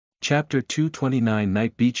Chapter 229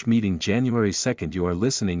 Night Beach Meeting January 2nd. You are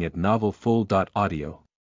listening at novelfull.audio.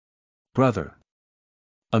 Brother.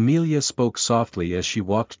 Amelia spoke softly as she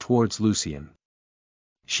walked towards Lucien.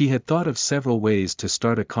 She had thought of several ways to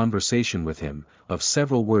start a conversation with him, of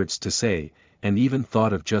several words to say, and even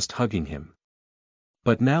thought of just hugging him.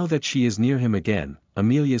 But now that she is near him again,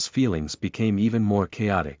 Amelia's feelings became even more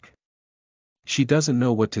chaotic. She doesn't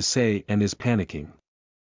know what to say and is panicking.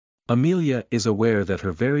 Amelia is aware that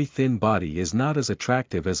her very thin body is not as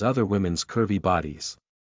attractive as other women's curvy bodies.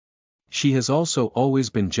 She has also always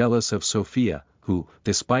been jealous of Sophia, who,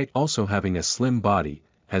 despite also having a slim body,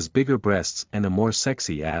 has bigger breasts and a more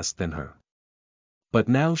sexy ass than her. But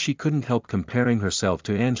now she couldn't help comparing herself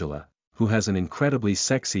to Angela, who has an incredibly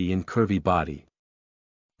sexy and curvy body.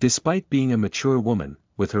 Despite being a mature woman,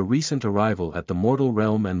 with her recent arrival at the mortal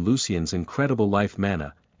realm and Lucien's incredible life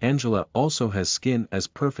mana, Angela also has skin as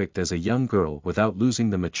perfect as a young girl without losing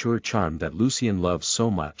the mature charm that Lucien loves so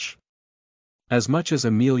much. As much as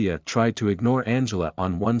Amelia tried to ignore Angela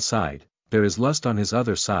on one side, there is lust on his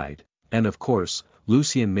other side, and of course,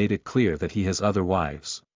 Lucien made it clear that he has other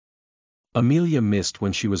wives. Amelia missed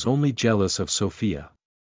when she was only jealous of Sophia.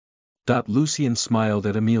 Lucien smiled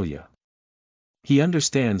at Amelia. He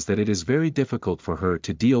understands that it is very difficult for her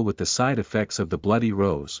to deal with the side effects of the bloody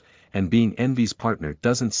rose, and being Envy's partner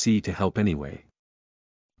doesn't see to help anyway.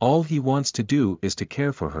 All he wants to do is to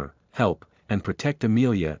care for her, help, and protect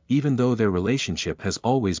Amelia even though their relationship has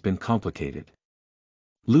always been complicated.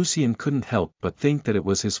 Lucien couldn't help but think that it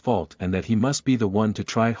was his fault and that he must be the one to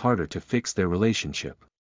try harder to fix their relationship.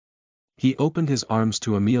 He opened his arms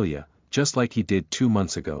to Amelia, just like he did 2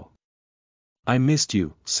 months ago. "I missed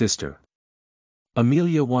you, sister."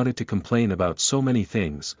 Amelia wanted to complain about so many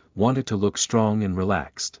things, wanted to look strong and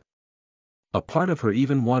relaxed. A part of her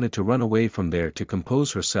even wanted to run away from there to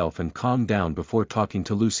compose herself and calm down before talking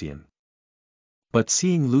to Lucien. But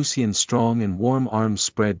seeing Lucien's strong and warm arms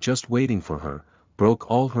spread just waiting for her,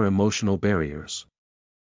 broke all her emotional barriers.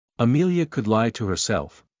 Amelia could lie to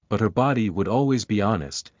herself, but her body would always be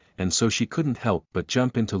honest, and so she couldn't help but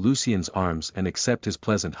jump into Lucien's arms and accept his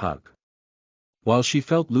pleasant hug. While she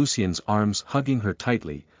felt Lucien's arms hugging her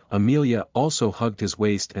tightly, Amelia also hugged his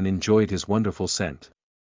waist and enjoyed his wonderful scent.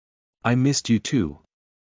 "I missed you too.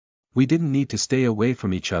 We didn't need to stay away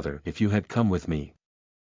from each other if you had come with me."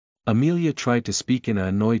 Amelia tried to speak in an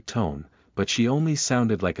annoyed tone, but she only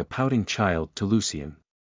sounded like a pouting child to Lucien.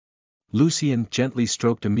 Lucien gently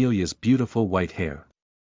stroked Amelia's beautiful white hair.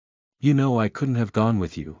 "You know I couldn't have gone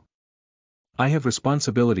with you. I have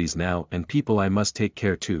responsibilities now and people I must take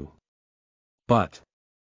care too. But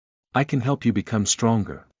I can help you become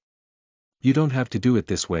stronger. You don't have to do it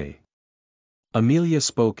this way." Amelia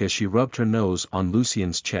spoke as she rubbed her nose on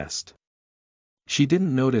Lucien's chest. She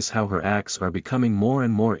didn't notice how her acts are becoming more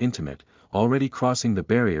and more intimate, already crossing the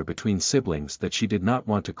barrier between siblings that she did not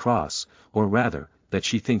want to cross, or rather, that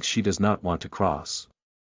she thinks she does not want to cross.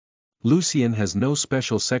 Lucien has no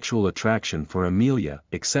special sexual attraction for Amelia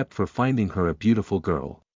except for finding her a beautiful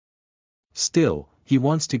girl. Still, he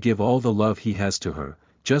wants to give all the love he has to her,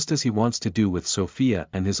 just as he wants to do with Sophia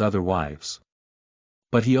and his other wives.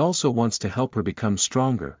 But he also wants to help her become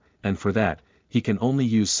stronger, and for that, he can only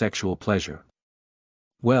use sexual pleasure.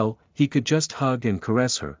 Well, he could just hug and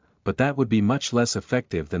caress her, but that would be much less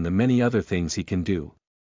effective than the many other things he can do.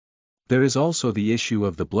 There is also the issue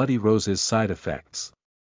of the bloody rose's side effects.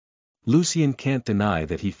 Lucien can't deny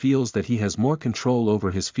that he feels that he has more control over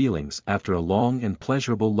his feelings after a long and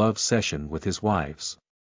pleasurable love session with his wives.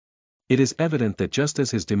 It is evident that just as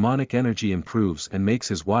his demonic energy improves and makes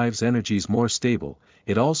his wives' energies more stable,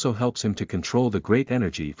 it also helps him to control the great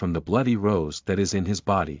energy from the bloody rose that is in his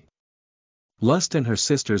body. Lust and her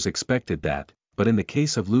sisters expected that, but in the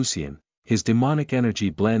case of Lucien, his demonic energy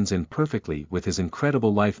blends in perfectly with his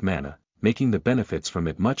incredible life mana, making the benefits from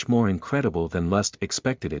it much more incredible than Lust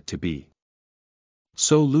expected it to be.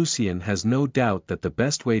 So Lucien has no doubt that the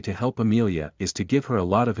best way to help Amelia is to give her a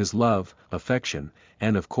lot of his love, affection,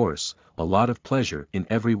 and of course, a lot of pleasure in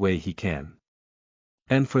every way he can.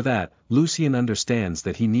 And for that, Lucien understands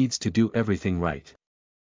that he needs to do everything right.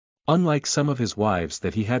 Unlike some of his wives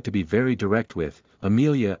that he had to be very direct with,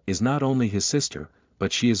 Amelia is not only his sister,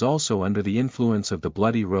 but she is also under the influence of the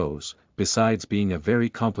bloody rose, besides being a very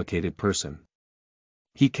complicated person.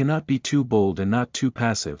 He cannot be too bold and not too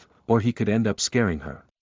passive, or he could end up scaring her.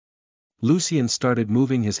 Lucien started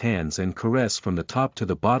moving his hands and caress from the top to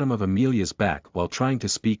the bottom of Amelia's back while trying to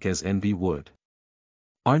speak as Envy would.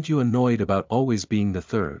 "Aren't you annoyed about always being the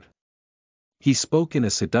third?" He spoke in a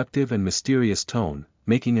seductive and mysterious tone,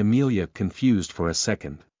 making Amelia confused for a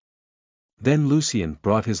second. Then Lucien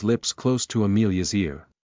brought his lips close to Amelia's ear.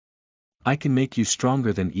 I can make you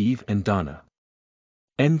stronger than Eve and Donna.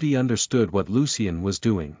 Envy understood what Lucien was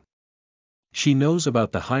doing. She knows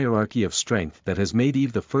about the hierarchy of strength that has made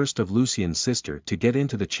Eve the first of Lucien's sister to get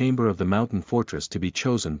into the chamber of the mountain fortress to be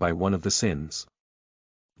chosen by one of the sins.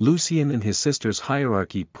 Lucien and his sister's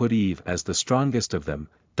hierarchy put Eve as the strongest of them,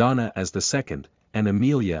 Donna as the second, and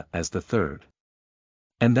Amelia as the third.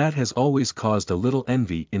 And that has always caused a little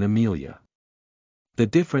envy in Amelia. The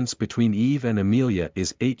difference between Eve and Amelia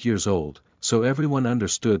is 8 years old, so everyone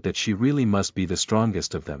understood that she really must be the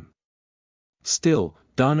strongest of them. Still,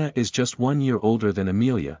 Donna is just 1 year older than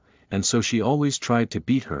Amelia, and so she always tried to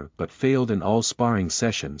beat her but failed in all sparring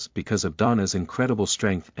sessions because of Donna's incredible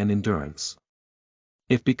strength and endurance.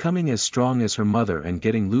 If becoming as strong as her mother and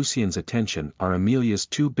getting Lucien's attention are Amelia's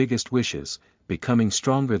 2 biggest wishes, becoming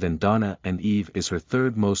stronger than Donna and Eve is her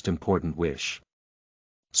 3rd most important wish.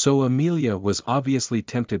 So Amelia was obviously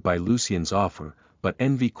tempted by Lucien's offer, but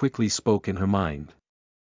envy quickly spoke in her mind.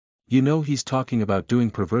 You know he's talking about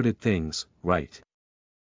doing perverted things, right?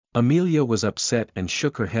 Amelia was upset and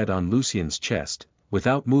shook her head on Lucien's chest,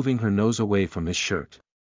 without moving her nose away from his shirt.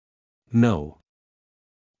 No.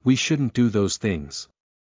 We shouldn't do those things.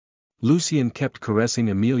 Lucien kept caressing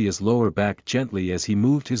Amelia's lower back gently as he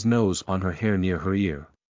moved his nose on her hair near her ear.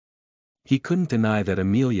 He couldn't deny that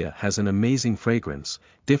Amelia has an amazing fragrance,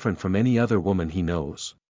 different from any other woman he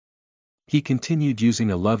knows. He continued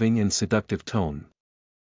using a loving and seductive tone.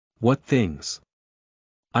 What things?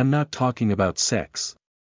 I'm not talking about sex.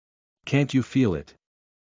 Can't you feel it?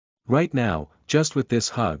 Right now, just with this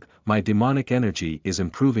hug, my demonic energy is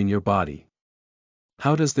improving your body.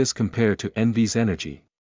 How does this compare to envy's energy?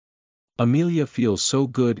 Amelia feels so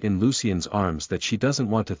good in Lucien's arms that she doesn't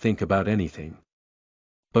want to think about anything.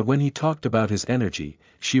 But when he talked about his energy,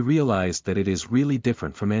 she realized that it is really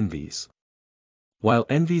different from envy's. While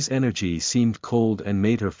envy's energy seemed cold and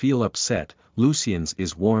made her feel upset, Lucien's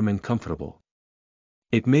is warm and comfortable.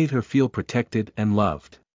 It made her feel protected and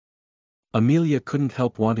loved. Amelia couldn't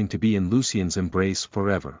help wanting to be in Lucien's embrace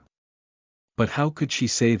forever. But how could she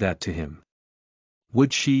say that to him?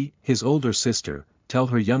 Would she, his older sister, tell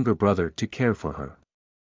her younger brother to care for her?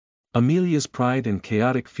 Amelia's pride and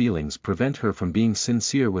chaotic feelings prevent her from being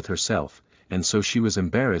sincere with herself, and so she was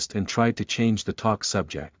embarrassed and tried to change the talk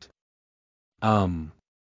subject. Do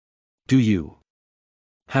you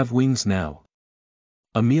have wings now?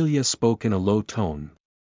 Amelia spoke in a low tone.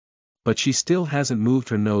 But she still hasn't moved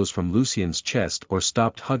her nose from Lucien's chest or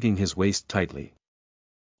stopped hugging his waist tightly.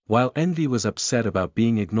 While Envy was upset about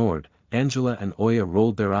being ignored, Angela and Oya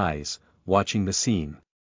rolled their eyes, watching the scene.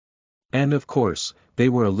 And of course, they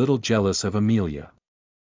were a little jealous of Amelia.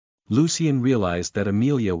 Lucien realized that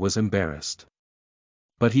Amelia was embarrassed.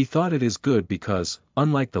 But he thought it is good because,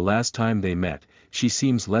 unlike the last time they met, she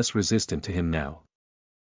seems less resistant to him now.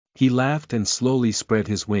 He laughed and slowly spread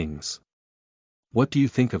his wings. What do you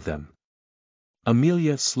think of them?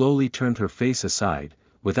 Amelia slowly turned her face aside,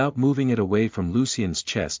 without moving it away from Lucien's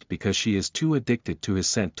chest because she is too addicted to his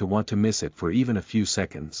scent to want to miss it for even a few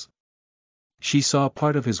seconds. She saw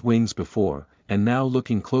part of his wings before, and now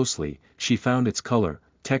looking closely, she found its color,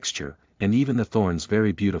 texture, and even the thorns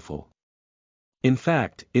very beautiful. In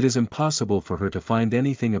fact, it is impossible for her to find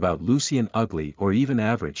anything about Lucien ugly or even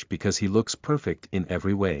average because he looks perfect in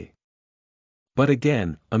every way. But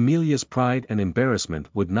again, Amelia's pride and embarrassment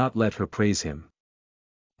would not let her praise him.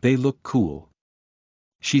 They look cool.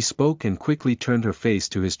 She spoke and quickly turned her face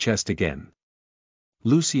to his chest again.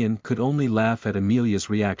 Lucien could only laugh at Amelia's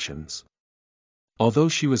reactions. Although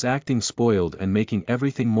she was acting spoiled and making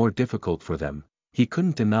everything more difficult for them, he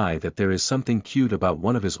couldn't deny that there is something cute about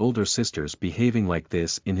one of his older sisters behaving like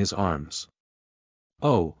this in his arms.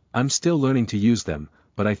 Oh, I'm still learning to use them,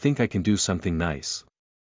 but I think I can do something nice.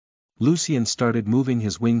 Lucien started moving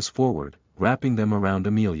his wings forward, wrapping them around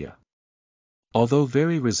Amelia. Although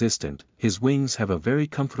very resistant, his wings have a very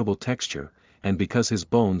comfortable texture, and because his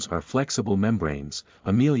bones are flexible membranes,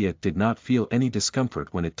 Amelia did not feel any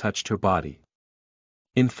discomfort when it touched her body.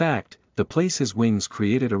 In fact, the place his wings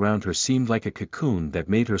created around her seemed like a cocoon that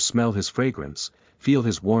made her smell his fragrance, feel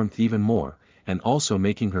his warmth even more, and also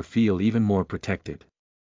making her feel even more protected.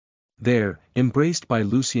 There, embraced by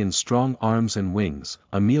Lucien's strong arms and wings,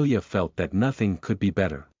 Amelia felt that nothing could be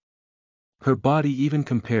better. Her body even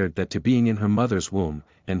compared that to being in her mother's womb,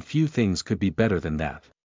 and few things could be better than that.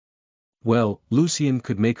 Well, Lucien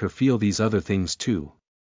could make her feel these other things too.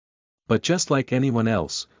 But just like anyone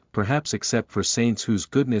else, perhaps except for saints whose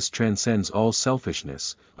goodness transcends all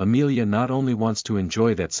selfishness, Amelia not only wants to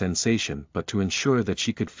enjoy that sensation but to ensure that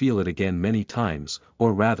she could feel it again many times,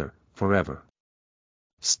 or rather, forever.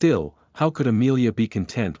 Still, how could Amelia be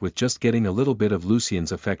content with just getting a little bit of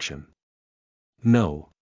Lucien's affection? No.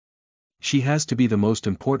 She has to be the most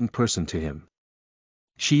important person to him.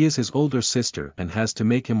 She is his older sister and has to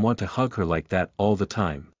make him want to hug her like that all the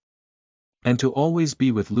time. And to always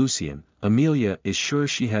be with Lucien, Amelia is sure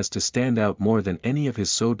she has to stand out more than any of his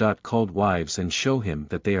so-called wives and show him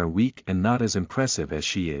that they are weak and not as impressive as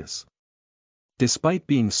she is. Despite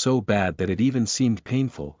being so bad that it even seemed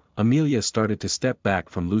painful, Amelia started to step back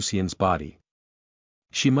from Lucien's body.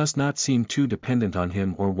 She must not seem too dependent on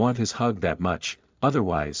him or want his hug that much,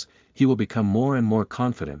 otherwise, he will become more and more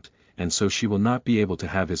confident, and so she will not be able to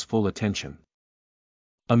have his full attention.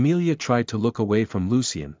 Amelia tried to look away from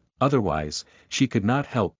Lucien, otherwise, she could not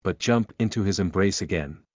help but jump into his embrace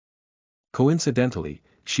again. Coincidentally,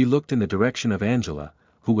 she looked in the direction of Angela,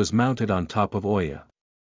 who was mounted on top of Oya.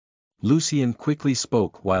 Lucien quickly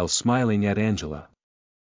spoke while smiling at Angela.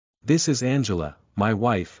 "This is Angela, my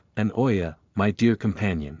wife, and Oya, my dear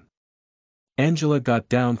companion." Angela got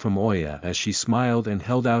down from Oya as she smiled and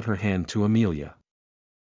held out her hand to Amelia.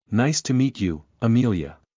 "Nice to meet you,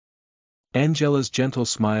 Amelia." Angela's gentle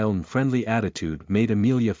smile and friendly attitude made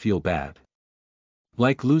Amelia feel bad.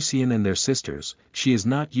 Like Lucien and their sisters, she is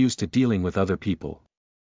not used to dealing with other people.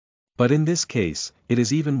 But in this case, it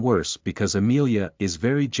is even worse because Amelia is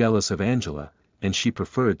very jealous of Angela, and she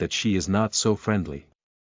preferred that she is not so friendly.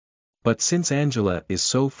 But since Angela is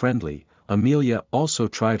so friendly, Amelia also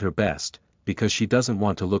tried her best, because she doesn't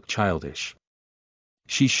want to look childish.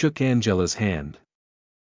 She shook Angela's hand.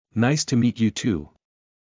 "Nice to meet you too."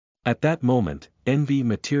 At that moment, envy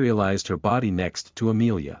materialized her body next to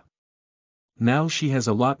Amelia. Now she has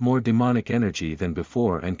a lot more demonic energy than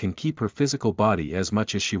before and can keep her physical body as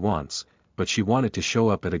much as she wants, but she wanted to show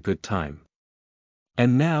up at a good time.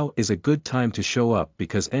 And now is a good time to show up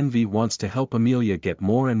because envy wants to help Amelia get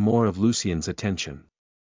more and more of Lucien's attention.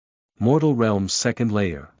 Mortal Realm's second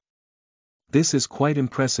layer. This is quite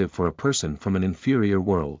impressive for a person from an inferior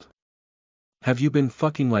world. Have you been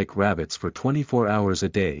fucking like rabbits for 24 hours a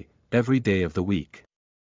day, every day of the week?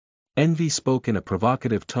 Envy spoke in a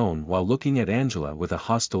provocative tone while looking at Angela with a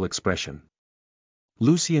hostile expression.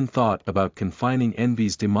 Lucien thought about confining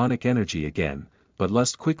Envy's demonic energy again, but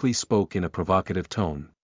Lust quickly spoke in a provocative tone.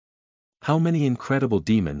 "How many incredible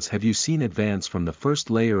demons have you seen advance from the first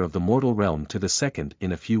layer of the mortal realm to the second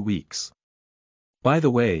in a few weeks? By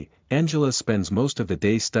the way, Angela spends most of the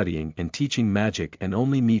day studying and teaching magic and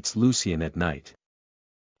only meets Lucien at night."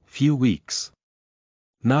 "Few weeks."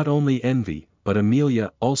 Not only Envy, but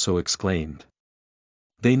Amelia also exclaimed.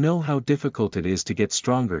 They know how difficult it is to get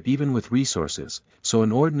stronger even with resources, so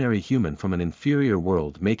an ordinary human from an inferior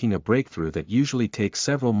world making a breakthrough that usually takes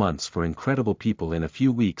several months for incredible people in a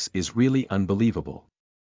few weeks is really unbelievable.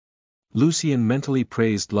 Lucien mentally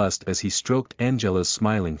praised Lust as he stroked Angela's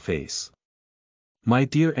smiling face. "My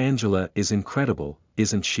dear Angela is incredible,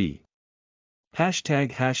 isn't she?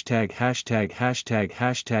 Hashtag hashtag hashtag hashtag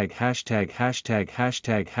hashtag hashtag hashtag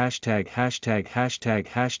hashtag hashtag hashtag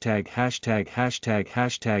hashtag hashtag hashtag hashtag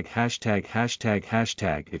hashtag hashtag hashtag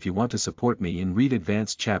hashtag. If you want to support me and read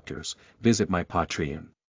advanced chapters, visit my Patreon.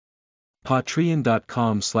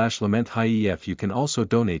 Patreon.com/LamentHief. You can also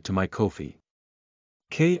donate to my Ko-fi.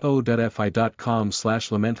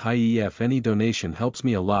 ko.fi.com/LamentHief. Any donation helps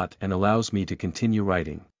me a lot and allows me to continue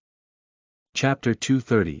writing. Chapter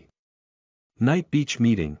 230. Night Beach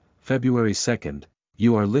Meeting, February 2nd,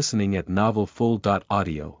 you are listening at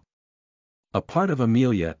novelfull.audio. A part of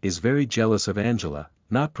Amelia is very jealous of Angela,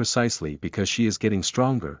 not precisely because she is getting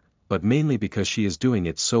stronger, but mainly because she is doing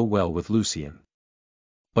it so well with Lucien.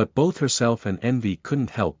 But both herself and Envy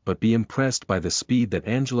couldn't help but be impressed by the speed that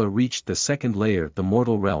Angela reached the second layer, the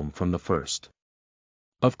mortal realm, from the first.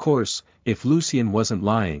 Of course, if Lucien wasn't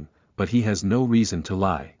lying, but he has no reason to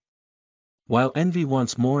lie. While Envy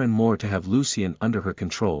wants more and more to have Lucien under her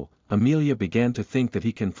control, Amelia began to think that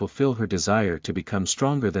he can fulfill her desire to become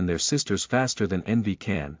stronger than their sisters faster than Envy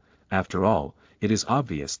can. After all, it is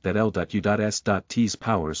obvious that L.U.S.T's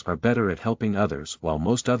powers are better at helping others while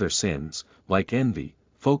most other sins, like envy,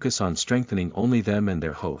 focus on strengthening only them and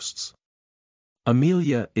their hosts.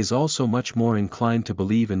 Amelia is also much more inclined to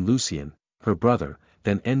believe in Lucien, her brother,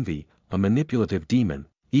 than Envy, a manipulative demon,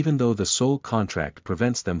 even though the soul contract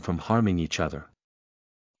prevents them from harming each other.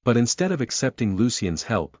 But instead of accepting Lucien's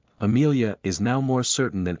help, Amelia is now more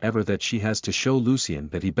certain than ever that she has to show Lucien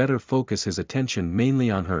that he better focus his attention mainly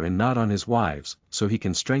on her and not on his wives, so he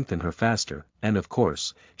can strengthen her faster, and of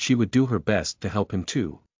course, she would do her best to help him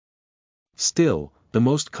too. Still, the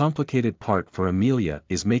most complicated part for Amelia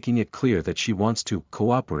is making it clear that she wants to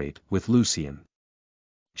cooperate with Lucien.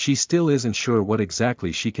 She still isn't sure what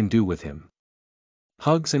exactly she can do with him.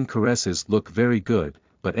 Hugs and caresses look very good,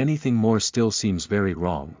 but anything more still seems very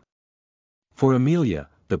wrong. For Amelia,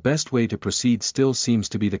 the best way to proceed still seems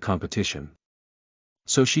to be the competition.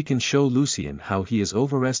 So she can show Lucien how he is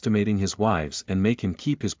overestimating his wives and make him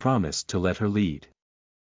keep his promise to let her lead.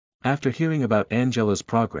 After hearing about Angela's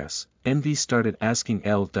progress, Envy started asking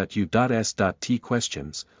L.U.S.T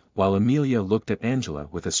questions, while Amelia looked at Angela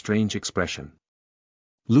with a strange expression.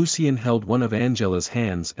 Lucien held one of Angela's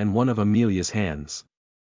hands and one of Amelia's hands.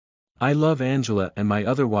 I love Angela and my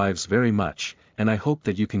other wives very much, and I hope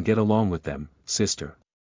that you can get along with them, sister.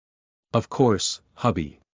 Of course,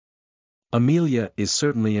 hubby. Amelia is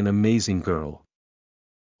certainly an amazing girl.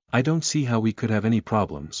 I don't see how we could have any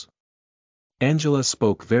problems. Angela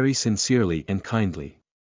spoke very sincerely and kindly.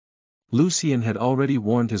 Lucien had already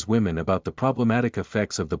warned his women about the problematic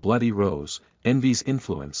effects of the bloody rose, Envy's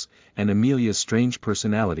influence, and Amelia's strange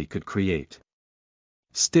personality could create.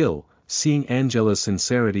 Still, seeing Angela's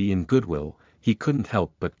sincerity and goodwill, he couldn't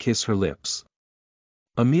help but kiss her lips.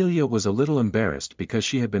 Amelia was a little embarrassed because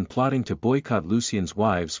she had been plotting to boycott Lucien's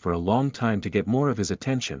wives for a long time to get more of his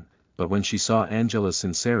attention, but when she saw Angela's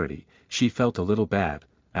sincerity, she felt a little bad.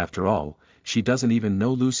 After all, she doesn't even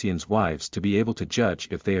know Lucien's wives to be able to judge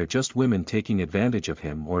if they are just women taking advantage of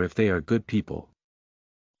him or if they are good people.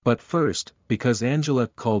 But first, because Angela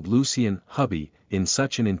called Lucien hubby in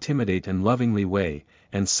such an intimidate and lovingly way,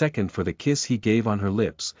 and second for the kiss he gave on her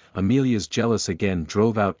lips, Amelia's jealous again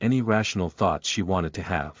drove out any rational thoughts she wanted to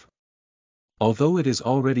have. Although it is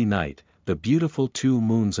already night, the beautiful 2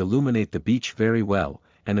 moons illuminate the beach very well,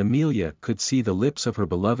 and Amelia could see the lips of her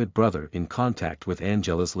beloved brother in contact with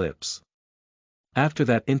Angela's lips. After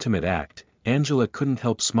that intimate act, Angela couldn't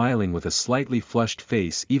help smiling with a slightly flushed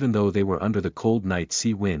face even though they were under the cold night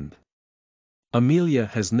sea wind. Amelia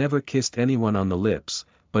has never kissed anyone on the lips,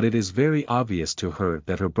 but it is very obvious to her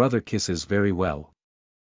that her brother kisses very well.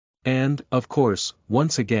 And, of course,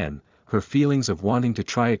 once again, her feelings of wanting to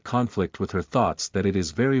try it conflict with her thoughts that it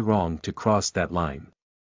is very wrong to cross that line.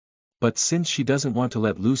 But since she doesn't want to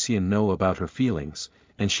let Lucien know about her feelings,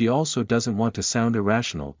 and she also doesn't want to sound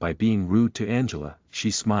irrational by being rude to Angela, she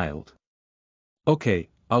smiled. Okay,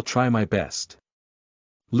 I'll try my best.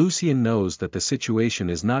 Lucien knows that the situation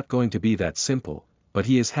is not going to be that simple, but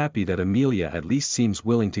he is happy that Amelia at least seems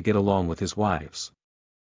willing to get along with his wives.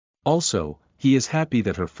 Also, he is happy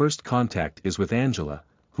that her first contact is with Angela,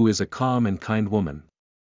 who is a calm and kind woman.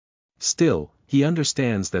 Still, he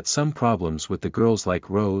understands that some problems with the girls like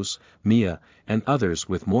Rose, Mia, and others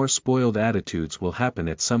with more spoiled attitudes will happen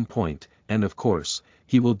at some point, and of course,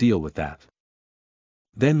 he will deal with that.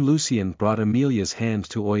 Then Lucien brought Amelia's hand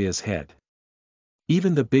to Oya's head.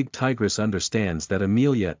 Even the big tigress understands that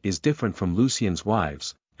Amelia is different from Lucien's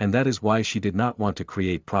wives, and that is why she did not want to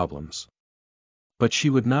create problems. But she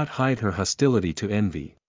would not hide her hostility to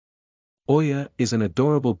Envy. Oya is an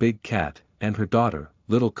adorable big cat, and her daughter,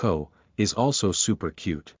 Little Ko, is also super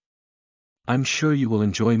cute. I'm sure you will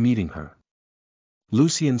enjoy meeting her.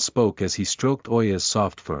 Lucien spoke as he stroked Oya's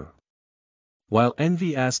soft fur. While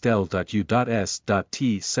Envy asked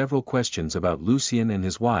L.U.S.T several questions about Lucien and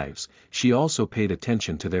his wives, she also paid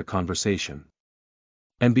attention to their conversation.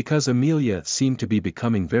 And because Amelia seemed to be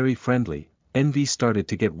becoming very friendly, Envy started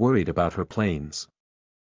to get worried about her plans.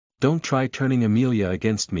 Don't try turning Amelia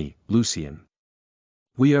against me, Lucien.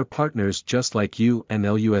 We are partners just like you and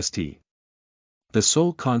Lust. The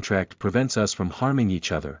soul contract prevents us from harming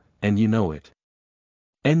each other, and you know it.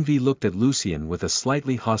 Envy looked at Lucien with a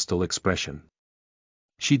slightly hostile expression.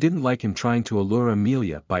 She didn't like him trying to allure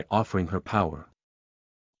Amelia by offering her power.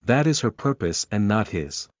 That is her purpose and not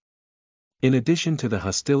his. In addition to the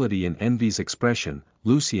hostility in Envy's expression,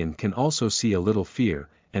 Lucien can also see a little fear,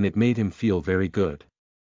 and it made him feel very good.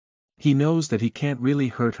 He knows that he can't really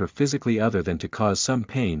hurt her physically other than to cause some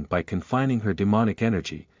pain by confining her demonic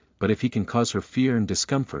energy, but if he can cause her fear and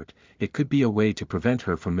discomfort, it could be a way to prevent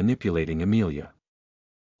her from manipulating Amelia.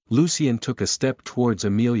 Lucien took a step towards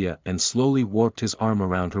Amelia and slowly warped his arm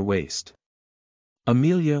around her waist.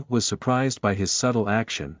 Amelia was surprised by his subtle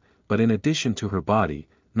action, but in addition to her body,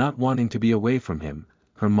 not wanting to be away from him,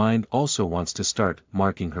 her mind also wants to start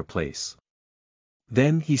marking her place.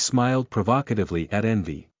 Then he smiled provocatively at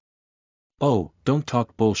Envy. Oh, don't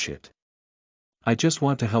talk bullshit. I just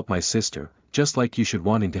want to help my sister, just like you should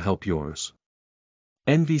wanting to help yours.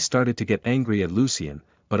 Envy started to get angry at Lucien,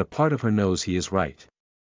 but a part of her knows he is right.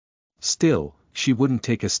 Still, she wouldn't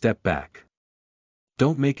take a step back.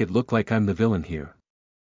 Don't make it look like I'm the villain here.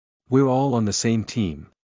 We're all on the same team.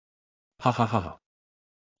 Ha ha ha ha.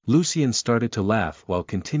 Lucien started to laugh while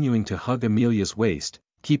continuing to hug Amelia's waist,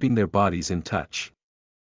 keeping their bodies in touch.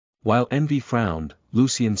 While Envy frowned,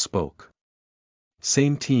 Lucien spoke.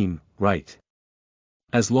 Same team, right?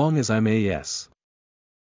 As long as I'm AS.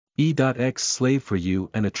 E.X slave for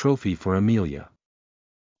you and a trophy for Amelia.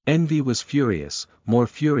 Envy was furious, more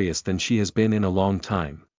furious than she has been in a long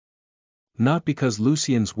time. Not because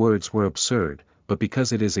Lucien's words were absurd, but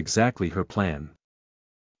because it is exactly her plan.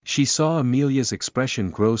 She saw Amelia's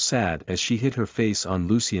expression grow sad as she hid her face on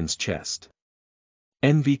Lucien's chest.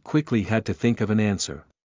 Envy quickly had to think of an answer.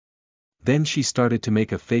 Then she started to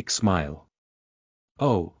make a fake smile.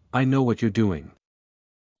 Oh, I know what you're doing.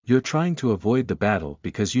 You're trying to avoid the battle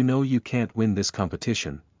because you know you can't win this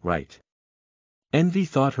competition, right? Envy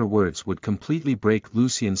thought her words would completely break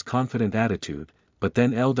Lucien's confident attitude, but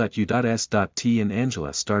then L.U.S.T and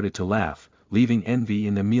Angela started to laugh, leaving Envy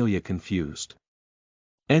and Amelia confused.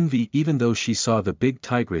 Envy, even though she saw the big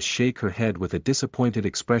tigress shake her head with a disappointed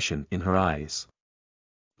expression in her eyes.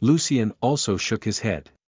 Lucien also shook his head.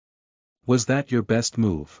 Was that your best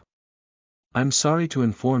move? I'm sorry to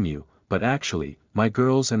inform you, but actually, my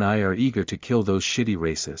girls and I are eager to kill those shitty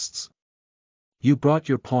racists. You brought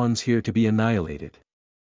your pawns here to be annihilated.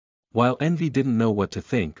 While Envy didn't know what to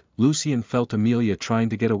think, Lucien felt Amelia trying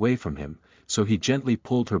to get away from him, so he gently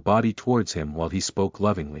pulled her body towards him while he spoke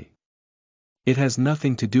lovingly. It has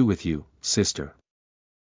nothing to do with you, sister.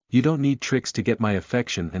 You don't need tricks to get my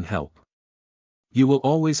affection and help. You will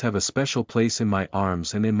always have a special place in my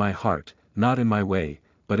arms and in my heart, not in my way,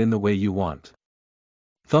 but in the way you want.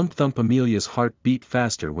 Thump thump. Amelia's heart beat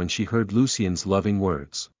faster when she heard Lucien's loving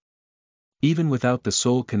words. Even without the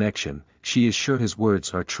soul connection, she is sure his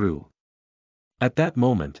words are true. At that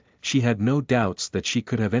moment, she had no doubts that she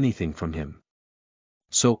could have anything from him.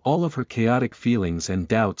 So all of her chaotic feelings and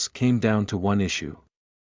doubts came down to one issue.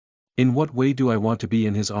 In what way do I want to be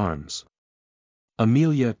in his arms?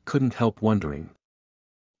 Amelia couldn't help wondering.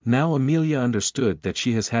 Now Amelia understood that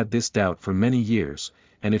she has had this doubt for many years,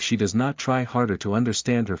 and if she does not try harder to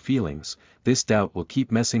understand her feelings, this doubt will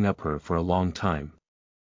keep messing up her for a long time.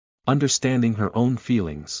 Understanding her own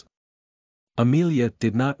feelings. Amelia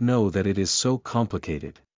did not know that it is so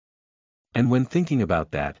complicated. And when thinking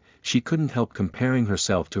about that, she couldn't help comparing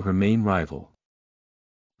herself to her main rival.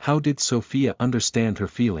 How did Sophia understand her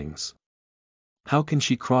feelings? How can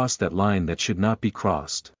she cross that line that should not be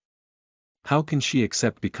crossed? How can she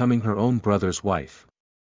accept becoming her own brother's wife?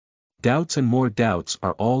 Doubts and more doubts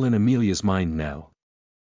are all in Amelia's mind now.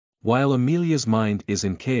 While Amelia's mind is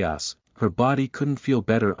in chaos, her body couldn't feel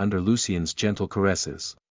better under Lucien's gentle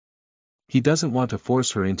caresses. He doesn't want to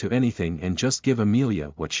force her into anything and just give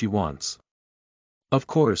Amelia what she wants. Of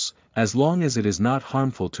course, as long as it is not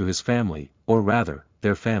harmful to his family, or rather,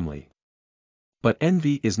 their family. But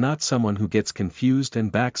Envy is not someone who gets confused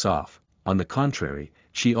and backs off, on the contrary,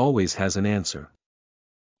 she always has an answer.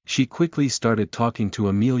 She quickly started talking to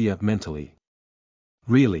Amelia mentally.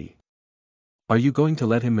 Really? Are you going to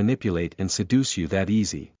let him manipulate and seduce you that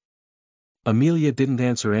easy? Amelia didn't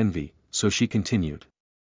answer Envy, so she continued.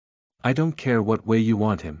 I don't care what way you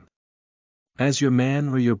want him. As your man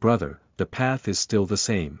or your brother, the path is still the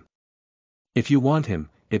same. If you want him,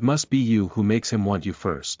 it must be you who makes him want you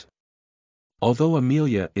first. Although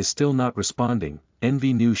Amelia is still not responding,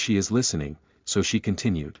 Envy knew she is listening, so she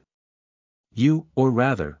continued. You, or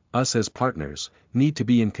rather, us as partners, need to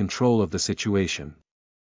be in control of the situation.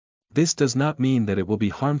 This does not mean that it will be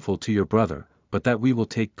harmful to your brother, but that we will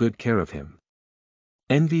take good care of him.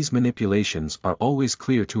 Envy's manipulations are always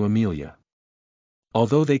clear to Amelia.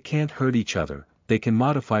 Although they can't hurt each other, they can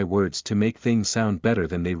modify words to make things sound better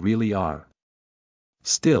than they really are.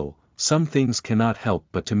 Still, some things cannot help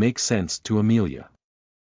but to make sense to Amelia.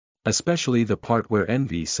 Especially the part where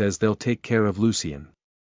Envy says they'll take care of Lucien.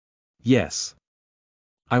 Yes.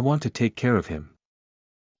 I want to take care of him.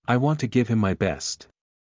 I want to give him my best.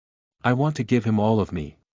 I want to give him all of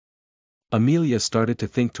me. Amelia started to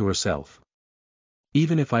think to herself.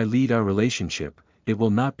 Even if I lead our relationship, it will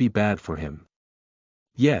not be bad for him.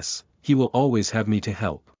 Yes, he will always have me to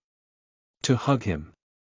help. To hug him.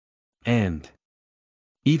 And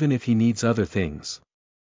even if he needs other things,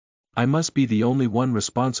 I must be the only one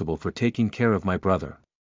responsible for taking care of my brother.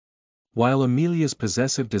 While Amelia's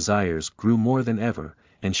possessive desires grew more than ever,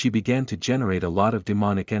 and she began to generate a lot of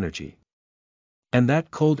demonic energy. And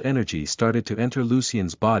that cold energy started to enter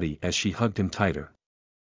Lucien's body as she hugged him tighter.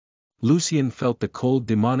 Lucien felt the cold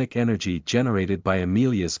demonic energy generated by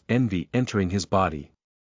Amelia's envy entering his body.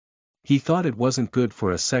 He thought it wasn't good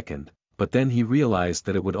for a second, but then he realized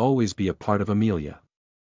that it would always be a part of Amelia.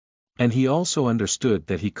 And he also understood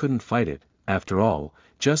that he couldn't fight it. After all,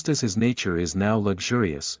 just as his nature is now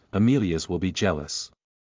luxurious, Amelia's will be jealous.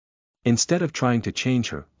 Instead of trying to change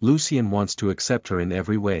her, Lucien wants to accept her in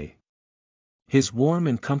every way. His warm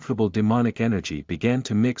and comfortable demonic energy began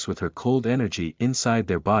to mix with her cold energy inside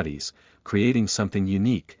their bodies, creating something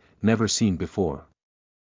unique, never seen before.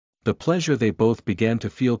 The pleasure they both began to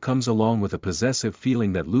feel comes along with a possessive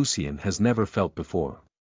feeling that Lucien has never felt before.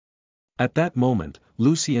 At that moment,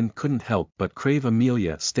 Lucien couldn't help but crave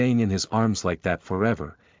Amelia staying in his arms like that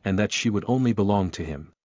forever, and that she would only belong to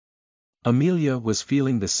him. Amelia was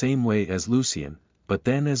feeling the same way as Lucien, but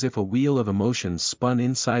then as if a wheel of emotions spun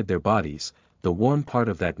inside their bodies, the warm part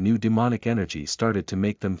of that new demonic energy started to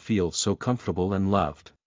make them feel so comfortable and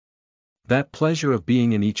loved. That pleasure of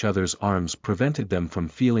being in each other's arms prevented them from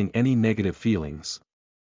feeling any negative feelings.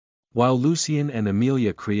 While Lucien and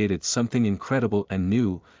Amelia created something incredible and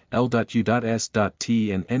new,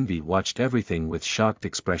 L.U.S.T and Envy watched everything with shocked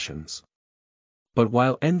expressions. But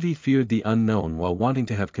while Envy feared the unknown while wanting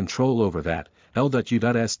to have control over that,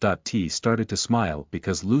 L.U.S.T started to smile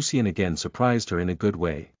because Lucien again surprised her in a good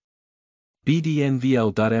way.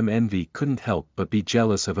 BDNVL.M Envy couldn't help but be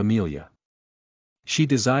jealous of Amelia. She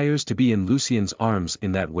desires to be in Lucien's arms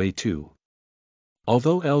in that way too.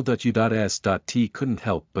 Although L.U.S.T couldn't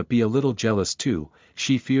help but be a little jealous too,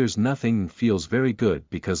 she fears nothing and feels very good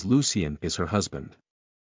because Lucien is her husband.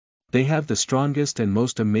 They have the strongest and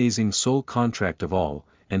most amazing soul contract of all,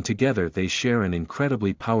 and together they share an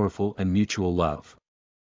incredibly powerful and mutual love.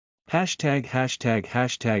 Hashtag hashtag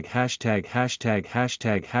hashtag hashtag hashtag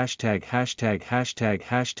hashtag hashtag hashtag hashtag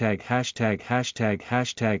hashtag hashtag hashtag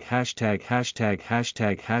hashtag hashtag hashtag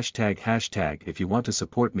hashtag hashtag hashtag. If you want to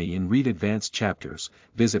support me and read advanced chapters,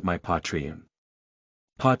 visit my Patreon.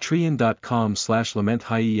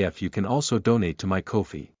 Patreon.com/LamentHief. You can also donate to my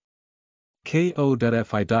Ko-fi.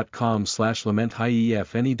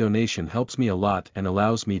 ko.fi.com/LamentHief. Any donation helps me a lot and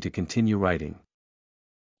allows me to continue writing.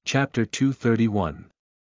 Chapter 231.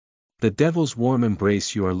 The Devil's Warm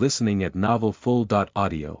Embrace. You are listening at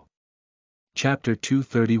NovelFull.audio. Chapter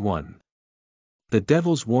 231. The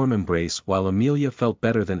Devil's Warm Embrace. While Amelia felt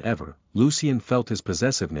better than ever, Lucien felt his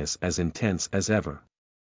possessiveness as intense as ever.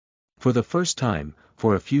 For the first time,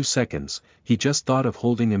 for a few seconds, he just thought of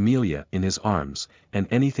holding Amelia in his arms, and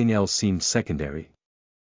anything else seemed secondary.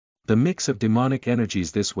 The mix of demonic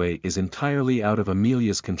energies this way is entirely out of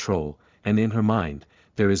Amelia's control, and in her mind,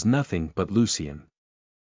 there is nothing but Lucien.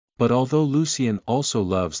 But although Lucien also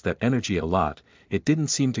loves that energy a lot, it didn't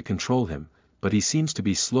seem to control him, but he seems to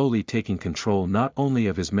be slowly taking control not only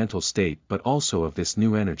of his mental state but also of this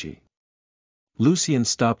new energy. Lucien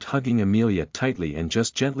stopped hugging Amelia tightly and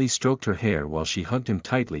just gently stroked her hair while she hugged him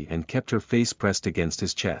tightly and kept her face pressed against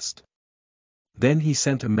his chest. Then he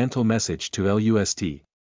sent a mental message to LUST.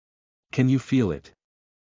 Can you feel it?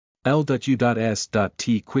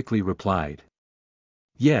 L.U.S.T quickly replied.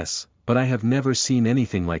 Yes, but I have never seen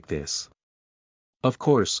anything like this. Of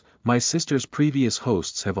course, my sister's previous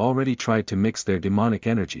hosts have already tried to mix their demonic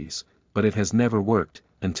energies, but it has never worked,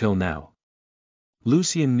 until now.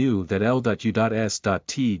 Lucien knew that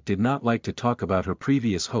L.U.S.T did not like to talk about her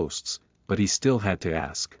previous hosts, but he still had to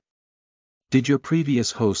ask. Did your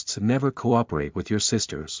previous hosts never cooperate with your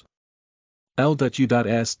sisters?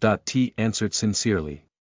 L.U.S.T answered sincerely.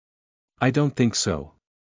 I don't think so.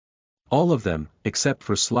 All of them, except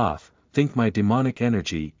for Sloth, think my demonic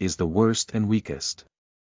energy is the worst and weakest.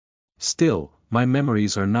 Still, my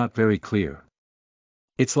memories are not very clear.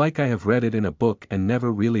 It's like I have read it in a book and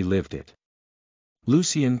never really lived it.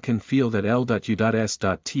 Lucien can feel that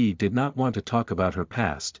L.U.S.T did not want to talk about her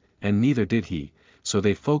past, and neither did he, so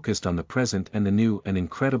they focused on the present and the new and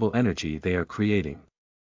incredible energy they are creating.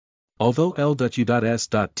 Although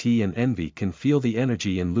L.U.S.T and Envy can feel the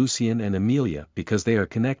energy in Lucien and Amelia because they are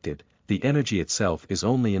connected, the energy itself is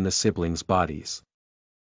only in the siblings' bodies.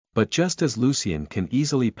 But just as Lucien can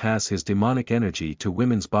easily pass his demonic energy to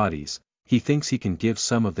women's bodies, he thinks he can give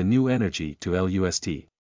some of the new energy to LUST.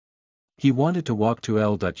 He wanted to walk to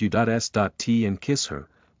L.U.S.T and kiss her,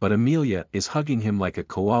 but Amelia is hugging him like a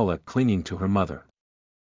koala clinging to her mother.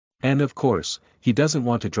 And of course, he doesn't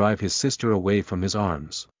want to drive his sister away from his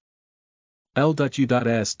arms.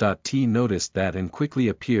 L.U.S.T noticed that and quickly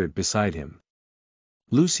appeared beside him.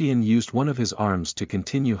 Lucien used one of his arms to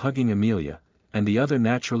continue hugging Amelia, and the other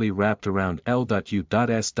naturally wrapped around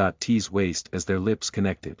L.U.S.T's waist as their lips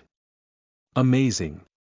connected. Amazing.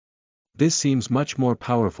 This seems much more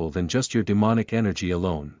powerful than just your demonic energy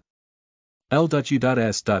alone.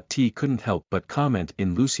 L.U.S.T couldn't help but comment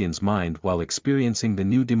in Lucien's mind while experiencing the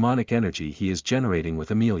new demonic energy he is generating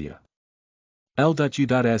with Amelia.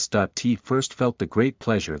 L.U.S.T first felt the great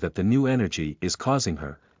pleasure that the new energy is causing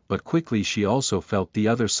her, but quickly she also felt the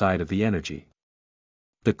other side of the energy.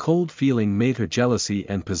 The cold feeling made her jealousy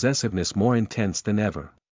and possessiveness more intense than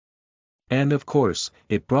ever. And of course,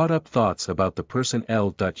 it brought up thoughts about the person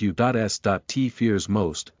L.U.S.T fears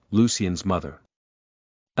most, Lucien's mother.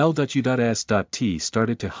 L.U.S.T.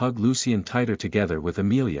 started to hug Lucien tighter together with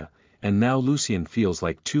Amelia, and now Lucien feels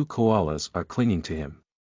like two koalas are clinging to him.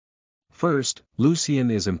 First, Lucien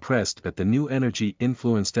is impressed that the new energy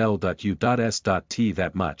influenced L.U.S.T.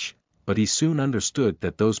 that much, but he soon understood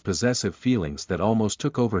that those possessive feelings that almost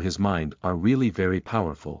took over his mind are really very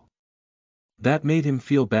powerful. That made him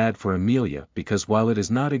feel bad for Amelia because while it is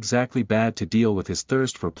not exactly bad to deal with his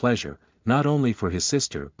thirst for pleasure, not only for his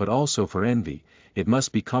sister but also for envy, it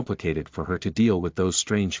must be complicated for her to deal with those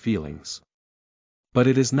strange feelings. But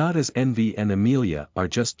it is not as envy and Amelia are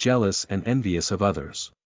just jealous and envious of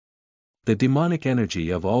others. The demonic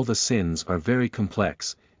energy of all the sins are very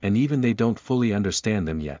complex, and even they don't fully understand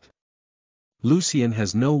them yet. Lucien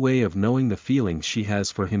has no way of knowing the feelings she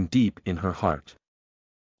has for him deep in her heart.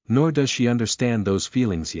 Nor does she understand those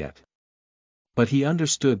feelings yet. But he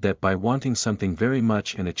understood that by wanting something very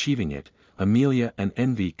much and achieving it, Amelia and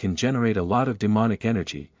envy can generate a lot of demonic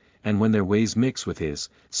energy, and when their ways mix with his,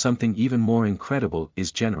 something even more incredible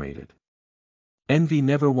is generated. Envy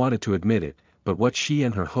never wanted to admit it, but what she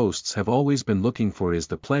and her hosts have always been looking for is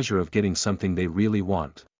the pleasure of getting something they really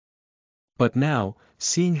want. But now,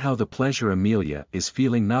 seeing how the pleasure Amelia is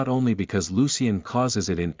feeling not only because Lucien causes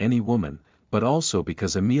it in any woman, but also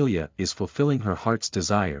because Amelia is fulfilling her heart's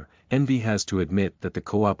desire, envy has to admit that the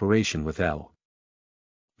cooperation with L.U.S.T.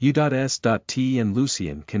 and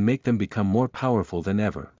Lucien can make them become more powerful than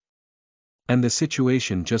ever. And the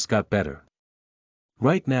situation just got better.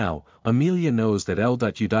 Right now, Amelia knows that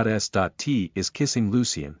L.U.S.T. is kissing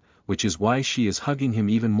Lucien, which is why she is hugging him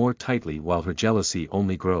even more tightly while her jealousy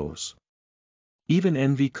only grows. Even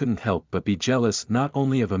envy couldn't help but be jealous not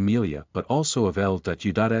only of Amelia but also of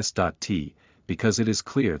L.U.S.T., because it is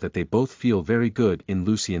clear that they both feel very good in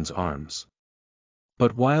Lucien's arms.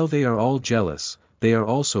 But while they are all jealous, they are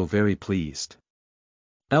also very pleased.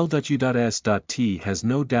 L.U.S.T. has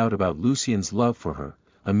no doubt about Lucien's love for her.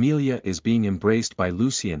 Amelia is being embraced by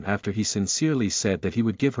Lucien after he sincerely said that he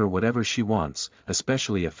would give her whatever she wants,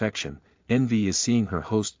 especially affection. Envy is seeing her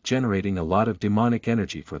host generating a lot of demonic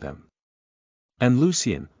energy for them. And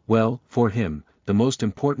Lucien, well, for him, the most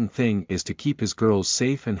important thing is to keep his girls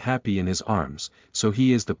safe and happy in his arms, so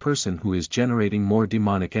he is the person who is generating more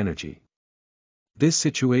demonic energy. This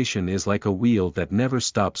situation is like a wheel that never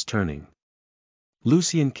stops turning.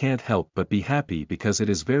 Lucien can't help but be happy because it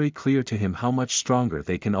is very clear to him how much stronger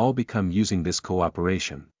they can all become using this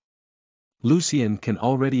cooperation. Lucien can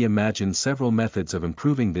already imagine several methods of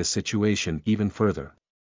improving this situation even further.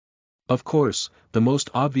 Of course, the most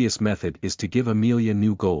obvious method is to give Amelia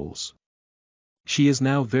new goals. She is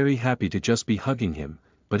now very happy to just be hugging him,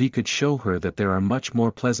 but he could show her that there are much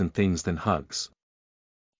more pleasant things than hugs.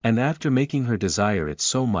 And after making her desire it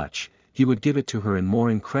so much, he would give it to her in more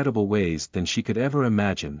incredible ways than she could ever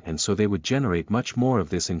imagine, and so they would generate much more of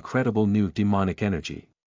this incredible new demonic energy.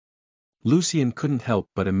 Lucien couldn't help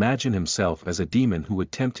but imagine himself as a demon who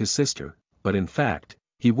would tempt his sister, but in fact,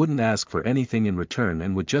 he wouldn't ask for anything in return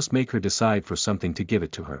and would just make her decide for something to give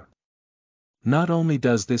it to her. Not only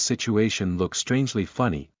does this situation look strangely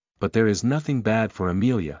funny, but there is nothing bad for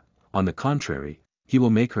Amelia. On the contrary, he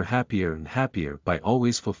will make her happier and happier by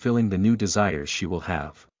always fulfilling the new desires she will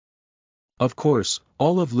have. Of course,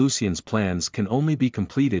 all of Lucien's plans can only be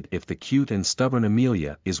completed if the cute and stubborn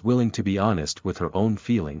Amelia is willing to be honest with her own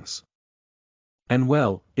feelings. And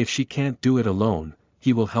well, if she can't do it alone,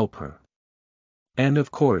 he will help her. And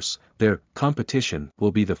of course, their competition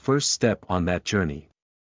will be the first step on that journey.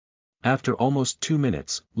 After almost 2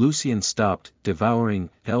 minutes, Lucien stopped devouring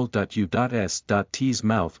L.U.S.T.'s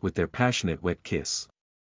mouth with their passionate wet kiss.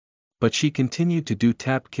 But she continued to do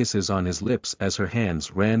tap kisses on his lips as her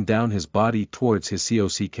hands ran down his body towards his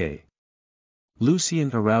cock. Lucien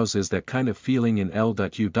arouses that kind of feeling in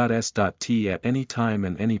L.U.S.T. at any time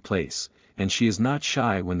and any place, and she is not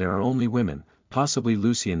shy when there are only women, possibly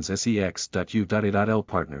Lucien's sex.u.l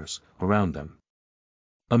partners, around them.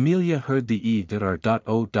 Amelia heard the E.R.O.T.I.C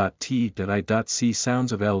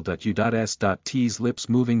sounds of L.U.S.T.'s lips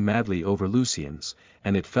moving madly over Lucien's,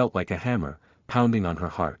 and it felt like a hammer, pounding on her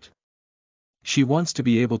heart. She wants to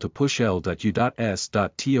be able to push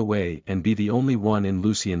L.U.S.T. away and be the only one in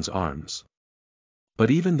Lucien's arms. But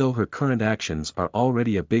even though her current actions are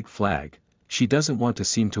already a big flag, she doesn't want to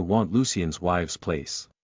seem to want Lucien's wife's place.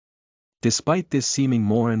 Despite this seeming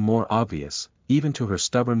more and more obvious, even to her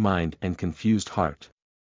stubborn mind and confused heart.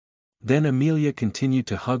 Then Amelia continued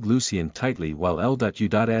to hug Lucien tightly while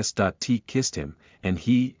L.U.S.T. kissed him, and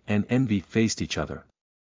he and envy faced each other.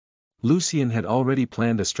 Lucien had already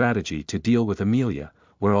planned a strategy to deal with Amelia,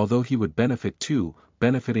 where although he would benefit too,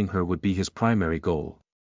 benefiting her would be his primary goal.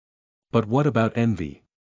 But what about envy?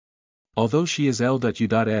 Although she is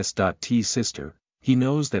L.U.S.T's sister, he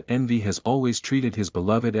knows that Envy has always treated his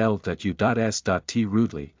beloved L.U.S.T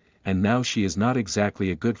rudely, and now she is not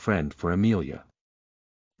exactly a good friend for Amelia.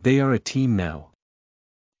 They are a team now.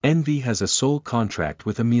 Envy has a sole contract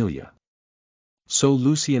with Amelia. So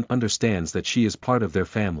Lucien understands that she is part of their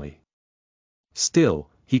family. Still,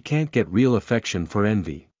 he can't get real affection for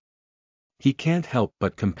Envy. He can't help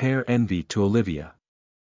but compare Envy to Olivia.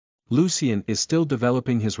 Lucien is still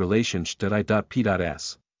developing his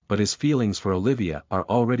relationship.I.P.S, but his feelings for Olivia are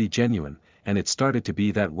already genuine, and it started to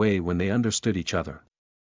be that way when they understood each other.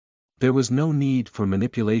 There was no need for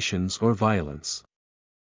manipulations or violence.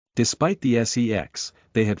 Despite the sex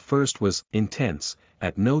they had first was intense,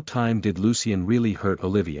 at no time did Lucien really hurt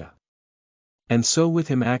Olivia. And so with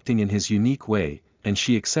him acting in his unique way, and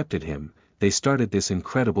she accepted him, they started this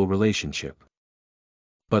incredible relationship.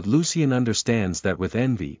 But Lucien understands that with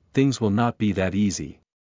Envy, things will not be that easy.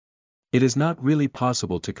 It is not really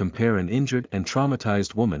possible to compare an injured and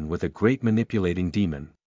traumatized woman with a great manipulating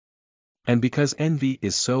demon. And because Envy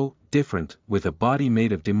is so different, with a body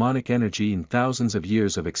made of demonic energy and thousands of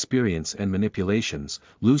years of experience and manipulations,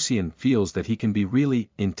 Lucien feels that he can be really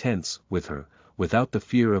intense with her, without the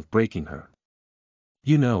fear of breaking her.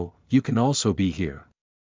 You know, you can also be here.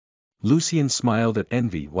 Lucien smiled at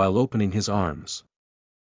Envy while opening his arms.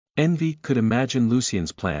 Envy could imagine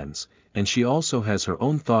Lucien's plans, and she also has her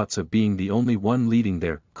own thoughts of being the only one leading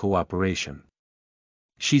their cooperation.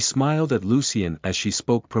 She smiled at Lucien as she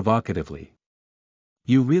spoke provocatively.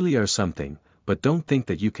 You really are something, but don't think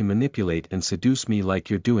that you can manipulate and seduce me like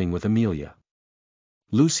you're doing with Amelia.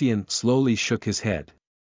 Lucien slowly shook his head.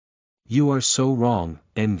 You are so wrong,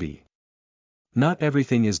 Envy. Not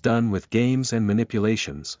everything is done with games and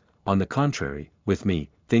manipulations, on the contrary, with me,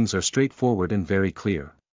 things are straightforward and very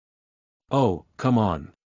clear. Oh, come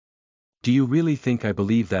on. Do you really think I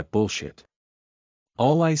believe that bullshit?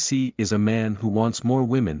 All I see is a man who wants more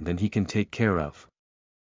women than he can take care of.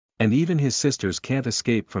 And even his sisters can't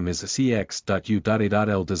escape from his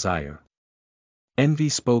cx.u.a.l desire. Envy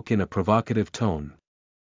spoke in a provocative tone.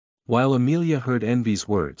 While Amelia heard Envy's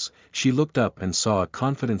words, she looked up and saw a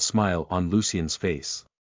confident smile on Lucien's face.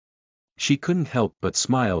 She couldn't help but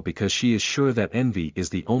smile because she is sure that Envy is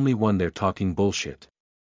the only one there talking bullshit.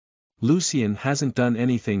 Lucien hasn't done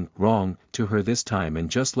anything wrong to her this time and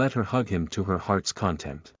just let her hug him to her heart's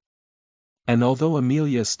content. And although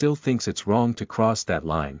Amelia still thinks it's wrong to cross that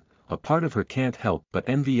line, a part of her can't help but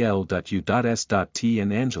envy L.U.S.T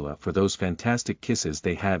and Angela for those fantastic kisses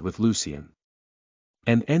they had with Lucien.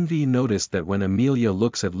 And Envy noticed that when Amelia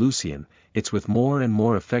looks at Lucien, it's with more and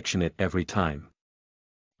more affectionate every time.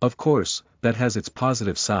 Of course, that has its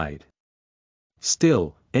positive side.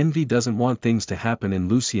 Still, Envy doesn't want things to happen in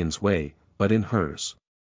Lucien's way, but in hers.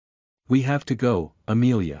 We have to go,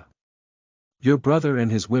 Amelia. Your brother and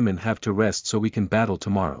his women have to rest so we can battle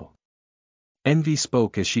tomorrow. Envy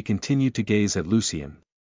spoke as she continued to gaze at Lucien.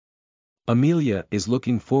 Amelia is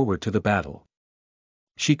looking forward to the battle.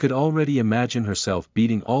 She could already imagine herself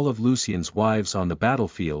beating all of Lucien's wives on the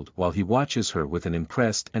battlefield while he watches her with an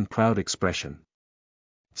impressed and proud expression.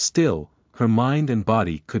 Still, her mind and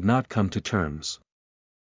body could not come to terms.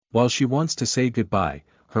 While she wants to say goodbye,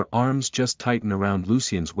 her arms just tighten around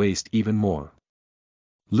Lucien's waist even more.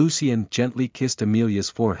 Lucien gently kissed Amelia's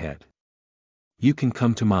forehead. You can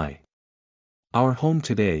come to our home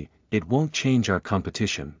today, it won't change our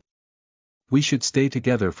competition. We should stay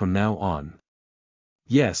together from now on.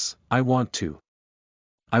 Yes, I want to.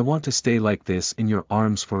 I want to stay like this in your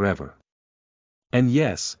arms forever. And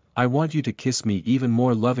yes, I want you to kiss me even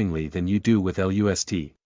more lovingly than you do with Lust.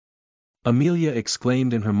 Amelia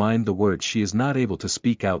exclaimed in her mind the words she is not able to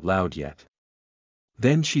speak out loud yet.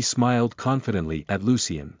 Then she smiled confidently at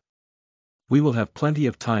Lucien. We will have plenty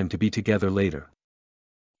of time to be together later.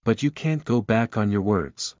 But you can't go back on your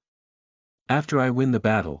words. After I win the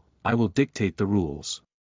battle, I will dictate the rules.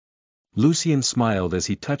 Lucien smiled as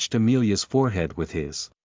he touched Amelia's forehead with his.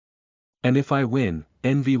 And if I win,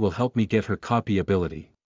 Envy will help me get her copy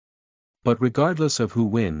ability. But regardless of who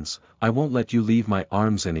wins, I won't let you leave my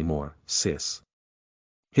arms anymore, sis.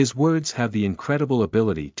 His words have the incredible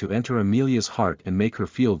ability to enter Amelia's heart and make her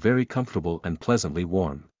feel very comfortable and pleasantly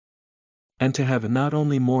warm. And to have not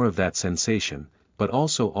only more of that sensation, but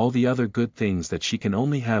also all the other good things that she can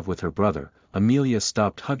only have with her brother, Amelia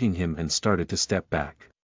stopped hugging him and started to step back.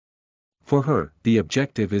 For her, the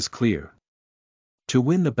objective is clear. To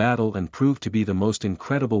win the battle and prove to be the most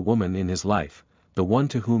incredible woman in his life, the one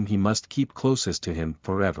to whom he must keep closest to him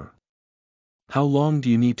forever. How long do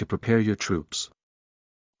you need to prepare your troops?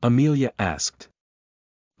 Amelia asked.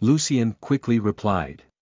 Lucien quickly replied.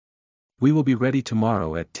 We will be ready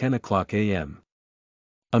tomorrow at 10 o'clock a.m.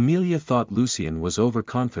 Amelia thought Lucien was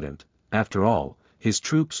overconfident. After all, his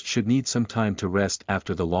troops should need some time to rest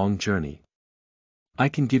after the long journey. I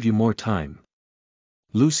can give you more time.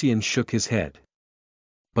 Lucien shook his head.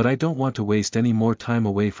 But I don't want to waste any more time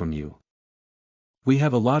away from you. We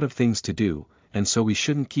have a lot of things to do, and so we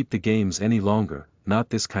shouldn't keep the games any longer,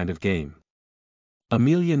 not this kind of game.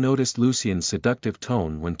 Amelia noticed Lucien's seductive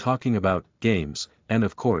tone when talking about games, and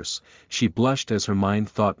of course, she blushed as her mind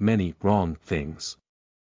thought many wrong things.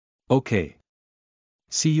 Okay.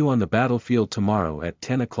 See you on the battlefield tomorrow at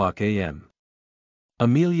 10 o'clock a.m.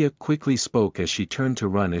 Amelia quickly spoke as she turned to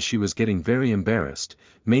run as she was getting very embarrassed,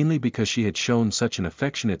 mainly because she had shown such an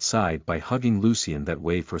affectionate side by hugging Lucien that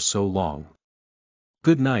way for so long.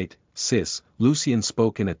 Good night, sis, Lucien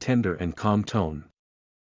spoke in a tender and calm tone.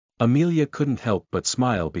 Amelia couldn't help but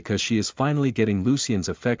smile because she is finally getting Lucien's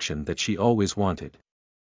affection that she always wanted.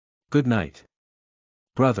 Good night,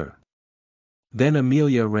 brother. Then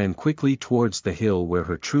Amelia ran quickly towards the hill where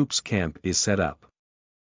her troops' camp is set up.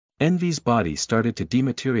 Envy's body started to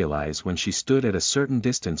dematerialize when she stood at a certain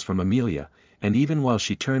distance from Amelia, and even while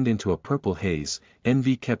she turned into a purple haze,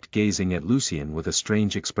 Envy kept gazing at Lucien with a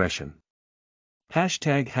strange expression.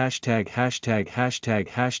 Hashtag hashtag hashtag hashtag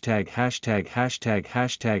hashtag hashtag hashtag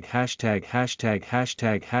hashtag hashtag hashtag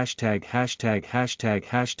hashtag hashtag hashtag hashtag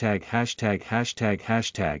hashtag hashtag hashtag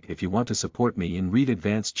hashtag. If you want to support me and read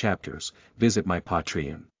advanced chapters, visit my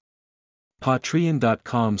Patreon.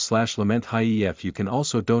 Patreon.com/LamentHief. You can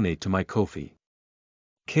also donate to my Ko-fi.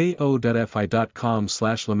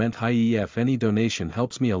 ko.fi.com/LamentHief. Any donation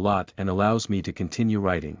helps me a lot and allows me to continue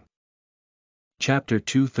writing. Chapter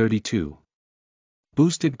 232.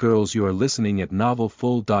 Boosted Girls. You are listening at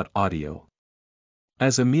NovelFull.audio.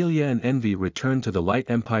 As Amelia and Envy returned to the Light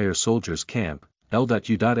Empire soldiers' camp,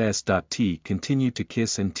 L.U.S.T. continued to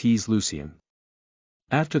kiss and tease Lucien.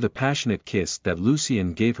 After the passionate kiss that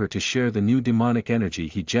Lucien gave her to share the new demonic energy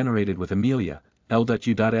he generated with Amelia,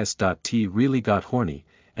 L.U.S.T. really got horny,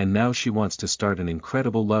 and now she wants to start an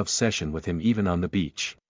incredible love session with him even on the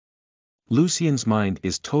beach. Lucien's mind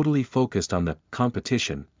is totally focused on the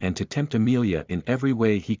competition and to tempt Amelia in every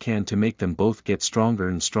way he can to make them both get stronger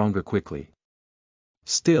and stronger quickly.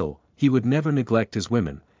 Still, he would never neglect his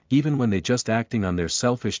women, even when they just acting on their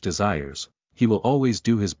selfish desires. He will always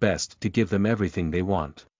do his best to give them everything they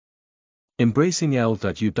want. Embracing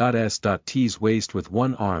L.U.S.T's waist with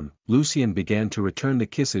one arm, Lucien began to return the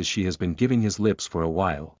kisses she has been giving his lips for a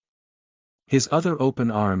while. His other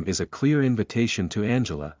open arm is a clear invitation to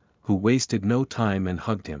Angela, who wasted no time and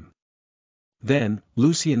hugged him. Then,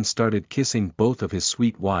 Lucien started kissing both of his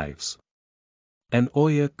sweet wives. And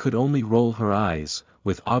Oya could only roll her eyes,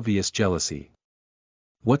 with obvious jealousy.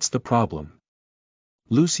 What's the problem?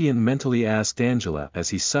 Lucien mentally asked Angela as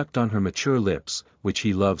he sucked on her mature lips, which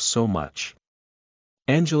he loves so much.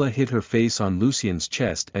 Angela hid her face on Lucien's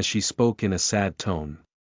chest as she spoke in a sad tone.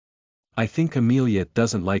 I think Amelia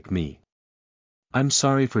doesn't like me. I'm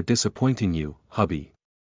sorry for disappointing you, hubby.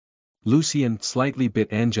 Lucien slightly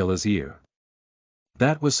bit Angela's ear.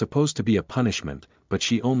 That was supposed to be a punishment, but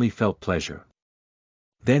she only felt pleasure.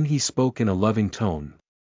 Then he spoke in a loving tone.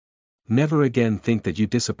 Never again think that you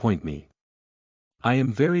disappoint me. I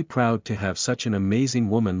am very proud to have such an amazing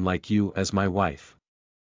woman like you as my wife.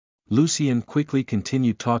 Lucien quickly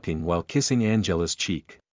continued talking while kissing Angela's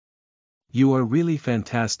cheek. You are really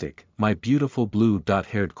fantastic, my beautiful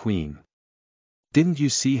blue-haired queen. Didn't you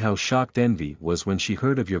see how shocked Envy was when she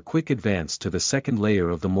heard of your quick advance to the second layer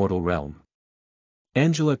of the mortal realm?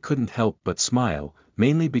 Angela couldn't help but smile,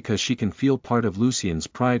 mainly because she can feel part of Lucien's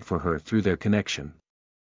pride for her through their connection.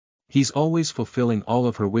 He's always fulfilling all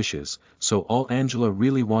of her wishes, so all Angela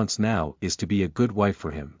really wants now is to be a good wife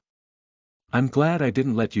for him. I'm glad I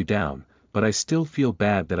didn't let you down, but I still feel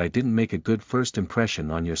bad that I didn't make a good first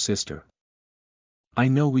impression on your sister. I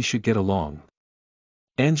know we should get along.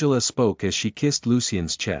 Angela spoke as she kissed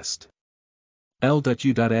Lucien's chest.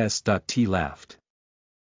 L.U.S.T. laughed.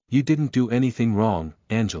 You didn't do anything wrong,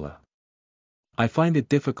 Angela. I find it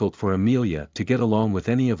difficult for Amelia to get along with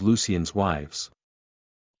any of Lucien's wives.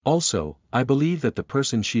 Also, I believe that the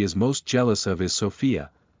person she is most jealous of is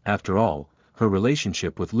Sophia. After all, her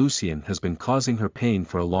relationship with Lucien has been causing her pain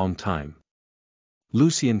for a long time.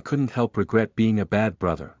 Lucien couldn't help regret being a bad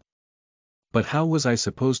brother. But how was I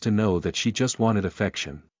supposed to know that she just wanted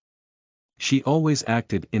affection? She always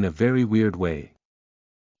acted in a very weird way.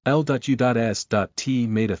 L.U.S.T.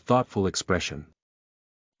 made a thoughtful expression.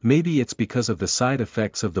 Maybe it's because of the side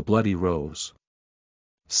effects of the bloody rose.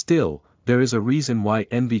 Still, there is a reason why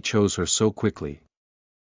Envy chose her so quickly.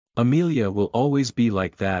 Amelia will always be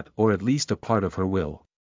like that, or at least a part of her will.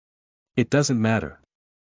 It doesn't matter.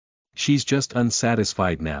 She's just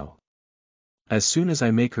unsatisfied now. As soon as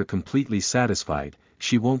I make her completely satisfied,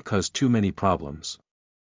 she won't cause too many problems.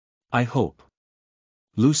 I hope.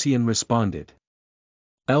 Lucien responded.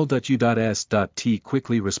 L.U.S.T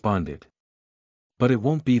quickly responded. But it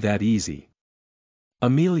won't be that easy.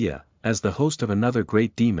 Amelia, as the host of another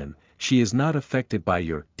great demon, she is not affected by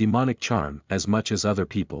your demonic charm as much as other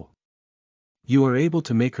people. You are able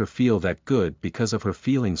to make her feel that good because of her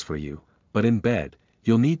feelings for you, but in bed,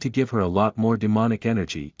 you'll need to give her a lot more demonic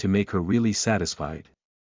energy to make her really satisfied.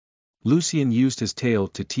 Lucien used his tail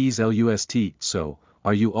to tease Lust, so,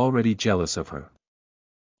 are you already jealous of her?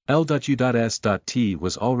 L.U.S.T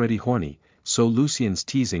was already horny, so Lucien's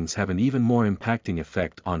teasings have an even more impacting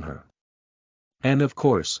effect on her. And of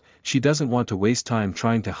course, she doesn't want to waste time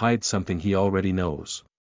trying to hide something he already knows.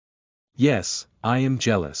 Yes, I am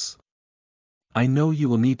jealous. I know you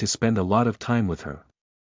will need to spend a lot of time with her.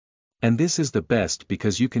 And this is the best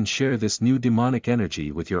because you can share this new demonic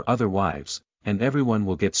energy with your other wives, and everyone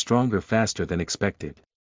will get stronger faster than expected.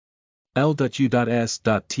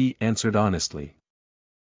 L.U.S.T answered honestly.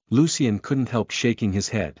 Lucien couldn't help shaking his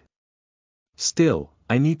head. Still,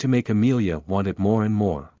 I need to make Amelia want it more and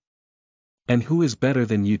more. And who is better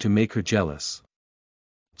than you to make her jealous?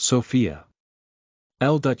 Sophia.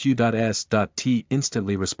 L.U.S.T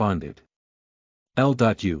instantly responded.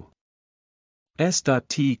 L.U.S.T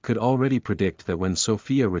could already predict that when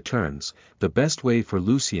Sophia returns, the best way for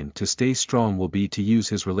Lucien to stay strong will be to use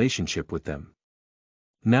his relationship with them.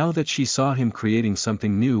 Now that she saw him creating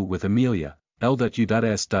something new with Amelia,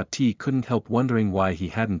 L.U.S.T couldn't help wondering why he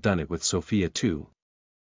hadn't done it with Sophia too.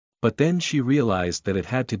 But then she realized that it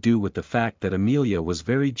had to do with the fact that Amelia was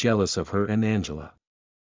very jealous of her and Angela.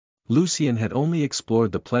 Lucien had only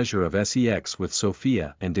explored the pleasure of sex with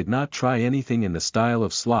Sophia and did not try anything in the style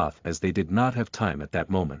of sloth as they did not have time at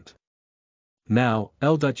that moment. Now,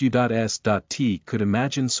 L.U.S.T could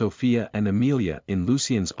imagine Sophia and Amelia in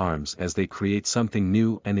Lucien's arms as they create something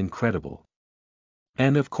new and incredible.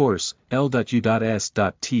 And of course,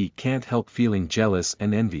 L.U.S.T can't help feeling jealous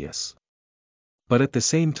and envious. But at the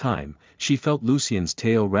same time, she felt Lucien's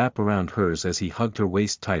tail wrap around hers as he hugged her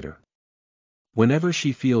waist tighter. Whenever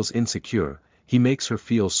she feels insecure, he makes her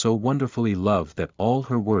feel so wonderfully loved that all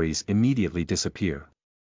her worries immediately disappear.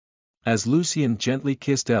 As Lucien gently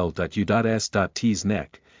kissed L.U.S.T's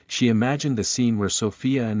neck, she imagined the scene where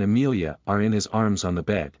Sophia and Amelia are in his arms on the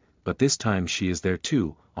bed, but this time she is there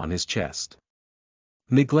too, on his chest.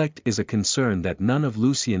 Neglect is a concern that none of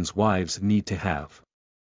Lucien's wives need to have.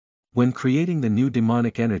 When creating the new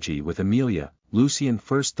demonic energy with Amelia, Lucien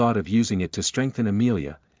first thought of using it to strengthen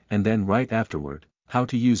Amelia, and then right afterward, how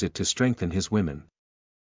to use it to strengthen his women.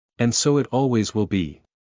 And so it always will be.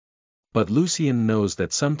 But Lucien knows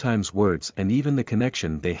that sometimes words and even the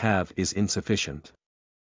connection they have is insufficient.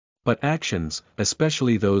 But actions,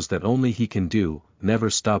 especially those that only he can do, never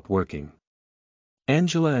stop working.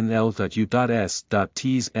 Angela and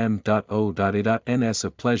L.U.S.T's M.O.A.Ns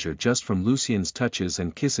of pleasure just from Lucien's touches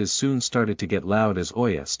and kisses soon started to get loud as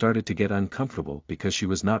Oya started to get uncomfortable because she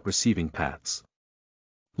was not receiving pats.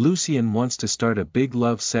 Lucien wants to start a big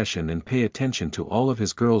love session and pay attention to all of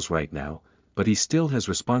his girls right now, but he still has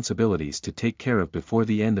responsibilities to take care of before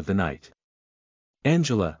the end of the night.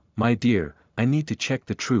 Angela, my dear, I need to check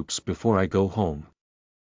the troops before I go home.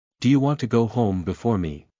 Do you want to go home before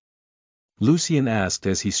me? Lucien asked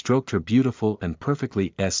as he stroked her beautiful and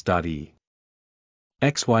perfectly S.E.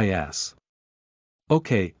 XY ass.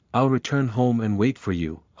 Okay, I'll return home and wait for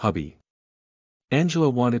you, hubby. Angela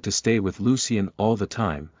wanted to stay with Lucien all the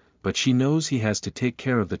time, but she knows he has to take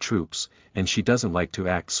care of the troops, and she doesn't like to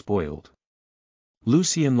act spoiled.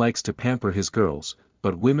 Lucien likes to pamper his girls,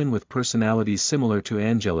 but women with personalities similar to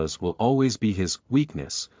Angela's will always be his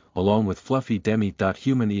weakness, along with fluffy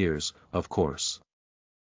demi-human ears, of course.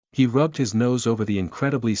 He rubbed his nose over the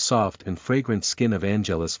incredibly soft and fragrant skin of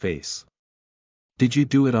Angela's face. Did you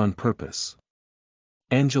do it on purpose?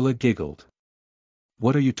 Angela giggled.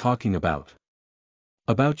 What are you talking about?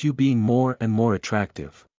 About you being more and more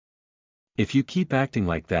attractive. If you keep acting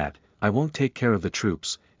like that, I won't take care of the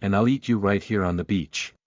troops, and I'll eat you right here on the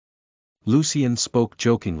beach. Lucien spoke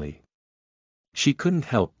jokingly. She couldn't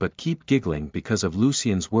help but keep giggling because of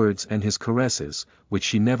Lucien's words and his caresses, which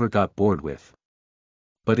she never got bored with.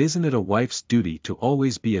 But isn't it a wife's duty to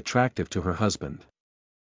always be attractive to her husband?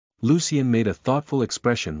 Lucien made a thoughtful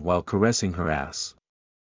expression while caressing her ass.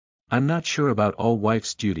 I'm not sure about all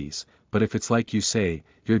wife's duties, but if it's like you say,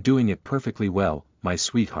 you're doing it perfectly well, my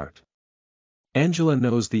sweetheart. Angela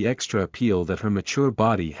knows the extra appeal that her mature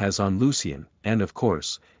body has on Lucien, and of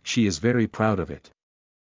course, she is very proud of it.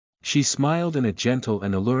 She smiled in a gentle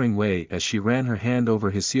and alluring way as she ran her hand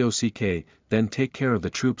over his cock, then take care of the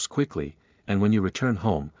troops quickly, and when you return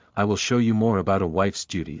home, I will show you more about a wife's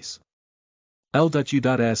duties.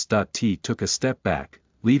 L.U.S.T took a step back,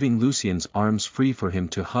 leaving Lucien's arms free for him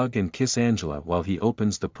to hug and kiss Angela while he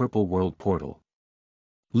opens the Purple World portal.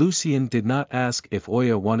 Lucien did not ask if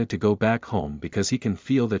Oya wanted to go back home because he can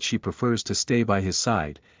feel that she prefers to stay by his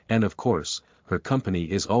side, and of course, her company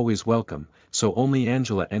is always welcome, so only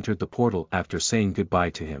Angela entered the portal after saying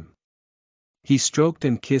goodbye to him. He stroked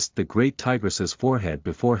and kissed the great tigress's forehead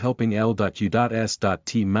before helping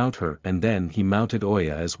L.U.S.T mount her, and then he mounted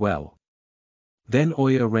Oya as well. Then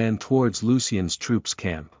Oya ran towards Lucien's troops'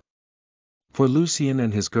 camp. For Lucien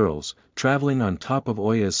and his girls, traveling on top of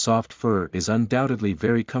Oya's soft fur is undoubtedly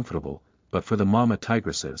very comfortable, but for the mama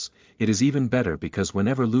tigresses, it is even better because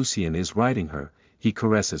whenever Lucien is riding her, he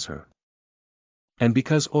caresses her. And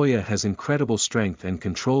because Oya has incredible strength and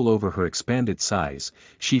control over her expanded size,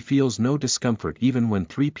 she feels no discomfort even when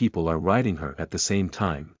 3 people are riding her at the same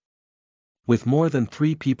time. With more than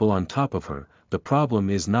 3 people on top of her, the problem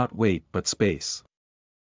is not weight but space.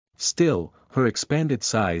 Still, her expanded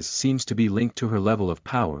size seems to be linked to her level of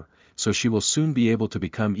power, so she will soon be able to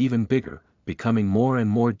become even bigger, becoming more and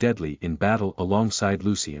more deadly in battle alongside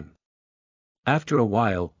Lucien. After a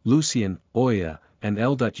while, Lucien, Oya, and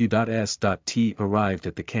L.U.S.T arrived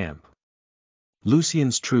at the camp.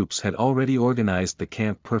 Lucien's troops had already organized the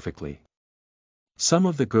camp perfectly. Some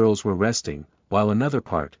of the girls were resting, while another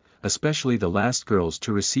part, especially the last girls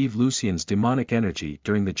to receive Lucien's demonic energy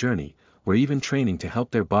during the journey, were even training to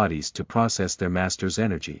help their bodies to process their master's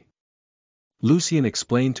energy. Lucien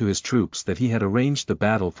explained to his troops that he had arranged the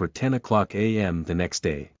battle for 10 a.m. the next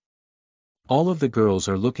day. All of the girls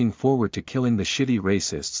are looking forward to killing the shitty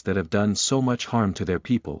racists that have done so much harm to their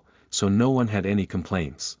people, so no one had any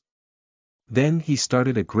complaints. Then he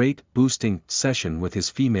started a great boosting session with his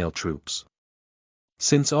female troops.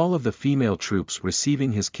 Since all of the female troops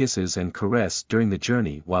receiving his kisses and caress during the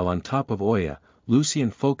journey while on top of Oya,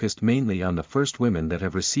 Lucien focused mainly on the first women that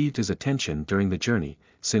have received his attention during the journey,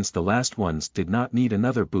 since the last ones did not need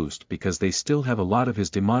another boost because they still have a lot of his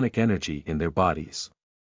demonic energy in their bodies.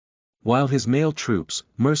 While his male troops,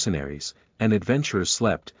 mercenaries, and adventurers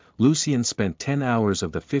slept, Lucien spent 10 hours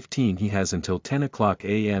of the 15 he has until 10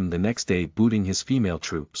 a.m. the next day booting his female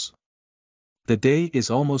troops. The day is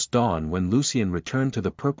almost dawn when Lucien returned to the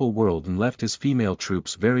Purple World and left his female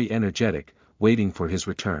troops very energetic, waiting for his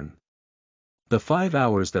return. The 5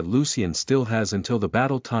 hours that Lucien still has until the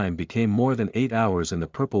battle time became more than 8 hours in the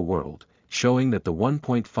Purple World, showing that the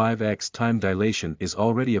 1.5x time dilation is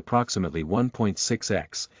already approximately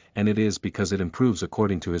 1.6x, and it is because it improves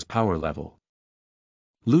according to his power level.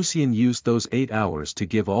 Lucien used those 8 hours to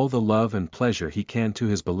give all the love and pleasure he can to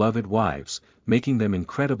his beloved wives, making them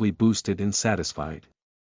incredibly boosted and satisfied.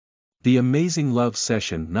 The amazing love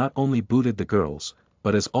session not only booted the girls,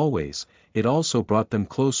 but as always, it also brought them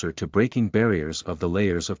closer to breaking barriers of the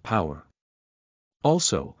layers of power.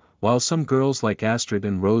 Also, while some girls like Astrid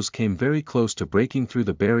and Rose came very close to breaking through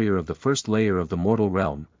the barrier of the first layer of the mortal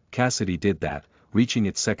realm, Cassidy did that, reaching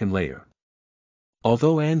its second layer.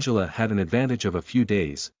 Although Angela had an advantage of a few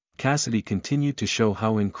days, Cassidy continued to show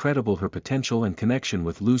how incredible her potential and connection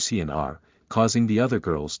with Lucien are, causing the other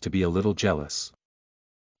girls to be a little jealous.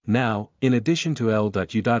 Now, in addition to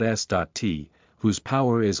L.U.S.T, whose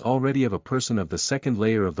power is already of a person of the second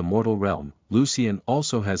layer of the mortal realm, Lucien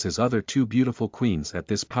also has his other 2 beautiful queens at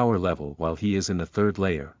this power level while he is in the 3rd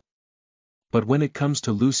layer. But when it comes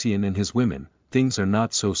to Lucien and his women, things are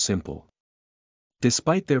not so simple.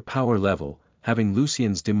 Despite their power level, having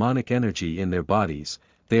Lucien's demonic energy in their bodies,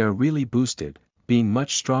 they are really boosted, being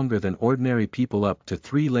much stronger than ordinary people up to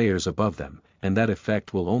 3 layers above them, and that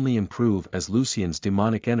effect will only improve as Lucien's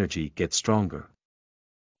demonic energy gets stronger.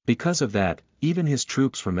 Because of that, even his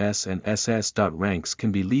troops from S and SS. Ranks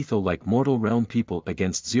can be lethal like mortal realm people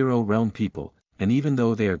against zero realm people, and even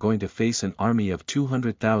though they are going to face an army of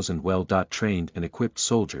 200,000 well-trained and equipped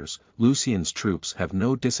soldiers, Lucien's troops have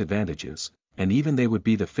no disadvantages, and even they would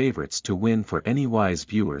be the favorites to win for any wise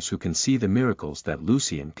viewers who can see the miracles that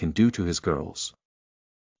Lucien can do to his girls.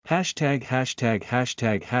 Hashtag hashtag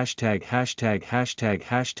hashtag hashtag hashtag hashtag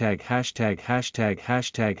hashtag hashtag hashtag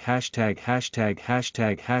hashtag hashtag hashtag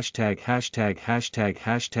hashtag hashtag hashtag hashtag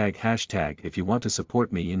hashtag hashtag. If you want to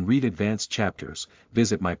support me and read advanced chapters,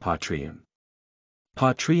 visit my Patreon.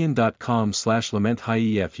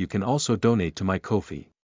 Patreon.com/LamentHief. You can also donate to my Ko-fi.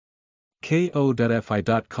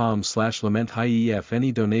 ko.fi.com/LamentHief.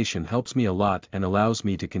 Any donation helps me a lot and allows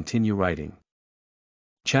me to continue writing.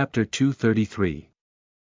 Chapter 233.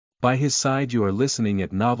 By his side you are listening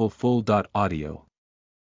at novelfull.audio.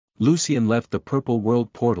 Lucien left the Purple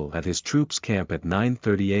World portal at his troops' camp at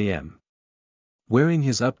 9:30 a.m. Wearing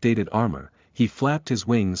his updated armor, he flapped his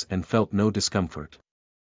wings and felt no discomfort.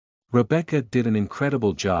 Rebecca did an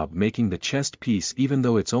incredible job making the chest piece even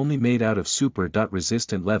though it's only made out of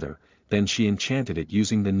super-resistant leather, then she enchanted it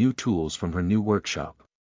using the new tools from her new workshop.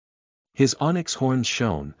 His onyx horns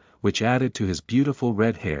shone, which added to his beautiful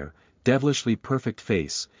red hair, devilishly perfect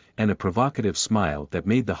face, and a provocative smile that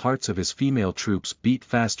made the hearts of his female troops beat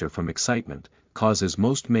faster from excitement, causes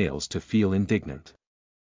most males to feel indignant.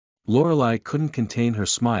 Lorelei couldn't contain her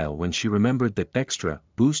smile when she remembered that extra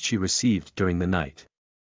boost she received during the night.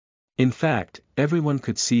 In fact, everyone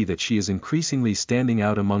could see that she is increasingly standing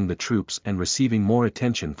out among the troops and receiving more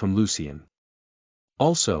attention from Lucien.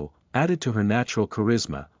 Also, added to her natural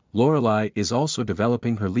charisma, Lorelei is also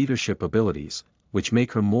developing her leadership abilities, which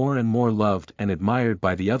make her more and more loved and admired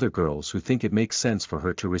by the other girls who think it makes sense for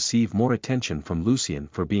her to receive more attention from Lucien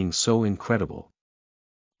for being so incredible.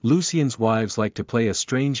 Lucien's wives like to play a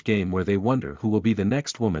strange game where they wonder who will be the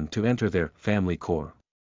next woman to enter their family core.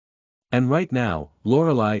 And right now,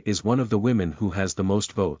 Lorelei is one of the women who has the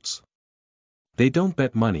most votes. They don't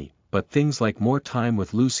bet money, but things like more time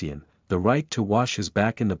with Lucien, the right to wash his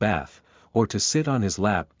back in the bath, or to sit on his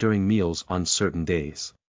lap during meals on certain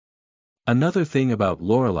days. Another thing about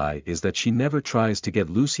Lorelei is that she never tries to get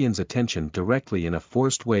Lucien's attention directly in a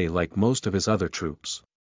forced way like most of his other troops.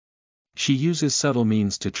 She uses subtle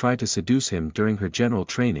means to try to seduce him during her general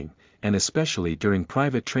training, and especially during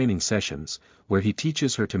private training sessions, where he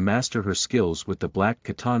teaches her to master her skills with the black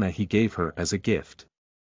katana he gave her as a gift.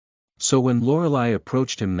 So when Lorelei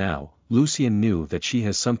approached him now, Lucien knew that she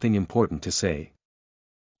has something important to say.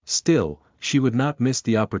 Still, she would not miss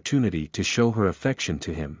the opportunity to show her affection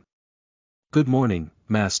to him. "Good morning,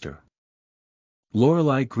 Master."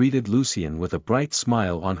 Lorelei greeted Lucien with a bright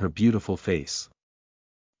smile on her beautiful face.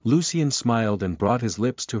 Lucien smiled and brought his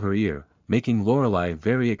lips to her ear, making Lorelei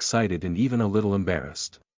very excited and even a little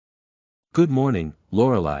embarrassed. "Good morning,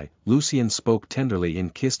 Lorelei," Lucien spoke tenderly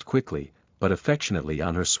and kissed quickly, but affectionately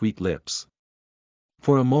on her sweet lips.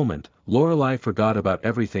 For a moment, Lorelei forgot about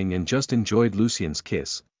everything and just enjoyed Lucien's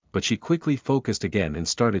kiss, but she quickly focused again and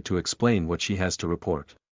started to explain what she has to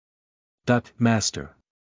report. "Master.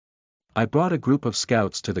 I brought a group of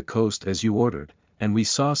scouts to the coast as you ordered, and we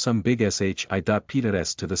saw some big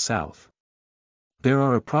SHI.PTRS to the south. There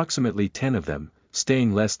are approximately 10 of them,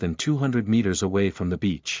 staying less than 200 meters away from the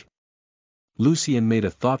beach." Lucien made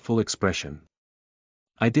a thoughtful expression.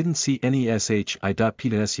 "I didn't see any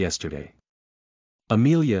SHI.PTRS yesterday.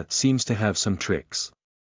 Amelia seems to have some tricks."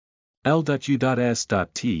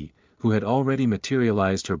 L.U.S.T, who had already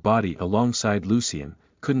materialized her body alongside Lucien,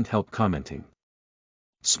 couldn't help commenting.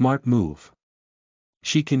 "Smart move.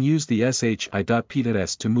 She can use the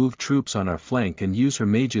SHI.PTRS to move troops on our flank and use her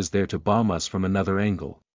mages there to bomb us from another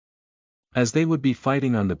angle. As they would be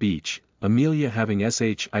fighting on the beach, Amelia having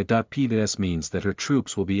SHI.PTRS means that her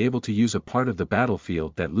troops will be able to use a part of the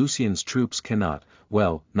battlefield that Lucien's troops cannot,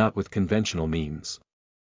 well, not with conventional means."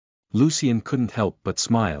 Lucien couldn't help but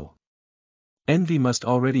smile. Envy must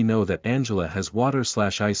already know that Angela has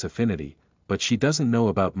water/ice affinity, but she doesn't know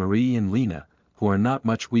about Marie and Lena, who are not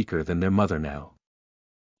much weaker than their mother now.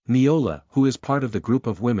 Neola, who is part of the group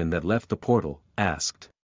of women that left the portal, asked.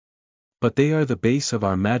 "But they are the base of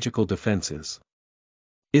our magical defenses.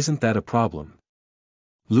 Isn't that a problem?"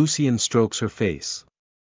 Lucien strokes her face.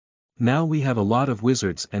 "Now we have a lot of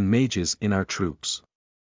wizards and mages in our troops.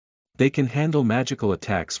 They can handle magical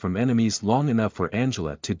attacks from enemies long enough for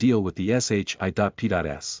Angela to deal with the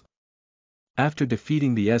SHI.PTRS. After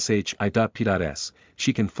defeating the SHI.PTRS,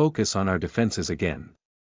 she can focus on our defenses again.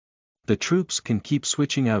 The troops can keep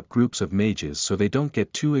switching out groups of mages so they don't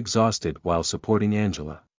get too exhausted while supporting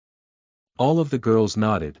Angela." All of the girls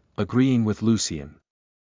nodded, agreeing with Lucien.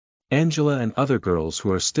 Angela and other girls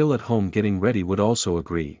who are still at home getting ready would also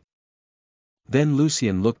agree. Then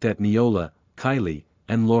Lucien looked at Neola, Kylie,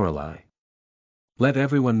 and Lorelei. "Let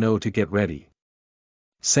everyone know to get ready.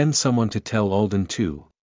 Send someone to tell Alden too.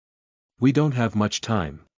 We don't have much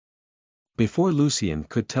time." Before Lucien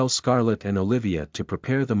could tell Scarlet and Olivia to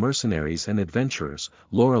prepare the mercenaries and adventurers,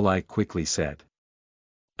 Lorelei quickly said.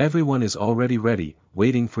 "Everyone is already ready,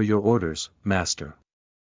 waiting for your orders, Master."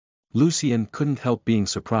 Lucien couldn't help being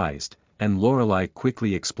surprised, and Lorelei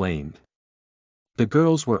quickly explained. "The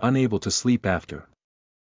girls were unable to sleep after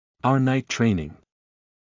our night training.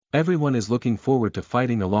 Everyone is looking forward to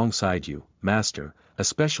fighting alongside you, Master,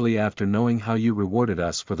 especially after knowing how you rewarded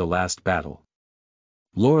us for the last battle."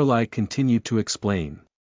 Lorelei continued to explain.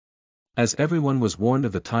 As everyone was warned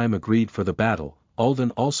of the time agreed for the battle,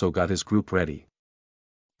 Alden also got his group ready.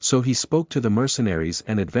 So he spoke to the mercenaries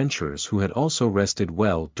and adventurers who had also rested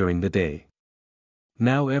well during the day.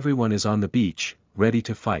 Now everyone is on the beach, ready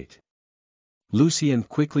to fight. Lucien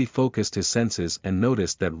quickly focused his senses and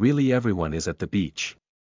noticed that really everyone is at the beach.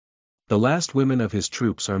 The last women of his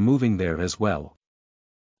troops are moving there as well.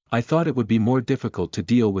 I thought it would be more difficult to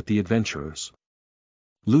deal with the adventurers.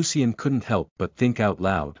 Lucien couldn't help but think out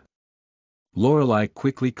loud. Lorelei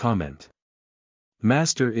quickly comment.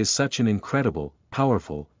 Master is such an incredible,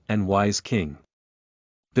 powerful, and wise king.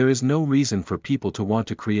 There is no reason for people to want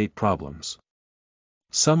to create problems.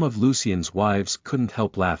 Some of Lucien's wives couldn't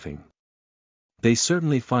help laughing. They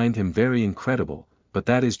certainly find him very incredible, but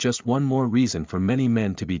that is just one more reason for many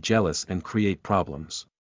men to be jealous and create problems.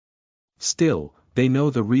 Still, they know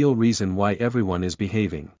the real reason why everyone is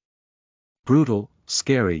behaving. Brutal,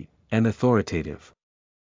 scary, and authoritative.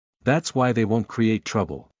 That's why they won't create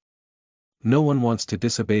trouble. No one wants to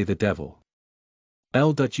disobey the devil.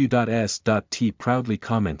 L.U.S.T proudly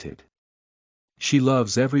commented. She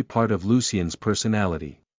loves every part of Lucien's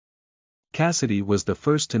personality. Cassidy was the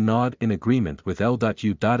first to nod in agreement with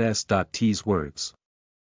L.U.S.T's words.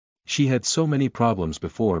 She had so many problems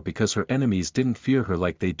before because her enemies didn't fear her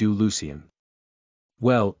like they do Lucien.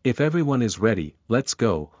 Well, if everyone is ready, let's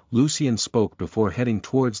go, Lucien spoke before heading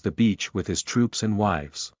towards the beach with his troops and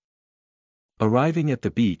wives. Arriving at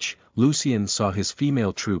the beach, Lucien saw his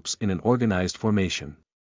female troops in an organized formation.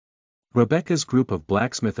 Rebecca's group of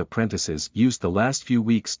blacksmith apprentices used the last few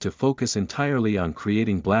weeks to focus entirely on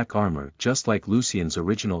creating black armor just like Lucien's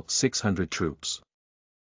original 600 troops.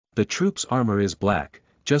 The troops' armor is black,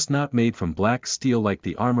 just not made from black steel like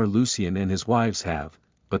the armor Lucien and his wives have,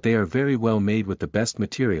 but they are very well made with the best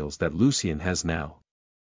materials that Lucien has now.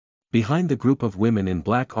 Behind the group of women in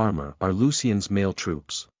black armor are Lucien's male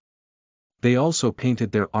troops. They also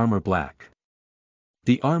painted their armor black.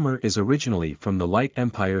 The armor is originally from the Light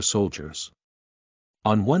Empire soldiers.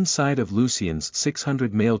 On one side of Lucien's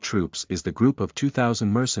 600 male troops is the group of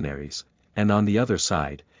 2,000 mercenaries, and on the other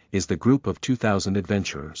side, is the group of 2,000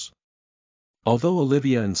 adventurers. Although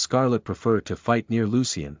Olivia and Scarlet prefer to fight near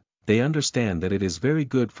Lucien, they understand that it is very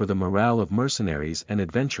good for the morale of mercenaries and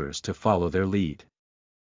adventurers to follow their lead.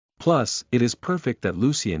 Plus, it is perfect that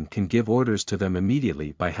Lucien can give orders to them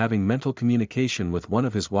immediately by having mental communication with one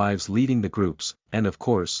of his wives leading the groups, and of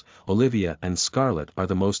course, Olivia and Scarlet are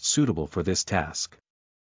the most suitable for this task.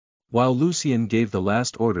 While Lucien gave the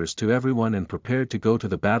last orders to everyone and prepared to go to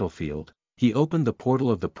the battlefield, he opened the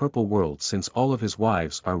portal of the Purple World since all of his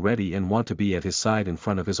wives are ready and want to be at his side in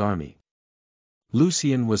front of his army.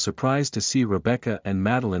 Lucien was surprised to see Rebecca and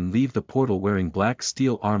Madeline leave the portal wearing black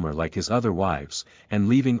steel armor like his other wives, and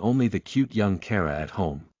leaving only the cute young Kara at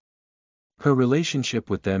home. Her relationship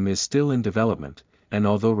with them is still in development, and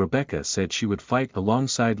although Rebecca said she would fight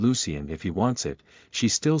alongside Lucien if he wants it, she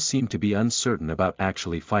still seemed to be uncertain about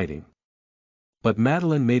actually fighting. But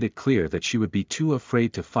Madeline made it clear that she would be too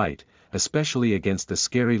afraid to fight, especially against the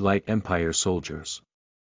scary Light Empire soldiers.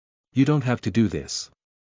 You don't have to do this.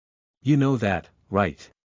 You know that,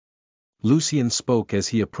 right? Lucien spoke as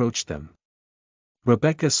he approached them.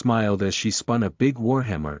 Rebecca smiled as she spun a big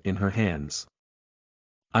warhammer in her hands.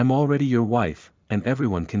 I'm already your wife, and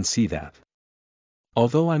everyone can see that.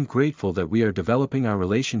 Although I'm grateful that we are developing our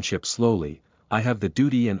relationship slowly, I have the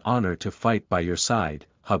duty and honor to fight by your side,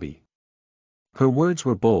 hubby. Her words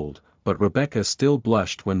were bold, but Rebecca still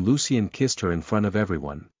blushed when Lucien kissed her in front of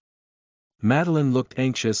everyone. Madeline looked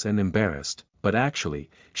anxious and embarrassed, but actually,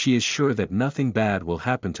 she is sure that nothing bad will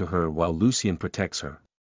happen to her while Lucien protects her.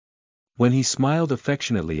 When he smiled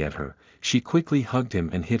affectionately at her, she quickly hugged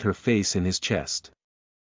him and hid her face in his chest.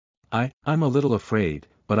 I'm a little afraid,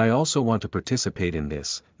 but I also want to participate in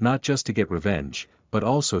this, not just to get revenge, but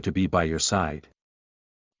also to be by your side.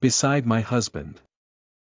 Beside my husband.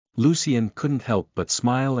 Lucien couldn't help but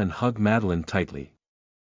smile and hug Madeline tightly.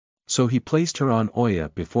 So he placed her on Oya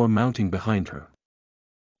before mounting behind her.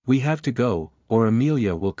 We have to go, or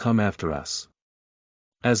Amelia will come after us.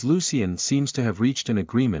 As Lucien seems to have reached an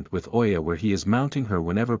agreement with Oya where he is mounting her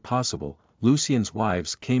whenever possible, Lucien's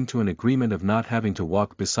wives came to an agreement of not having to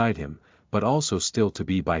walk beside him, but also still to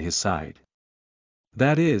be by his side.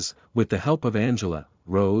 That is, with the help of Angela,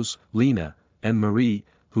 Rose, Lena, and Marie,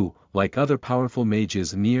 who, like other powerful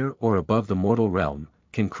mages near or above the mortal realm,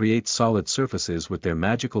 can create solid surfaces with their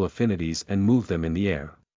magical affinities and move them in the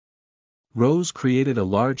air. Rose created a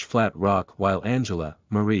large flat rock while Angela,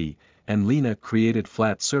 Marie, and Lena created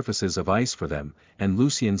flat surfaces of ice for them, and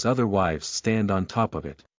Lucien's other wives stand on top of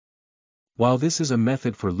it. While this is a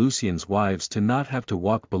method for Lucien's wives to not have to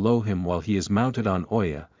walk below him while he is mounted on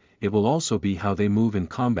Oya, it will also be how they move in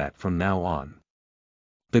combat from now on.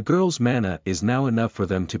 The girl's mana is now enough for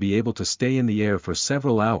them to be able to stay in the air for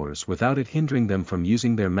several hours without it hindering them from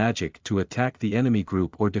using their magic to attack the enemy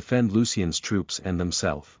group or defend Lucien's troops and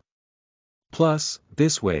themselves. Plus,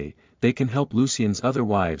 this way, they can help Lucien's other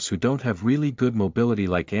wives who don't have really good mobility,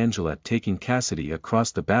 like Angela taking Cassidy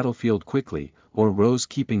across the battlefield quickly, or Rose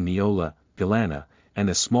keeping Neola, Galana, and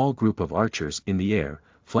a small group of archers in the air,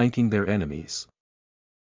 flanking their enemies.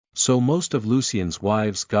 So most of Lucien's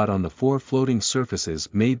wives got on the 4 floating surfaces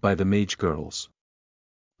made by the mage girls.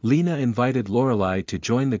 Lena invited Lorelei to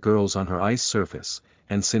join the girls on her ice surface,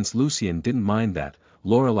 and since Lucien didn't mind that,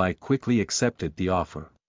 Lorelei quickly accepted the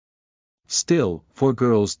offer. Still, 4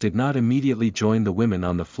 girls did not immediately join the women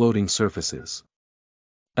on the floating surfaces.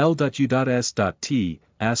 L.U.S.T,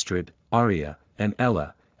 Astrid, Arya, and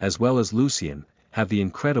Ella, as well as Lucien, have the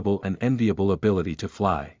incredible and enviable ability to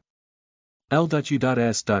fly.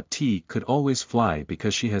 L.U.S.T could always fly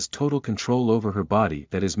because she has total control over her body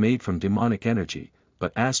that is made from demonic energy,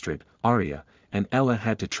 but Astrid, Arya, and Ella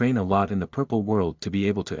had to train a lot in the purple world to be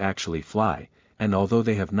able to actually fly, and although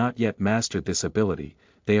they have not yet mastered this ability,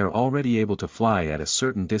 they are already able to fly at a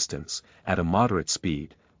certain distance, at a moderate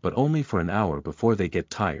speed, but only for an hour before they get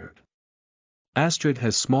tired. Astrid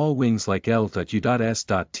has small wings like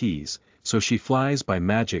L.U.S.T's, so she flies by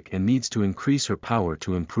magic and needs to increase her power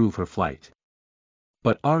to improve her flight.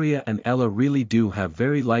 But Arya and Ella really do have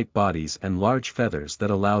very light bodies and large feathers that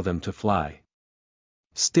allow them to fly.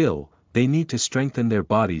 Still, they need to strengthen their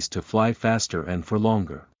bodies to fly faster and for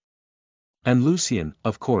longer. And Lucien,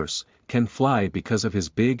 of course, can fly because of his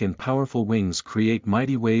big and powerful wings create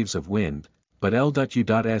mighty waves of wind, but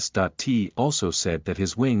L.U.S.T also said that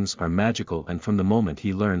his wings are magical, and from the moment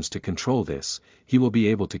he learns to control this, he will be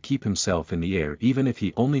able to keep himself in the air even if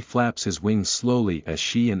he only flaps his wings slowly as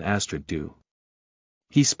she and Astrid do.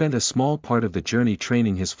 He spent a small part of the journey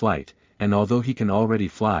training his flight, and although he can already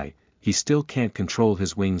fly, he still can't control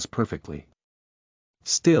his wings perfectly.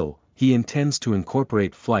 Still, he intends to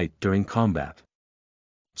incorporate flight during combat.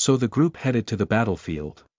 So the group headed to the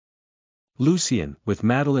battlefield. Lucien, with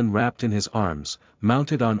Madeline wrapped in his arms,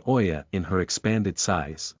 mounted on Oya in her expanded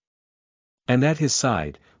size. And at his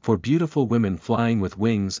side, 4 beautiful women flying with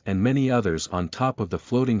wings and many others on top of the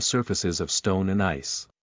floating surfaces of stone and ice.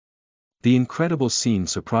 The incredible scene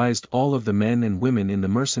surprised all of the men and women in the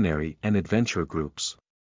mercenary and adventure groups.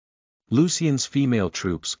 Lucien's female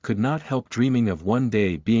troops could not help dreaming of one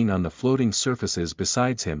day being on the floating surfaces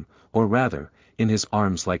besides him, or rather, in his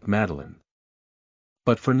arms like Madeline.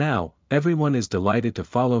 But for now, everyone is delighted to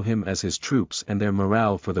follow him as his troops, and their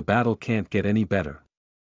morale for the battle can't get any better.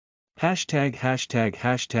 Hashtag hashtag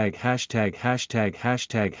hashtag hashtag hashtag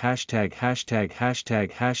hashtag hashtag hashtag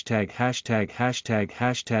hashtag hashtag hashtag hashtag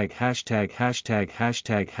hashtag hashtag hashtag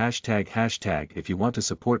hashtag hashtag hashtag. If you want to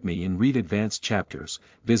support me and read advanced chapters,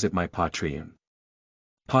 visit my Patreon.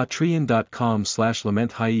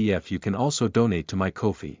 Patreon.com/LamentHief. You can also donate to my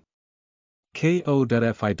Ko-fi.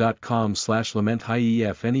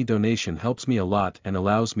 ko.fi.com/LamentHief. Any donation helps me a lot and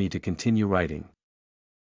allows me to continue writing.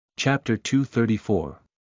 Chapter 234.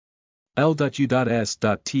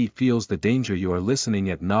 L.U.S.T feels the danger. You are listening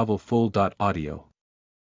at NovelFull.audio.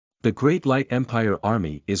 The Great Light Empire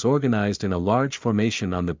army is organized in a large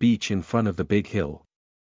formation on the beach in front of the big hill.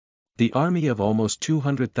 The army of almost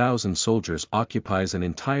 200,000 soldiers occupies an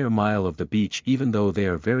entire mile of the beach, even though they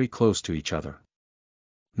are very close to each other.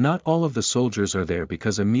 Not all of the soldiers are there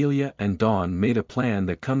because Amelia and Dawn made a plan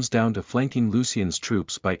that comes down to flanking Lucien's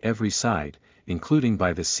troops by every side, including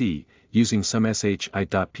by the sea, using some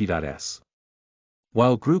SHI.P.S.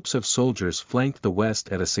 While groups of soldiers flanked the west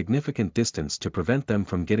at a significant distance to prevent them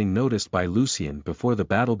from getting noticed by Lucien before the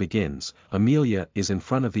battle begins, Amelia is in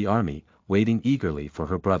front of the army, waiting eagerly for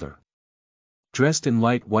her brother. Dressed in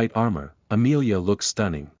light white armor, Amelia looks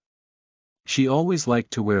stunning. She always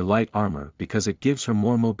liked to wear light armor because it gives her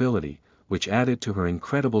more mobility, which added to her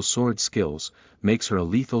incredible sword skills, makes her a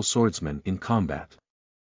lethal swordsman in combat.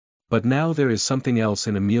 But now there is something else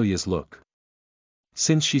in Amelia's look.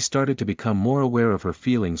 Since she started to become more aware of her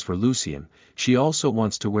feelings for Lucien, she also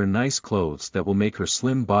wants to wear nice clothes that will make her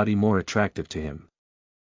slim body more attractive to him.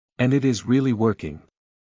 And it is really working.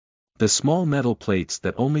 The small metal plates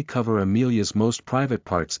that only cover Amelia's most private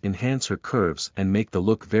parts enhance her curves and make the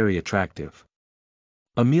look very attractive.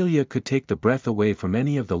 Amelia could take the breath away from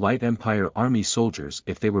any of the Light Empire army soldiers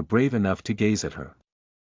if they were brave enough to gaze at her.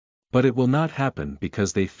 But it will not happen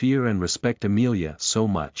because they fear and respect Amelia so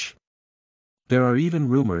much. There are even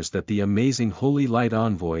rumors that the amazing Holy Light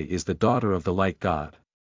Envoy is the daughter of the Light God.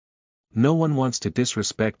 No one wants to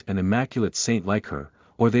disrespect an immaculate saint like her,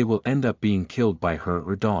 or they will end up being killed by her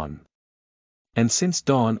or Dawn. And since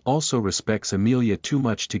Dawn also respects Amelia too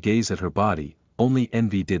much to gaze at her body, only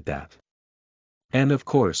envy did that. And of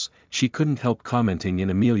course, she couldn't help commenting in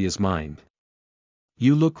Amelia's mind.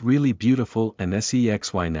 You look really beautiful and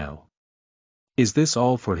sexy now. Is this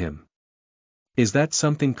all for him? Is that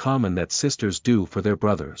something common that sisters do for their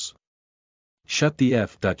brothers? Shut the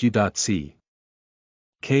f.u.c.k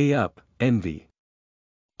up, envy.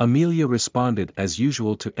 Amelia responded as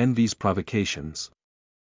usual to envy's provocations.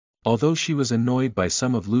 Although she was annoyed by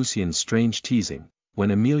some of Lucien's strange teasing,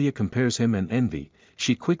 when Amelia compares him and envy,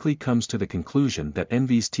 she quickly comes to the conclusion that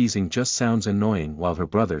envy's teasing just sounds annoying while her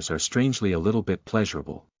brothers are strangely a little bit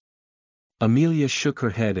pleasurable. Amelia shook her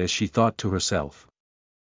head as she thought to herself.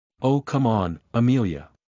 Oh come on, Amelia.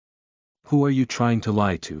 Who are you trying to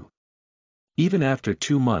lie to? Even after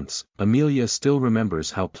 2 months, Amelia still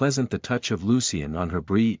remembers how pleasant the touch of Lucien on her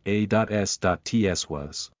bra.s.ts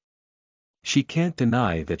was. She can't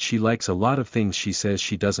deny that she likes a lot of things she says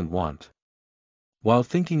she doesn't want. While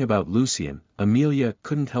thinking about Lucien, Amelia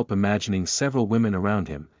couldn't help imagining several women around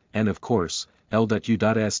him, and of course,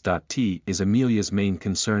 L.U.S.T is Amelia's main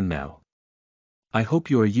concern now. I hope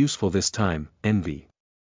you are useful this time, envy.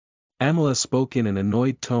 Amela spoke in an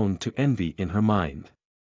annoyed tone to envy in her mind.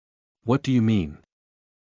 What do you mean?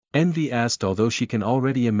 Envy asked, although she can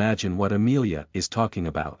already imagine what Amelia is talking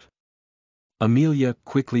about. Amelia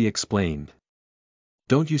quickly explained.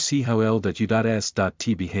 Don't you see how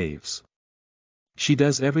L.U.S.T behaves? She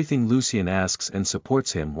does everything Lucien asks and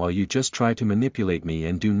supports him while you just try to manipulate me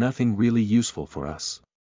and do nothing really useful for us.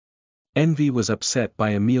 Envy was upset by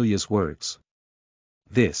Amelia's words.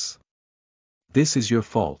 This is your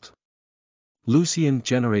fault. Lucien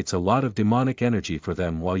generates a lot of demonic energy for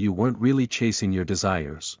them while you weren't really chasing your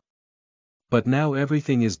desires. But now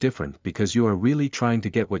everything is different because you are really trying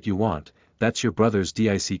to get what you want, that's your brother's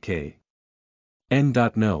dick.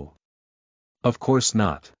 No. Of course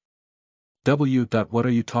not. What are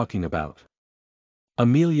you talking about?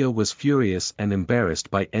 Amelia was furious and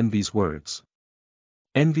embarrassed by Envy's words.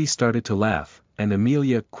 Envy started to laugh, and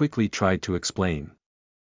Amelia quickly tried to explain.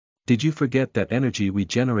 Did you forget that energy we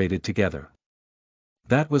generated together?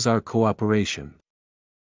 That was our cooperation.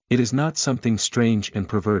 It is not something strange and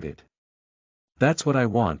perverted. That's what I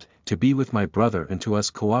want, to be with my brother and to us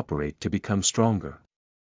cooperate to become stronger.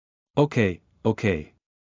 Okay.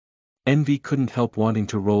 Envy couldn't help wanting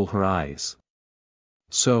to roll her eyes.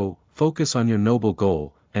 So, focus on your noble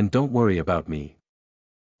goal, and don't worry about me.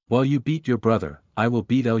 While you beat your brother, I will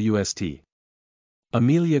beat Lust.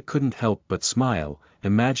 Amelia couldn't help but smile,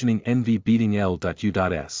 imagining Envy beating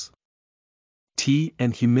L.U.S.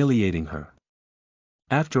 and humiliating her.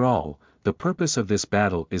 After all, the purpose of this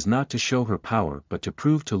battle is not to show her power but to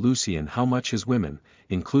prove to Lucien how much his women,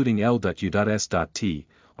 including L.U.S.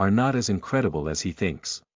 are not as incredible as he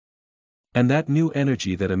thinks. And that new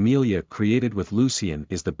energy that Amelia created with Lucien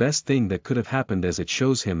is the best thing that could have happened, as it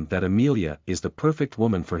shows him that Amelia is the perfect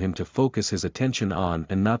woman for him to focus his attention on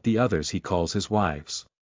and not the others he calls his wives.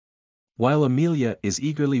 While Amelia is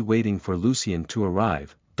eagerly waiting for Lucien to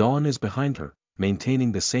arrive, Dawn is behind her,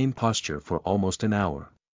 maintaining the same posture for almost an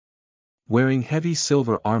hour. Wearing heavy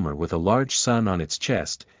silver armor with a large sun on its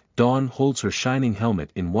chest, Dawn holds her shining helmet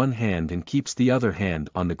in one hand and keeps the other hand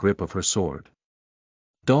on the grip of her sword.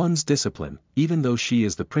 Dawn's discipline, even though she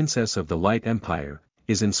is the princess of the Light Empire,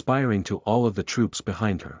 is inspiring to all of the troops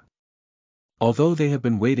behind her. Although they have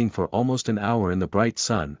been waiting for almost an hour in the bright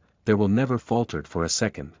sun, they will never faltered for a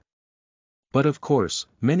second. But of course,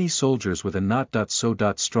 many soldiers with a not so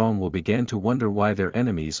strong will begin to wonder why their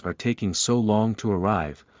enemies are taking so long to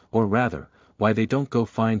arrive, or rather, why they don't go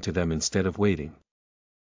find to them instead of waiting.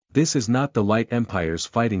 This is not the Light Empire's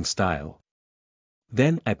fighting style.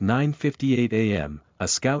 Then at 9:58 a.m., a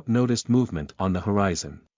scout noticed movement on the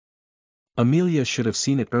horizon. Amelia should have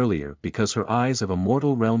seen it earlier because her eyes of a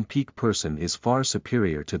mortal realm peak person is far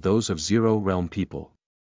superior to those of Zero realm people.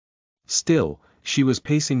 Still, she was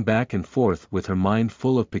pacing back and forth with her mind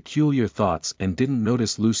full of peculiar thoughts and didn't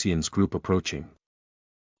notice Lucien's group approaching.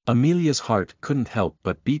 Amelia's heart couldn't help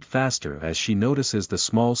but beat faster as she notices the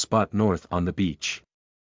small spot north on the beach.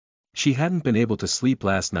 She hadn't been able to sleep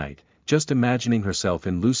last night, just imagining herself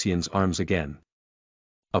in Lucien's arms again.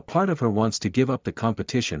 A part of her wants to give up the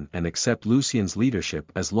competition and accept Lucien's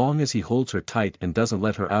leadership as long as he holds her tight and doesn't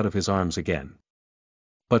let her out of his arms again.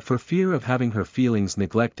 But for fear of having her feelings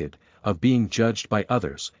neglected, of being judged by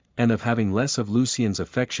others, and of having less of Lucien's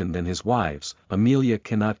affection than his wives, Amelia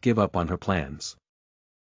cannot give up on her plans.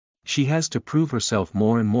 She has to prove herself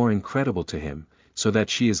more and more incredible to him, so that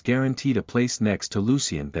she is guaranteed a place next to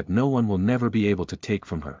Lucien that no one will never be able to take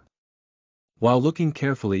from her. While looking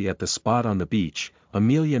carefully at the spot on the beach,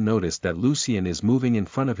 Amelia noticed that Lucien is moving in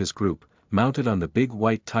front of his group, mounted on the big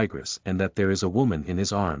white tigress, and that there is a woman in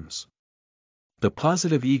his arms. The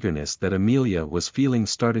positive eagerness that Amelia was feeling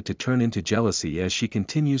started to turn into jealousy as she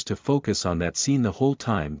continues to focus on that scene the whole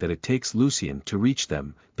time that it takes Lucien to reach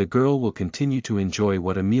them. The girl will continue to enjoy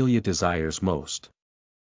what Amelia desires most.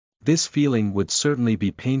 This feeling would certainly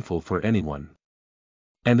be painful for anyone.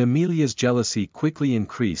 And Amelia's jealousy quickly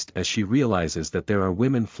increased as she realizes that there are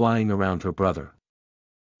women flying around her brother.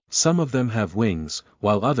 Some of them have wings,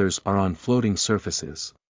 while others are on floating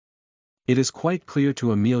surfaces. It is quite clear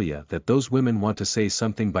to Amelia that those women want to say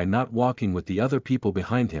something by not walking with the other people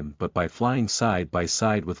behind him but by flying side by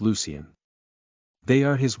side with Lucien. They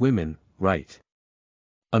are his women, right?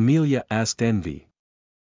 Amelia asked Envy.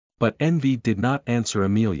 But Envy did not answer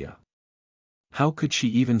Amelia. How could she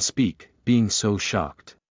even speak, being so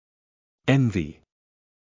shocked? Envy.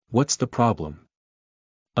 What's the problem?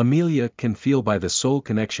 Amelia can feel by the soul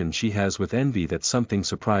connection she has with Envy that something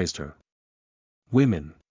surprised her.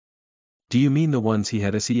 Women. Do you mean the ones he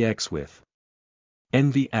had sex with?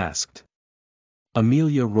 Envy asked.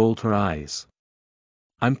 Amelia rolled her eyes.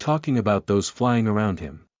 I'm talking about those flying around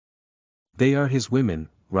him. They are his women,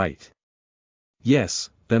 right? Yes,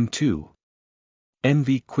 them too.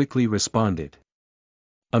 Envy quickly responded.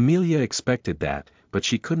 Amelia expected that, but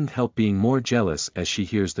she couldn't help being more jealous as she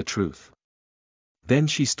hears the truth. Then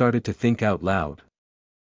she started to think out loud.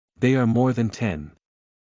 They are more than 10.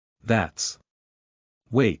 That's...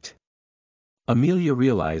 Wait. Amelia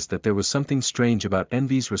realized that there was something strange about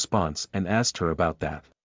Envy's response and asked her about that.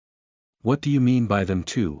 What do you mean by them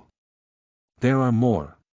too? There are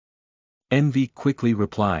more. Envy quickly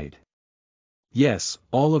replied. Yes,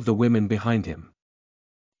 all of the women behind him.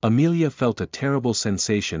 Amelia felt a terrible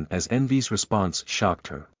sensation as Envy's response shocked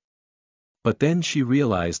her. But then she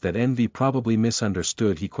realized that Envy probably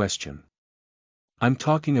misunderstood his question. I'm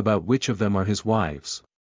talking about which of them are his wives.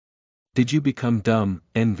 Did you become dumb,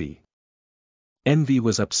 Envy? Envy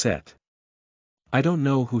was upset. I don't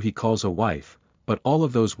know who he calls a wife, but all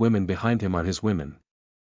of those women behind him are his women.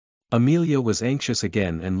 Amelia was anxious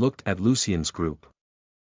again and looked at Lucien's group.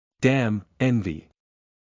 Damn, Envy.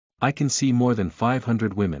 I can see more than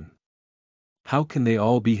 500 women. How can they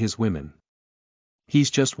all be his women?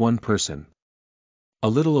 He's just one person. A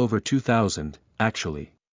little over 2,000,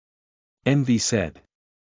 actually. Envy said.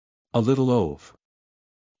 A little over.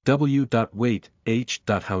 Wait,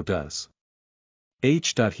 How does?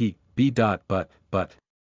 He, B. But.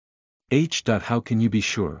 How can you be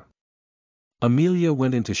sure? Amelia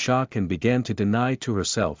went into shock and began to deny to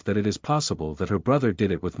herself that it is possible that her brother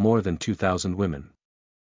did it with more than 2,000 women.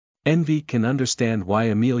 Envy can understand why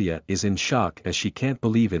Amelia is in shock as she can't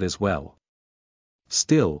believe it as well.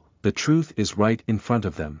 Still, the truth is right in front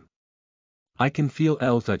of them. I can feel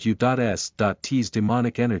L.U.S.T's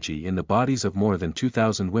demonic energy in the bodies of more than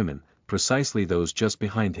 2,000 women, precisely those just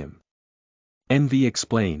behind him. Envy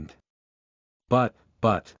explained. But.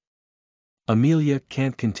 Amelia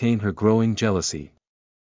can't contain her growing jealousy.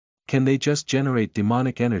 Can they just generate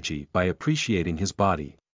demonic energy by appreciating his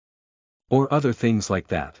body? Or other things like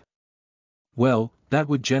that? Well, that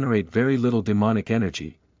would generate very little demonic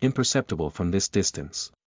energy, imperceptible from this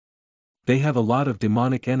distance. They have a lot of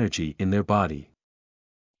demonic energy in their body.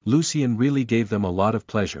 Lucien really gave them a lot of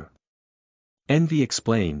pleasure. Envy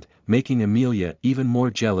explained, making Amelia even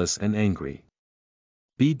more jealous and angry.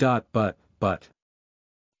 But.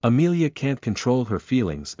 Amelia can't control her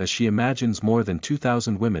feelings as she imagines more than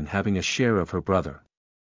 2,000 women having a share of her brother.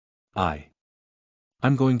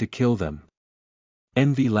 I'm going to kill them.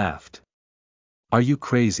 Envy laughed. Are you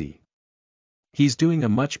crazy? He's doing a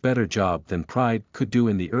much better job than Pride could do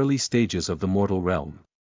in the early stages of the mortal realm.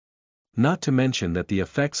 Not to mention that the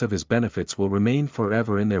effects of his benefits will remain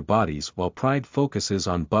forever in their bodies while Pride focuses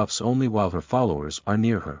on buffs only while her followers are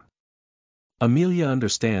near her. Amelia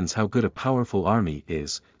understands how good a powerful army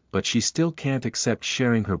is, but she still can't accept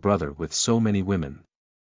sharing her brother with so many women.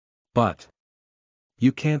 But.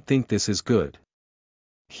 You can't think this is good.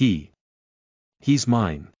 He's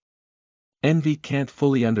mine. Envy can't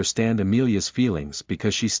fully understand Amelia's feelings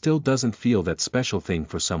because she still doesn't feel that special thing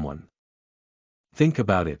for someone. Think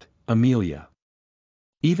about it, Amelia.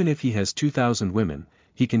 Even if he has 2,000 women,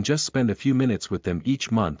 he can just spend a few minutes with them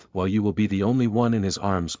each month while you will be the only one in his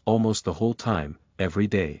arms almost the whole time, every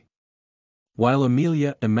day. While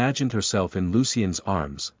Amelia imagined herself in Lucien's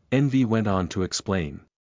arms, Envy went on to explain.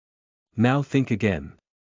 Now think again.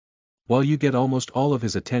 While you get almost all of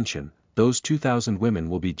his attention, those 2,000 women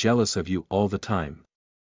will be jealous of you all the time.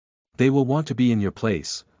 They will want to be in your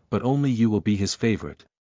place, but only you will be his favorite.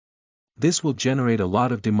 This will generate a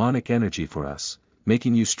lot of demonic energy for us,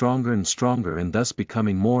 making you stronger and stronger and thus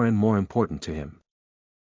becoming more and more important to him.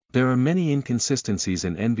 There are many inconsistencies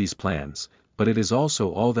in Envy's plans, but it is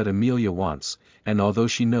also all that Amelia wants, and although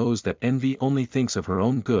she knows that Envy only thinks of her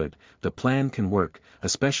own good, the plan can work,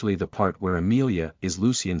 especially the part where Amelia is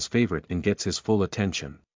Lucien's favorite and gets his full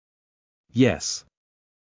attention. Yes.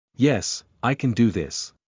 Yes, I can do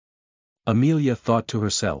this. Amelia thought to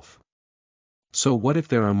herself. So what if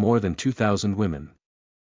there are more than 2,000 women?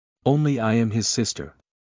 Only I am his sister.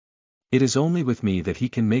 It is only with me that he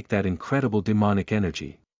can make that incredible demonic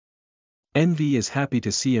energy. Envy is happy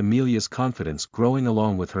to see Amelia's confidence growing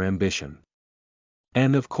along with her ambition.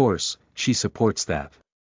 And of course, she supports that.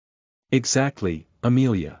 Exactly,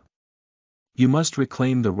 Amelia. You must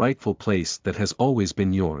reclaim the rightful place that has always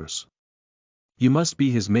been yours. You must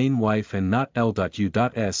be his main wife and not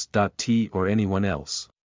L.U.S.T. or anyone else.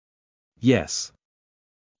 Yes.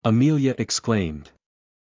 Amelia exclaimed.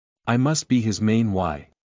 I must be his main wife.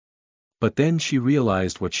 But then she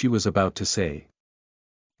realized what she was about to say.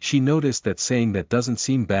 She noticed that saying that doesn't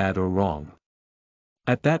seem bad or wrong.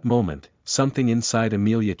 At that moment, something inside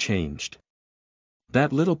Amelia changed.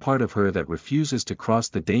 That little part of her that refuses to cross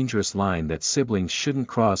the dangerous line that siblings shouldn't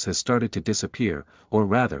cross has started to disappear, or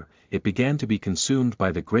rather, it began to be consumed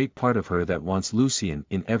by the great part of her that wants Lucien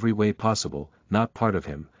in every way possible, not part of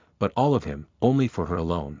him, but all of him, only for her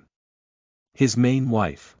alone. His main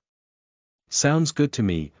wife. Sounds good to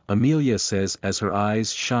me, Amelia says as her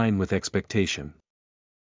eyes shine with expectation.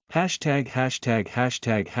 Hashtag hashtag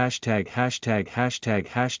hashtag hashtag hashtag hashtag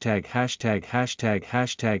hashtag hashtag hashtag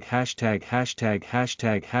hashtag hashtag hashtag hashtag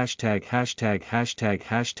hashtag hashtag hashtag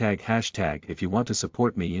hashtag hashtag. If you want to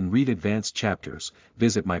support me and read advanced chapters,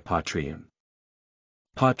 visit my Patreon.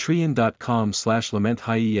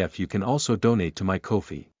 Patreon.com/LamentHief. You can also donate to my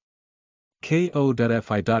Ko-fi.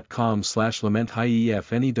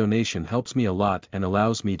 ko.fi.com/LamentHief. Any donation helps me a lot and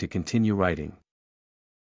allows me to continue writing.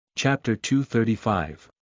 Chapter 235.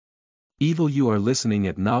 Evil. You are listening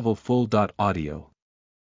at novelfull.audio.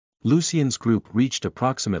 Lucien's group reached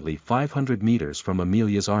approximately 500 meters from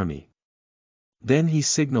Amelia's army. Then he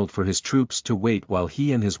signaled for his troops to wait while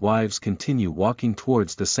he and his wives continue walking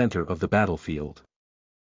towards the center of the battlefield.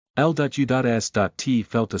 L.U.S.T.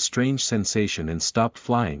 felt a strange sensation and stopped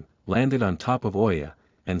flying, landed on top of Oya,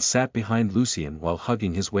 and sat behind Lucien while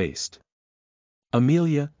hugging his waist.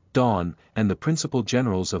 Amelia, Dawn, and the principal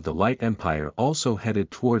generals of the Light Empire also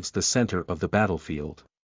headed towards the center of the battlefield.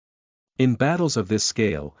 In battles of this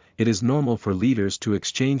scale, it is normal for leaders to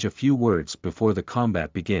exchange a few words before the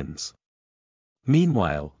combat begins.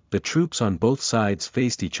 Meanwhile, the troops on both sides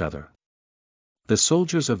faced each other. The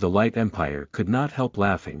soldiers of the Light Empire could not help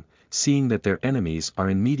laughing, seeing that their enemies are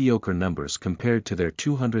in mediocre numbers compared to their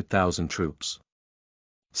 200,000 troops.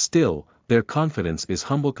 Still, their confidence is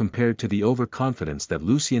humble compared to the overconfidence that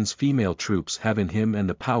Lucien's female troops have in him and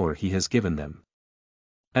the power he has given them.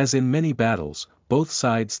 As in many battles, both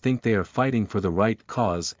sides think they are fighting for the right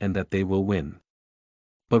cause and that they will win.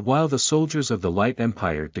 But while the soldiers of the Light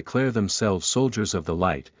Empire declare themselves soldiers of the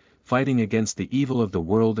light, fighting against the evil of the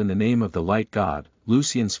world in the name of the Light God,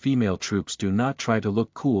 Lucien's female troops do not try to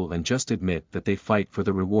look cool and just admit that they fight for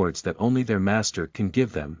the rewards that only their master can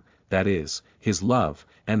give them, that is, his love,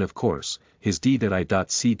 and of course, his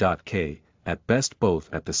D.I.C.K, at best both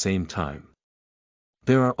at the same time.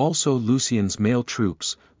 There are also Lucien's male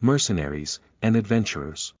troops, mercenaries, and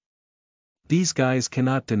adventurers. These guys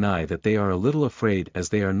cannot deny that they are a little afraid as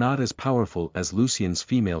they are not as powerful as Lucien's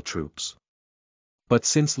female troops. But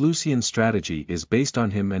since Lucien's strategy is based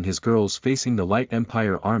on him and his girls facing the Light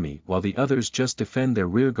Empire army while the others just defend their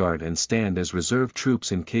rearguard and stand as reserve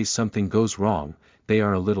troops in case something goes wrong, they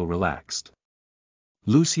are a little relaxed.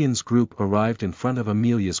 Lucien's group arrived in front of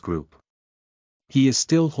Amelia's group. He is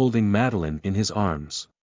still holding Madeline in his arms.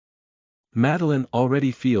 Madeline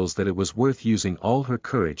already feels that it was worth using all her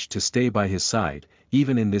courage to stay by his side,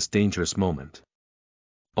 even in this dangerous moment.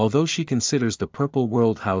 Although she considers the Purple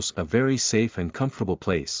World House a very safe and comfortable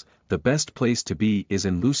place, the best place to be is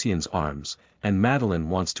in Lucien's arms, and Madeline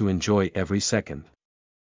wants to enjoy every second.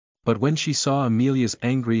 But when she saw Amelia's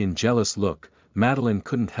angry and jealous look, Madeline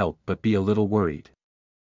couldn't help but be a little worried.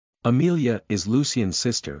 Amelia is Lucien's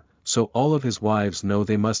sister, so all of his wives know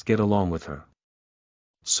they must get along with her.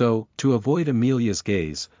 So, to avoid Amelia's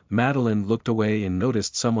gaze, Madeline looked away and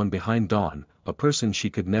noticed someone behind Dawn, a person she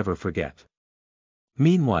could never forget.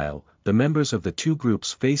 Meanwhile, the members of the two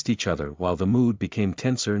groups faced each other while the mood became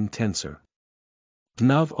tenser and tenser.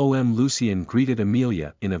 Gnav Om. Lucien greeted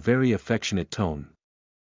Amelia in a very affectionate tone.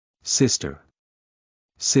 Sister.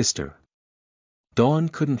 Sister. Dawn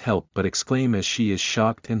couldn't help but exclaim as she is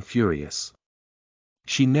shocked and furious.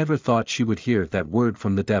 She never thought she would hear that word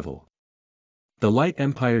from the devil. The Light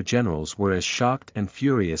Empire generals were as shocked and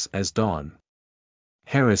furious as Dawn.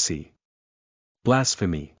 Heresy.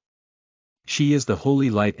 Blasphemy. She is the holy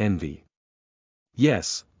light envy.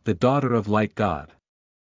 Yes, the daughter of Light God.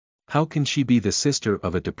 How can she be the sister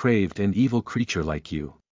of a depraved and evil creature like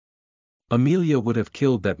you? Amelia would have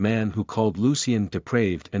killed that man who called Lucien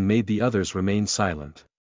depraved and made the others remain silent.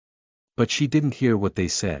 But she didn't hear what they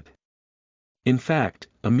said. In fact,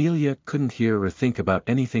 Amelia couldn't hear or think about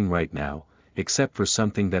anything right now, except for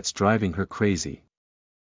something that's driving her crazy.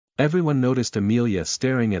 Everyone noticed Amelia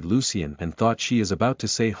staring at Lucien and thought she is about to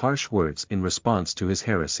say harsh words in response to his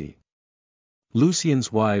heresy.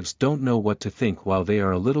 Lucien's wives don't know what to think while they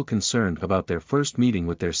are a little concerned about their first meeting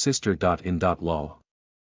with their sister. Law.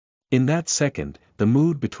 In that second, the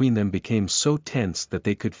mood between them became so tense that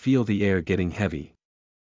they could feel the air getting heavy.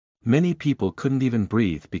 Many people couldn't even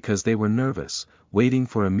breathe because they were nervous, waiting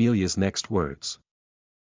for Amelia's next words.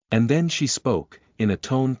 And then she spoke, in a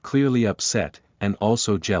tone clearly upset, and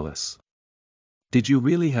also jealous. Did you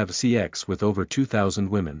really have sex with over 2,000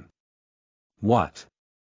 women? What?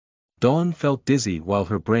 Dawn felt dizzy while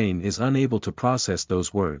her brain is unable to process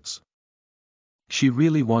those words. She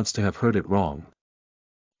really wants to have heard it wrong.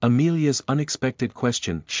 Amelia's unexpected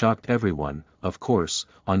question shocked everyone, of course,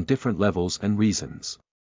 on different levels and reasons.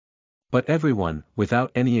 But everyone,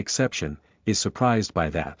 without any exception, is surprised by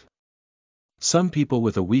that. Some people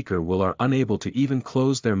with a weaker will are unable to even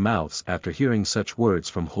close their mouths after hearing such words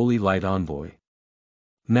from Holy Light Envoy.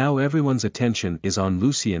 Now everyone's attention is on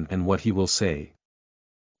Lucien and what he will say.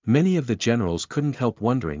 Many of the generals couldn't help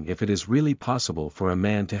wondering if it is really possible for a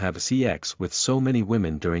man to have sex with so many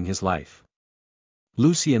women during his life.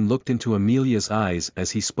 Lucien looked into Amelia's eyes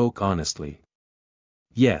as he spoke honestly.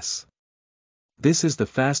 Yes. This is the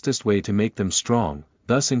fastest way to make them strong,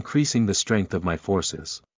 thus increasing the strength of my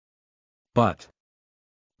forces. But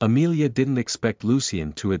Amelia didn't expect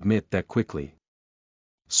Lucien to admit that quickly.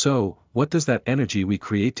 So, what does that energy we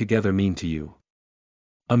create together mean to you?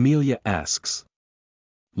 Amelia asks.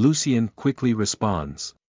 Lucien quickly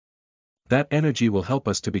responds. That energy will help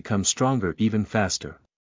us to become stronger even faster.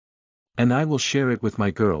 And I will share it with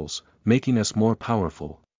my girls, making us more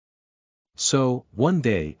powerful. So, one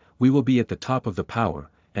day, we will be at the top of the power,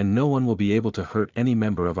 and no one will be able to hurt any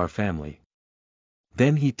member of our family.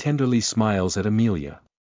 Then he tenderly smiles at Amelia.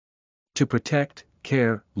 To protect,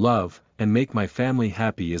 care, love, and make my family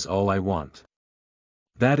happy is all I want.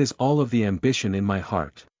 That is all of the ambition in my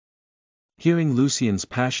heart. Hearing Lucien's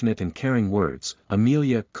passionate and caring words,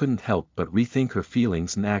 Amelia couldn't help but rethink her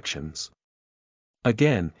feelings and actions.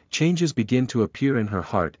 Again, changes begin to appear in her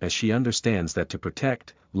heart as she understands that to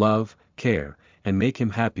protect, love, care, and make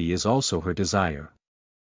him happy is also her desire.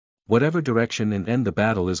 Whatever direction and end the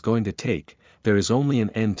battle is going to take, there is only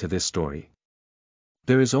an end to this story.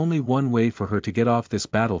 There is only one way for her to get off this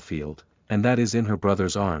battlefield, and that is in her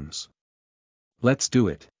brother's arms. Let's do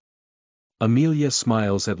it. Amelia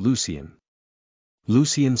smiles at Lucien.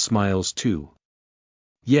 Lucien smiles too.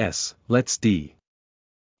 Yes, let's do.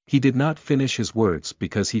 He did not finish his words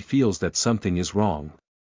because he feels that something is wrong.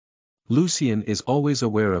 Lucien is always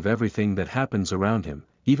aware of everything that happens around him,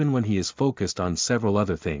 even when he is focused on several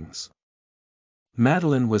other things.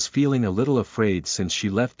 Madeleine was feeling a little afraid since she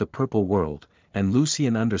left the purple world, and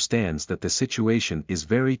Lucien understands that the situation is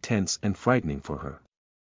very tense and frightening for her.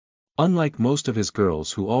 Unlike most of his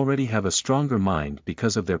girls who already have a stronger mind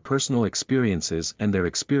because of their personal experiences and their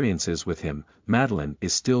experiences with him, Madeleine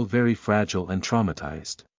is still very fragile and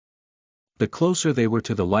traumatized. The closer they were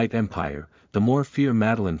to the Light Empire, the more fear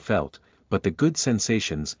Madeleine felt, but the good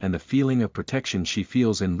sensations and the feeling of protection she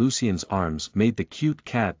feels in Lucien's arms made the cute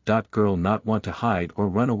cat girl not want to hide or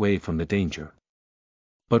run away from the danger.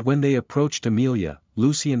 But when they approached Amelia,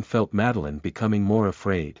 Lucien felt Madeleine becoming more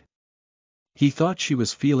afraid. He thought she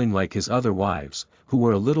was feeling like his other wives, who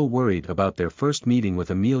were a little worried about their first meeting with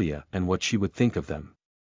Amelia and what she would think of them.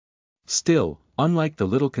 Still, unlike the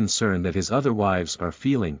little concern that his other wives are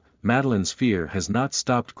feeling, Madeleine's fear has not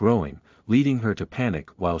stopped growing, leading her to panic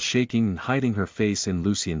while shaking and hiding her face in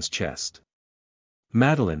Lucien's chest.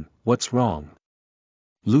 Madeleine, what's wrong?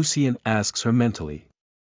 Lucien asks her mentally.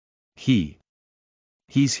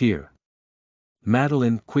 He's here.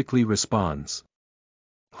 Madeleine quickly responds.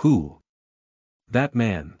 Who? That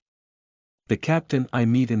man. The captain I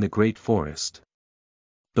meet in the great forest.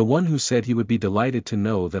 The one who said he would be delighted to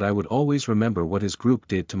know that I would always remember what his group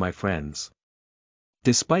did to my friends.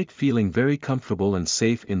 Despite feeling very comfortable and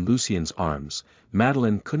safe in Lucien's arms,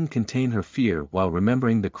 Madeleine couldn't contain her fear while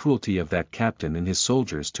remembering the cruelty of that captain and his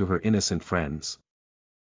soldiers to her innocent friends.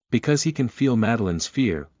 Because he can feel Madeleine's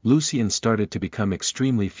fear, Lucien started to become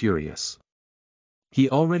extremely furious. He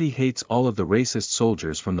already hates all of the racist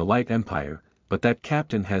soldiers from the Light Empire, but that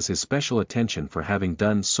captain has his special attention for having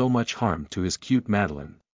done so much harm to his cute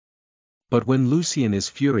Madeleine. But when Lucien is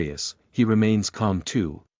furious, he remains calm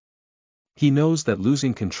too. He knows that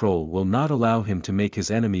losing control will not allow him to make his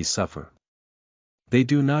enemies suffer. They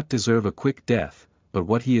do not deserve a quick death, but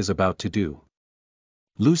what he is about to do.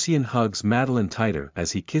 Lucien hugs Madeleine tighter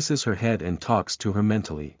as he kisses her head and talks to her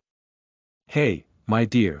mentally. Hey, my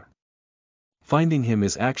dear. Finding him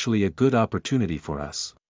is actually a good opportunity for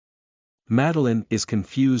us. Madeleine is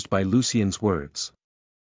confused by Lucien's words.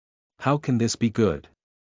 How can this be good?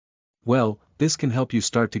 Well, this can help you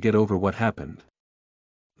start to get over what happened.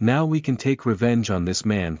 Now we can take revenge on this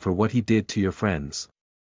man for what he did to your friends.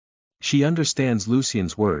 She understands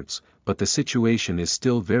Lucien's words, but the situation is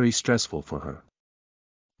still very stressful for her.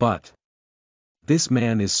 But this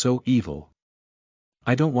man is so evil.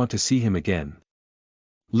 I don't want to see him again.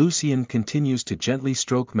 Lucien continues to gently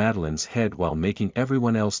stroke Madeleine's head while making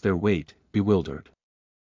everyone else their weight, bewildered.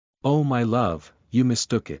 Oh my love, you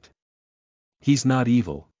mistook it. He's not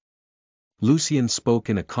evil. Lucien spoke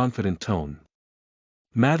in a confident tone.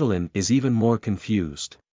 Madeleine is even more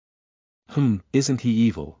confused. Isn't he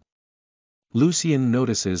evil? Lucien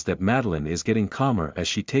notices that Madeleine is getting calmer as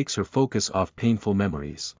she takes her focus off painful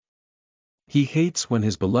memories. He hates when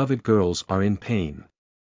his beloved girls are in pain.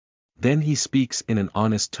 Then he speaks in an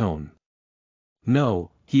honest tone.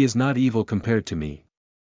 No, he is not evil compared to me.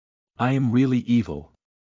 I am really evil.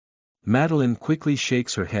 Madeleine quickly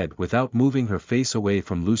shakes her head without moving her face away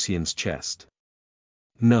from Lucien's chest.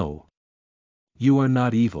 No. You are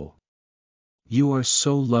not evil. You are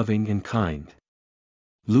so loving and kind.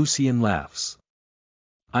 Lucien laughs.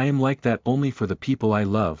 I am like that only for the people I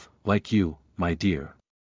love, like you, my dear.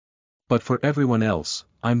 But for everyone else,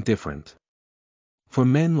 I'm different. For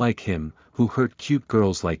men like him, who hurt cute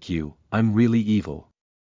girls like you, I'm really evil.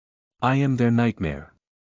 I am their nightmare.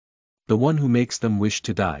 The one who makes them wish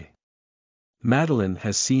to die. Madeleine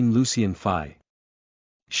has seen Lucien fight.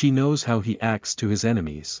 She knows how he acts to his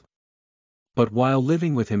enemies. But while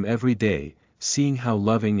living with him every day, seeing how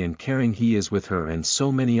loving and caring he is with her and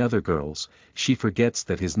so many other girls, she forgets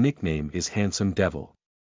that his nickname is Handsome Devil.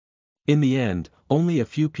 In the end, only a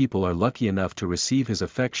few people are lucky enough to receive his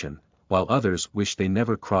affection, while others wish they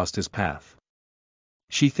never crossed his path.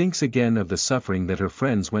 She thinks again of the suffering that her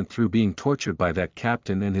friends went through being tortured by that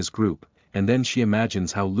captain and his group, and then she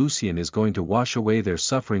imagines how Lucien is going to wash away their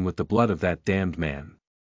suffering with the blood of that damned man.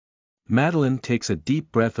 Madeleine takes a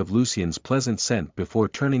deep breath of Lucien's pleasant scent before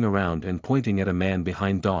turning around and pointing at a man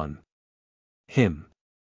behind Dawn. Him.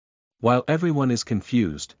 While everyone is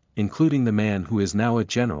confused, including the man who is now a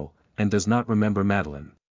general, and does not remember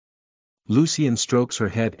Madeleine. Lucien strokes her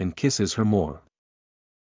head and kisses her more.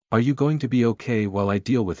 Are you going to be okay while I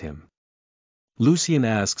deal with him? Lucien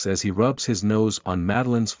asks as he rubs his nose on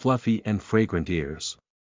Madeleine's fluffy and fragrant ears.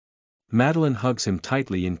 Madeleine hugs him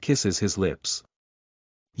tightly and kisses his lips.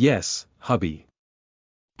 Yes, hubby.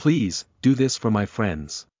 Please, do this for my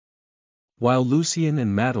friends. While Lucien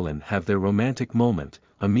and Madeleine have their romantic moment,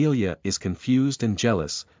 Amelia is confused and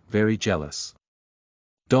jealous, very jealous.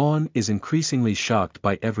 Dawn is increasingly shocked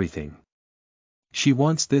by everything. She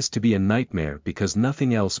wants this to be a nightmare because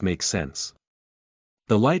nothing else makes sense.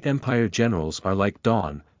 The Light Empire generals are like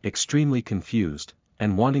Dawn, extremely confused,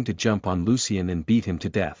 and wanting to jump on Lucien and beat him to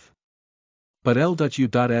death. But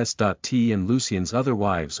L.U.S.T. and Lucien's other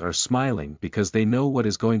wives are smiling because they know what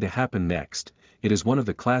is going to happen next. It is one of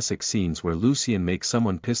the classic scenes where Lucien makes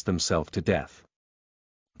someone piss themselves to death.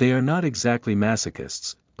 They are not exactly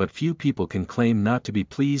masochists, but few people can claim not to be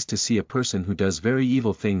pleased to see a person who does very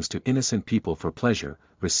evil things to innocent people for pleasure,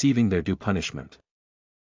 receiving their due punishment.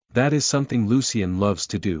 That is something Lucien loves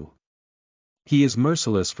to do. He is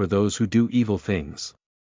merciless for those who do evil things.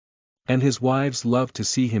 And his wives love to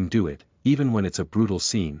see him do it, even when it's a brutal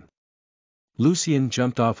scene. Lucien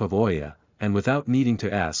jumped off of Oya, and without needing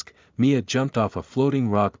to ask, Mia jumped off a floating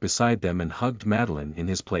rock beside them and hugged Madeleine in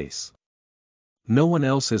his place. No one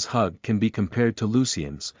else's hug can be compared to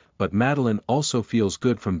Lucien's, but Madeleine also feels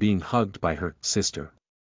good from being hugged by her sister.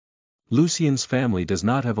 Lucien's family does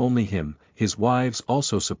not have only him, his wives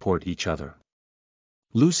also support each other.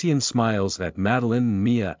 Lucien smiles at Madeleine and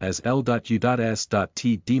Mia as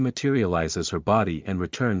L.U.S.T. dematerializes her body and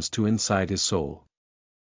returns to inside his soul.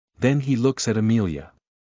 Then he looks at Amelia.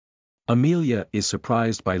 Amelia is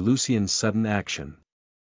surprised by Lucien's sudden action.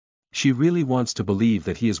 She really wants to believe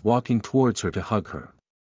that he is walking towards her to hug her.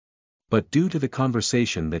 But due to the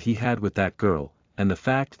conversation that he had with that girl, and the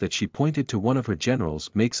fact that she pointed to one of her generals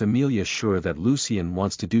makes Amelia sure that Lucien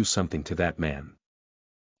wants to do something to that man.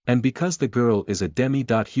 And because the girl is a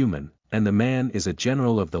demi-human, and the man is a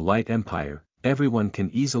general of the Light Empire, everyone can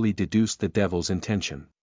easily deduce the devil's intention.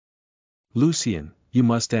 Lucien, you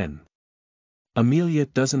must end. Amelia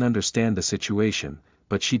doesn't understand the situation,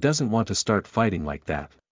 but she doesn't want to start fighting like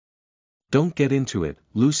that. Don't get into it,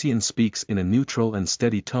 Lucien speaks in a neutral and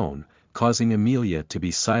steady tone, causing Amelia to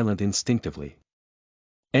be silent instinctively.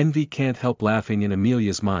 Envy can't help laughing in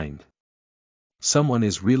Amelia's mind. Someone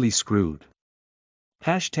is really screwed.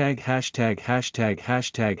 Hashtag hashtag hashtag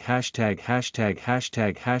hashtag hashtag hashtag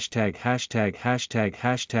hashtag hashtag hashtag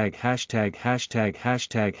hashtag hashtag hashtag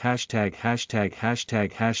hashtag hashtag hashtag hashtag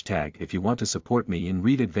hashtag hashtag. If you want to support me and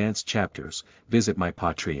read advanced chapters, visit my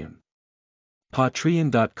Patreon.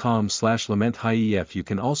 Patreon.com/LamentHief. You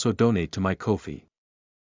can also donate to my Ko-fi.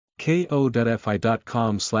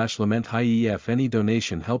 ko.fi.com/LamentHief. Any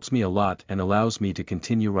donation helps me a lot and allows me to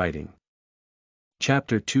continue writing.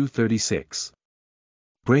 Chapter 236.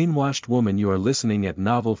 Brainwashed Woman. You are listening at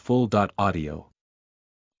NovelFull.audio.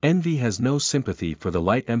 Envy has no sympathy for the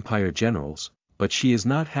Light Empire generals, but she is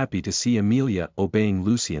not happy to see Amelia obeying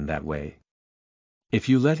Lucien that way. If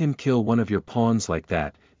you let him kill one of your pawns like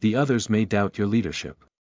that, the others may doubt your leadership.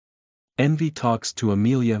 Envy talks to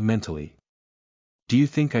Amelia mentally. Do you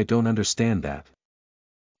think I don't understand that?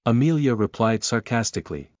 Amelia replied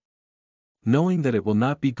sarcastically. Knowing that it will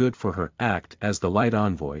not be good for her act as the Light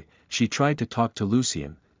Envoy, she tried to talk to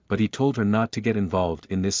Lucien, but he told her not to get involved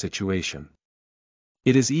in this situation.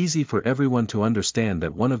 It is easy for everyone to understand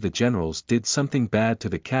that one of the generals did something bad to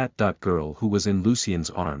the cat. Girl who was in Lucien's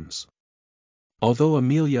arms. Although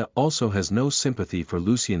Amelia also has no sympathy for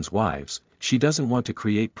Lucien's wives, she doesn't want to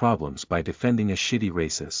create problems by defending a shitty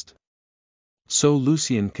racist. So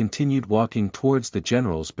Lucien continued walking towards the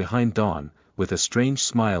generals behind Dawn, with a strange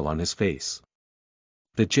smile on his face.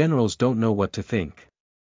 The generals don't know what to think.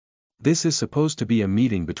 This is supposed to be a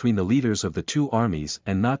meeting between the leaders of the two armies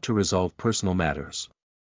and not to resolve personal matters.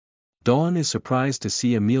 Dawn is surprised to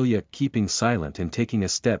see Amelia keeping silent and taking a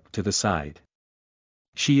step to the side.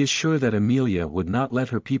 She is sure that Amelia would not let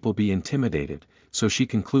her people be intimidated, so she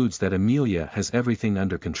concludes that Amelia has everything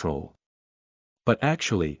under control. But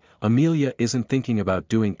actually, Amelia isn't thinking about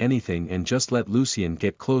doing anything and just let Lucien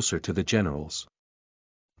get closer to the generals.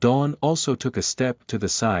 Dawn also took a step to the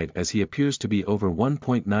side as he appears to be over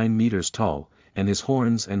 1.9 meters tall, and his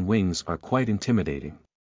horns and wings are quite intimidating.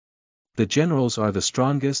 The generals are the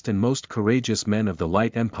strongest and most courageous men of the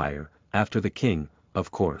Light Empire, after the king, of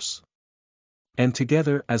course. And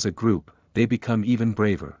together as a group, they become even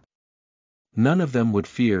braver. None of them would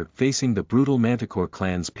fear facing the brutal Manticore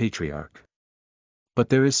clan's patriarch. But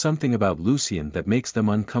there is something about Lucien that makes them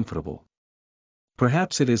uncomfortable.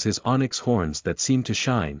 Perhaps it is his onyx horns that seem to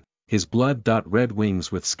shine, his blood-red wings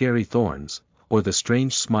with scary thorns, or the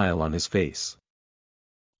strange smile on his face.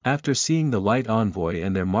 After seeing the Light Envoy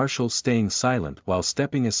and their marshal staying silent while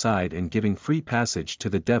stepping aside and giving free passage to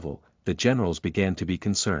the devil, the generals began to be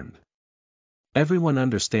concerned. Everyone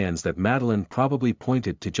understands that Madeleine probably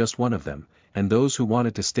pointed to just one of them, and those who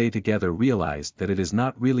wanted to stay together realized that it is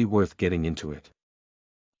not really worth getting into it.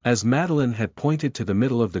 As Madeleine had pointed to the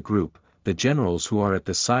middle of the group, the generals who are at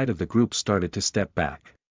the side of the group started to step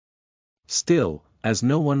back. Still, as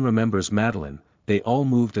no one remembers Madeleine, they all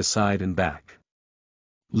moved aside and back.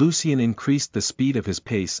 Lucien increased the speed of his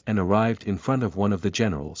pace and arrived in front of one of the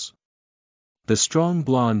generals. The strong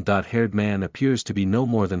blonde-haired man appears to be no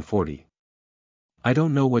more than 40. I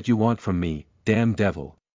don't know what you want from me, damn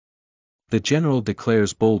devil. The general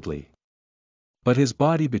declares boldly. But his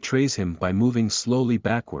body betrays him by moving slowly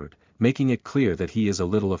backward, making it clear that he is a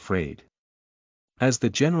little afraid. As the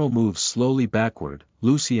general moves slowly backward,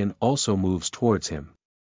 Lucien also moves towards him.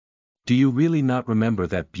 Do you really not remember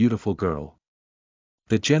that beautiful girl?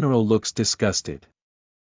 The general looks disgusted.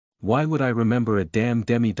 Why would I remember a damn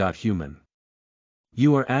demi-human?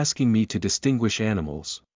 You are asking me to distinguish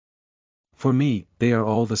animals. For me, they are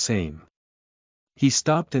all the same. He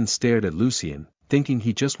stopped and stared at Lucien, thinking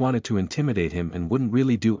he just wanted to intimidate him and wouldn't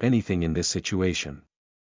really do anything in this situation.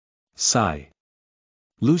 Sigh.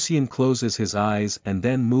 Lucien closes his eyes and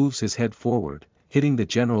then moves his head forward, hitting the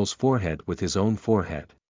general's forehead with his own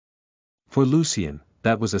forehead. For Lucien,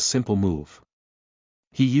 that was a simple move.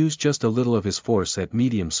 He used just a little of his force at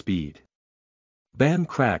medium speed. Bam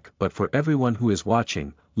crack! But for everyone who is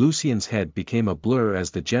watching, Lucien's head became a blur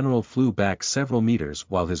as the general flew back several meters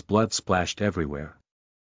while his blood splashed everywhere.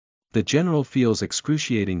 The general feels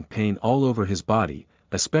excruciating pain all over his body,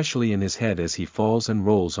 especially in his head as he falls and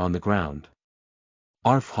rolls on the ground.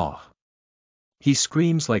 Arf-ha! He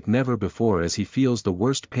screams like never before as he feels the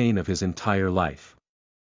worst pain of his entire life.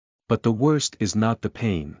 But the worst is not the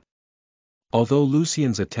pain. Although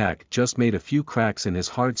Lucien's attack just made a few cracks in his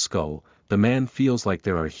hard skull, the man feels like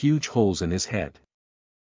there are huge holes in his head.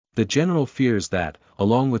 The general fears that,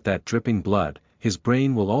 along with that dripping blood, his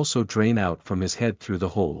brain will also drain out from his head through the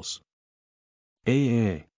holes.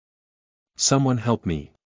 Someone help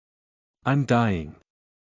me. I'm dying.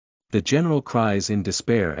 The general cries in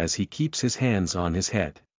despair as he keeps his hands on his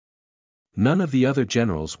head. None of the other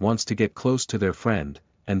generals wants to get close to their friend,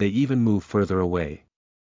 and they even move further away.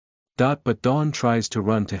 But Dawn tries to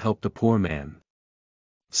run to help the poor man.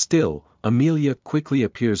 Still, Amelia quickly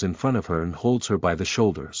appears in front of her and holds her by the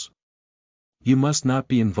shoulders. You must not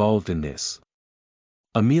be involved in this,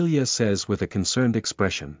 Amelia says with a concerned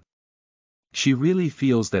expression. She really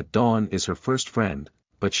feels that Dawn is her first friend,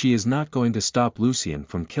 but she is not going to stop Lucien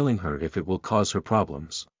from killing her if it will cause her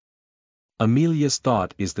problems. Amelia's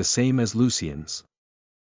thought is the same as Lucien's.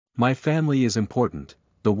 My family is important,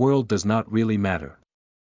 the world does not really matter.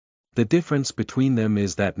 The difference between them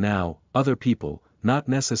is that now, other people, not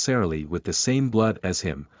necessarily with the same blood as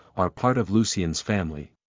him, are part of Lucien's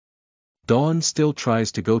family. Dawn still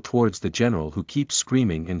tries to go towards the general who keeps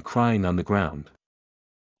screaming and crying on the ground.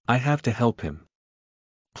 I have to help him.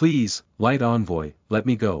 Please, Light Envoy, let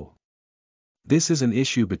me go. This is an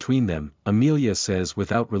issue between them, Amelia says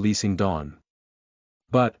without releasing Dawn.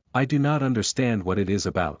 But, I do not understand what it is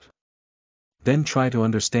about. Then try to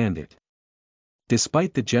understand it.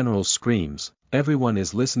 Despite the general's screams, everyone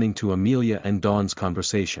is listening to Amelia and Dawn's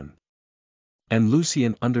conversation. And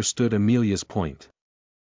Lucien understood Amelia's point.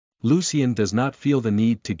 Lucien does not feel the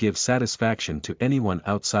need to give satisfaction to anyone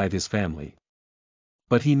outside his family.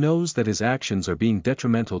 But he knows that his actions are being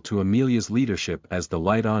detrimental to Amelia's leadership as the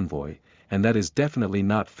Light Envoy, and that is definitely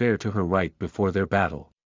not fair to her right before their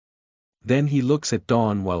battle. Then he looks at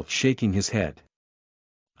Dawn while shaking his head.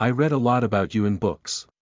 I read a lot about you in books.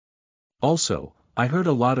 Also, I heard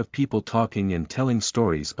a lot of people talking and telling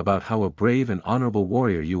stories about how a brave and honorable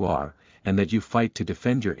warrior you are, and that you fight to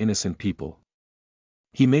defend your innocent people.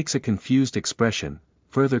 He makes a confused expression,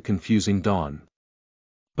 further confusing Dawn.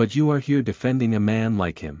 But you are here defending a man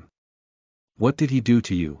like him. What did he do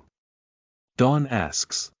to you? Dawn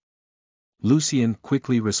asks. Lucien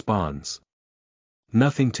quickly responds.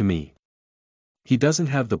 Nothing to me. He doesn't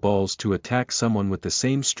have the balls to attack someone with the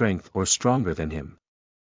same strength or stronger than him.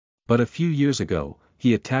 But a few years ago,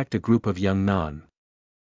 he attacked a group of young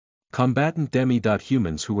non-combatant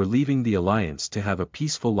demi-humans who were leaving the Alliance to have a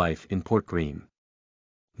peaceful life in Port Green.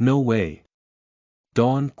 No way.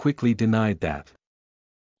 Dawn quickly denied that.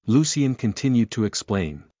 Lucien continued to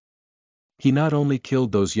explain. He not only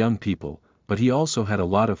killed those young people, but he also had a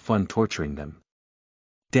lot of fun torturing them.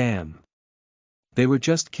 Damn. They were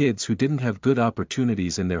just kids who didn't have good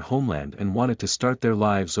opportunities in their homeland and wanted to start their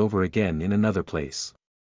lives over again in another place.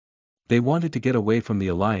 They wanted to get away from the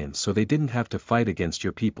Alliance so they didn't have to fight against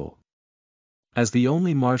your people. As the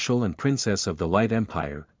only Marshal and Princess of the Light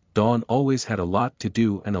Empire, Dawn always had a lot to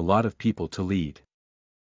do and a lot of people to lead.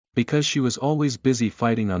 Because she was always busy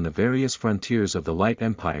fighting on the various frontiers of the Light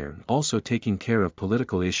Empire and also taking care of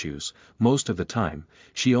political issues, most of the time,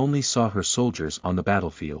 she only saw her soldiers on the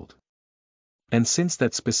battlefield. And since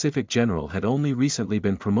that specific general had only recently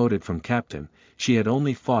been promoted from captain, she had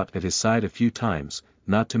only fought at his side a few times,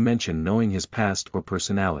 not to mention knowing his past or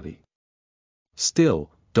personality.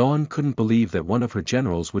 Still, Dawn couldn't believe that one of her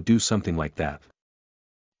generals would do something like that.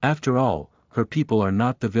 After all, her people are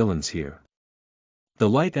not the villains here. The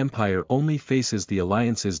Light Empire only faces the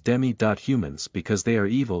Alliance's demi-humans because they are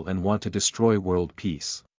evil and want to destroy world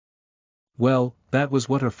peace. Well, that was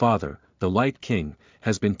what her father, the Light King,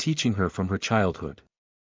 has been teaching her from her childhood.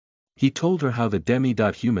 He told her how the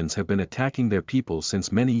demi-humans have been attacking their people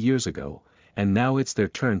since many years ago, and now it's their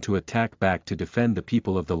turn to attack back to defend the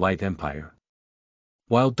people of the Light Empire.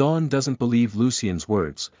 While Dawn doesn't believe Lucien's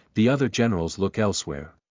words, the other generals look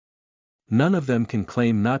elsewhere. None of them can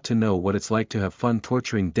claim not to know what it's like to have fun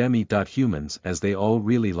torturing demi-humans as they all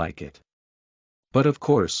really like it. But of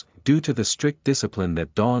course, due to the strict discipline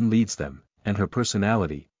that Dawn leads them, and her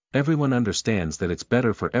personality, everyone understands that it's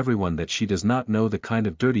better for everyone that she does not know the kind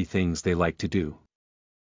of dirty things they like to do.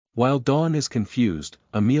 While Dawn is confused,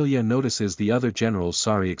 Amelia notices the other generals'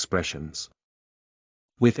 sorry expressions.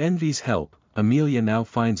 With Envy's help, Amelia now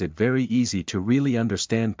finds it very easy to really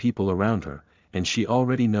understand people around her, and she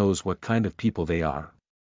already knows what kind of people they are.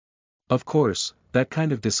 Of course, that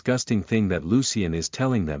kind of disgusting thing that Lucien is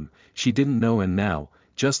telling them, she didn't know, and now,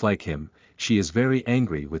 just like him, she is very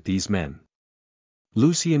angry with these men.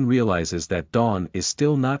 Lucien realizes that Dawn is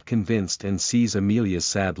still not convinced and sees Amelia's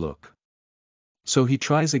sad look. So he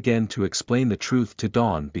tries again to explain the truth to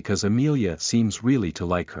Dawn because Amelia seems really to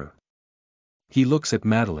like her. He looks at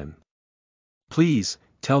Madeline. "Please,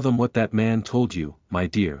 tell them what that man told you, my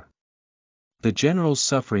dear." The general's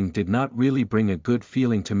suffering did not really bring a good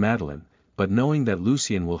feeling to Madeline, but knowing that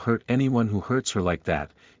Lucien will hurt anyone who hurts her like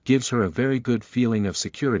that, gives her a very good feeling of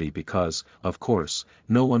security because, of course,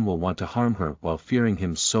 no one will want to harm her while fearing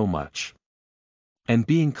him so much. And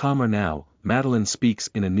being calmer now, Madeline speaks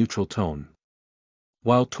in a neutral tone.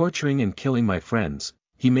 "While torturing and killing my friends,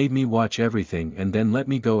 he made me watch everything and then let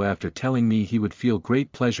me go after telling me he would feel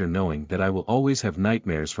great pleasure knowing that I will always have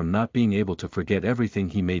nightmares from not being able to forget everything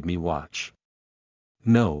he made me watch."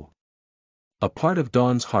 No. A part of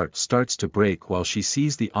Dawn's heart starts to break while she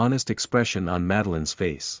sees the honest expression on Madeline's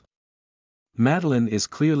face. Madeline is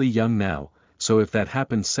clearly young now, so if that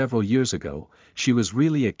happened several years ago, she was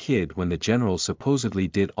really a kid when the general supposedly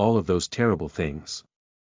did all of those terrible things.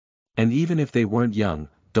 And even if they weren't young,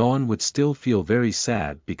 Dawn would still feel very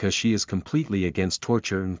sad because she is completely against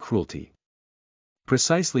torture and cruelty.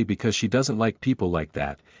 Precisely because she doesn't like people like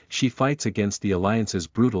that, she fights against the Alliance's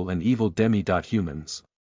brutal and evil demi-humans.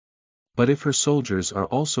 But if her soldiers are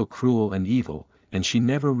also cruel and evil, and she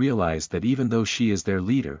never realized that even though she is their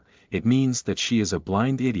leader, it means that she is a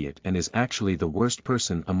blind idiot and is actually the worst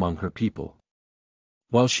person among her people.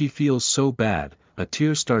 While she feels so bad, a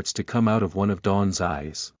tear starts to come out of one of Dawn's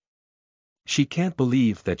eyes. She can't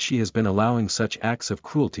believe that she has been allowing such acts of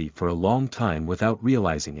cruelty for a long time without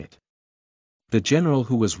realizing it. The general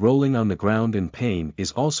who was rolling on the ground in pain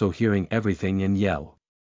is also hearing everything and yell.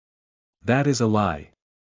 "That is a lie."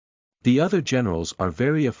 The other generals are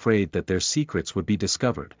very afraid that their secrets would be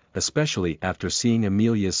discovered, especially after seeing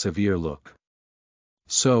Amelia's severe look.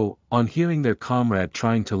 So, on hearing their comrade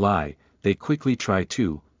trying to lie, they quickly try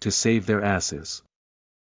to save their asses.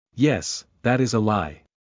 "Yes, that is a lie.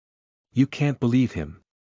 You can't believe him."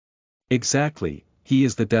 "Exactly, he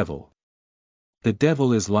is the devil. The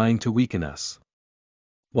devil is lying to weaken us."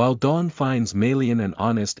 While Dawn finds Malian an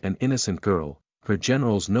honest and innocent girl, her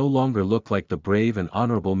generals no longer look like the brave and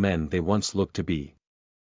honorable men they once looked to be.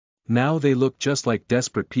 Now they look just like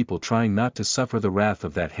desperate people trying not to suffer the wrath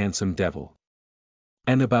of that handsome devil.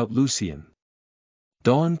 And about Lucien.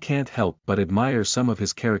 Dawn can't help but admire some of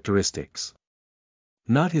his characteristics.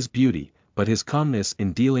 Not his beauty, but his calmness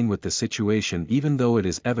in dealing with the situation even though it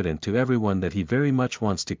is evident to everyone that he very much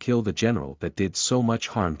wants to kill the general that did so much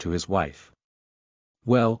harm to his wife.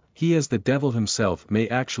 Well, he as the devil himself may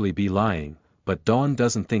actually be lying, but Dawn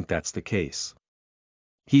doesn't think that's the case.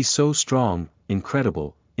 He's so strong,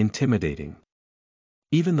 incredible, intimidating.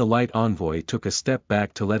 Even the light envoy took a step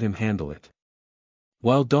back to let him handle it.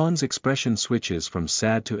 While Dawn's expression switches from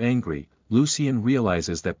sad to angry, Lucien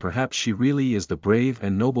realizes that perhaps she really is the brave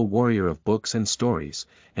and noble warrior of books and stories,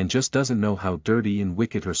 and just doesn't know how dirty and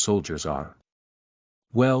wicked her soldiers are.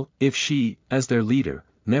 Well, if she, as their leader,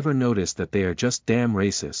 never noticed that they are just damn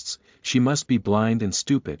racists, she must be blind and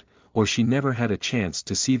stupid, or she never had a chance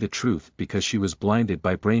to see the truth because she was blinded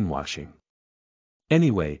by brainwashing.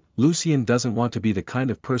 Anyway, Lucien doesn't want to be the kind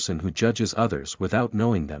of person who judges others without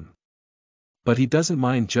knowing them. But he doesn't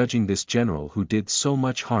mind judging this general who did so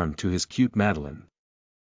much harm to his cute Madeline.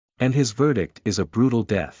 And his verdict is a brutal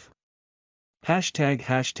death. Hashtag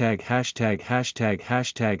hashtag hashtag hashtag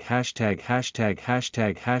hashtag hashtag hashtag hashtag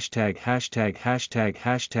hashtag hashtag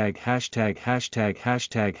hashtag hashtag hashtag hashtag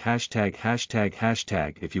hashtag hashtag hashtag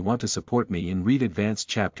hashtag. If you want to support me and read advanced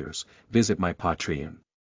chapters, visit my Patreon.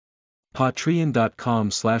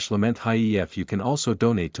 Patreon.com/LamentHief. You can also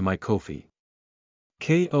donate to my Ko-fi.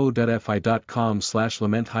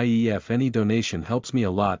 ko.fi.com/LamentHief. Any donation helps me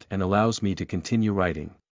a lot and allows me to continue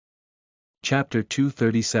writing. Chapter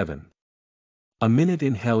 237. A Minute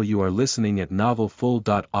in Hell. You are listening at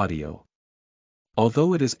NovelFull.audio.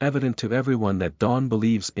 Although it is evident to everyone that Dawn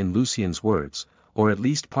believes in Lucien's words, or at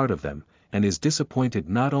least part of them, and is disappointed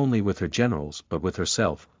not only with her generals but with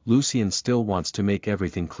herself, Lucien still wants to make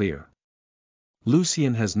everything clear.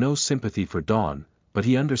 Lucien has no sympathy for Dawn, but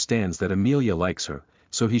he understands that Amelia likes her,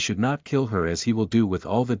 so he should not kill her as he will do with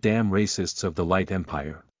all the damn racists of the Light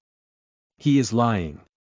Empire. He is lying.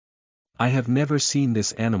 I have never seen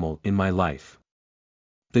this animal in my life.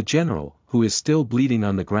 The general, who is still bleeding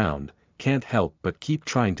on the ground, can't help but keep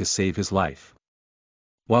trying to save his life.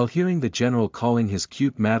 While hearing the general calling his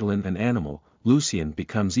cute Madeline an animal, Lucien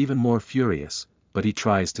becomes even more furious, but he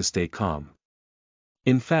tries to stay calm.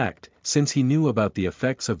 In fact, since he knew about the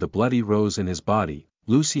effects of the bloody rose in his body,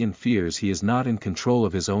 Lucien fears he is not in control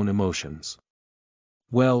of his own emotions.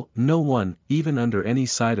 Well, no one, even under any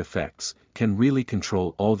side effects, can really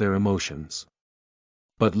control all their emotions.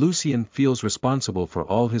 But Lucien feels responsible for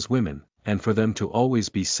all his women, and for them to always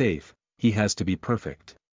be safe, he has to be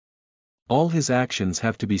perfect. All his actions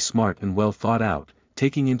have to be smart and well thought out,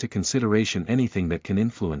 taking into consideration anything that can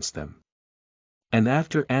influence them. And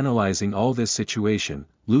after analyzing all this situation,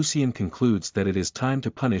 Lucien concludes that it is time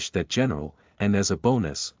to punish that general, and as a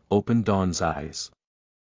bonus, open Dawn's eyes.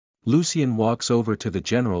 Lucien walks over to the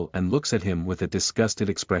general and looks at him with a disgusted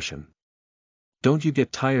expression. Don't you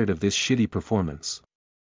get tired of this shitty performance?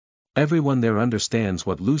 Everyone there understands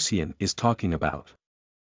what Lucien is talking about.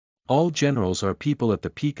 All generals are people at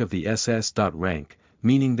the peak of the SS. Rank,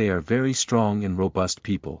 meaning they are very strong and robust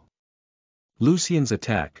people. Lucien's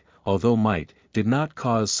attack, although might, did not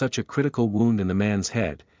cause such a critical wound in the man's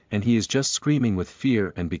head, and he is just screaming with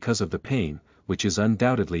fear and because of the pain, which is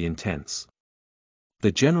undoubtedly intense.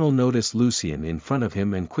 The general notices Lucien in front of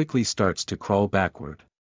him and quickly starts to crawl backward.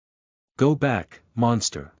 Go back,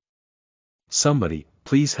 monster. Somebody,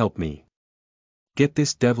 please help me. Get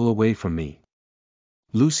this devil away from me.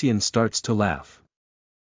 Lucien starts to laugh.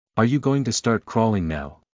 Are you going to start crawling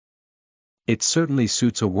now? It certainly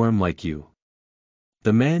suits a worm like you.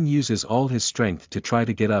 The man uses all his strength to try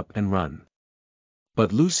to get up and run.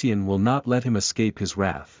 But Lucien will not let him escape his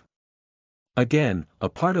wrath. Again, a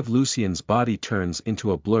part of Lucien's body turns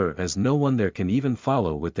into a blur as no one there can even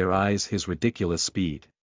follow with their eyes his ridiculous speed.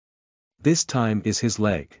 This time is his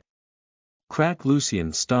leg. Crack!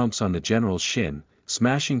 Lucien stomps on the general's shin,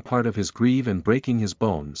 smashing part of his greave and breaking his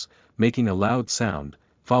bones, making a loud sound,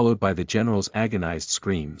 followed by the general's agonized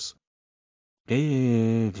screams.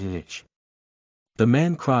 The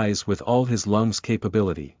man cries with all his lungs'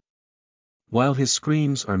 capability. While his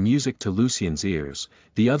screams are music to Lucien's ears,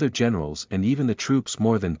 the other generals and even the troops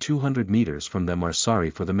more than 200 meters from them are sorry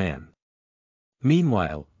for the man.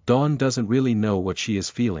 Meanwhile, Dawn doesn't really know what she is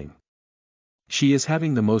feeling. She is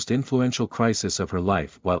having the most influential crisis of her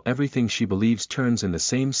life while everything she believes turns in the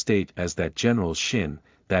same state as that general's shin,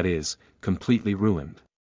 that is, completely ruined.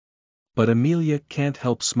 But Amelia can't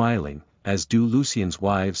help smiling, as do Lucien's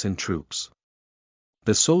wives and troops.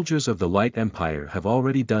 The soldiers of the Light Empire have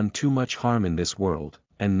already done too much harm in this world,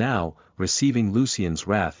 and now, receiving Lucien's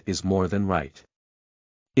wrath is more than right.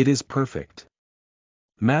 It is perfect.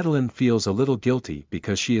 Madeleine feels a little guilty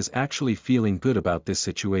because she is actually feeling good about this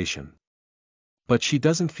situation. But she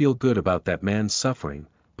doesn't feel good about that man's suffering,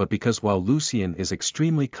 but because while Lucien is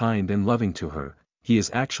extremely kind and loving to her, he is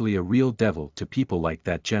actually a real devil to people like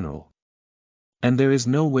that general. And there is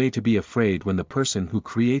no way to be afraid when the person who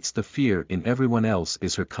creates the fear in everyone else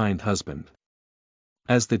is her kind husband.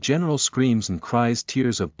 As the general screams and cries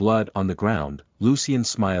tears of blood on the ground, Lucien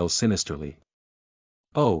smiles sinisterly.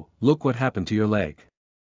 Oh, look what happened to your leg.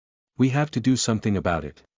 We have to do something about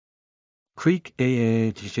it. Creak.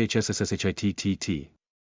 The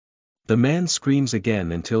man screams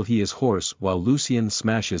again until he is hoarse while Lucien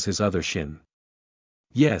smashes his other shin.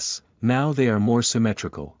 Yes, now they are more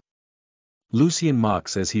symmetrical. Lucien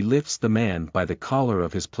mocks as he lifts the man by the collar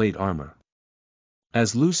of his plate armor.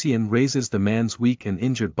 As Lucien raises the man's weak and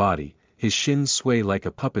injured body, his shins sway like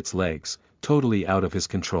a puppet's legs, totally out of his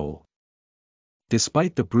control.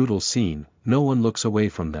 Despite the brutal scene, no one looks away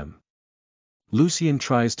from them. Lucien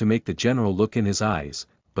tries to make the general look in his eyes,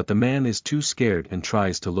 but the man is too scared and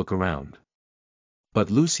tries to look around.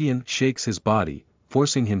 But Lucien shakes his body,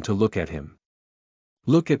 forcing him to look at him.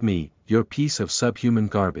 Look at me, your piece of subhuman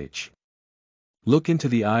garbage. Look into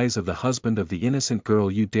the eyes of the husband of the innocent girl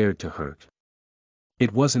you dared to hurt.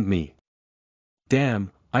 It wasn't me.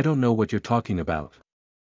 Damn, I don't know what you're talking about.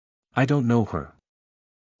 I don't know her.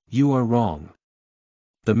 You are wrong.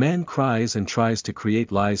 The man cries and tries to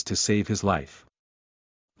create lies to save his life.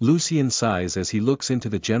 Lucien sighs as he looks into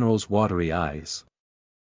the general's watery eyes.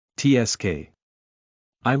 TSK.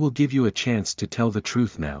 I will give you a chance to tell the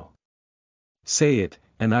truth now. Say it,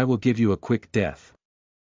 and I will give you a quick death.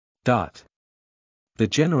 The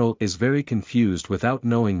general is very confused without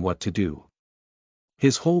knowing what to do.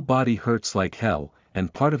 His whole body hurts like hell,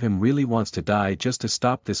 and part of him really wants to die just to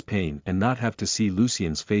stop this pain and not have to see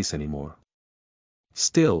Lucien's face anymore.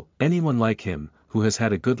 Still, anyone like him, who has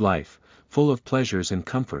had a good life, full of pleasures and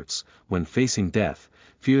comforts, when facing death,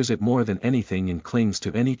 fears it more than anything and clings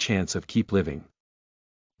to any chance of keep living.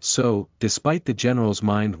 So, despite the general's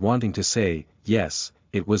mind wanting to say, yes,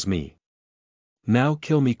 it was me. Now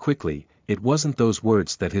kill me quickly, it wasn't those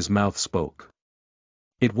words that his mouth spoke.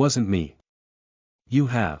 It wasn't me. You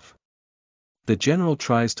have. The general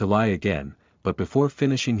tries to lie again, but before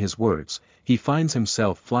finishing his words, he finds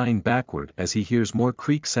himself flying backward as he hears more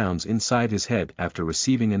creak sounds inside his head after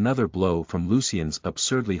receiving another blow from Lucien's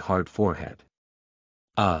absurdly hard forehead.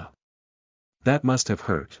 Ah! That must have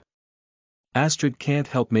hurt. Astrid can't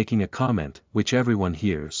help making a comment, which everyone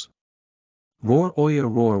hears. Roar Oya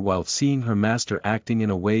roar while seeing her master acting in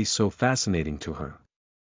a way so fascinating to her.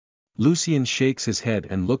 Lucien shakes his head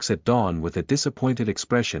and looks at Dawn with a disappointed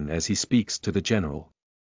expression as he speaks to the general.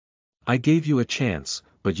 I gave you a chance,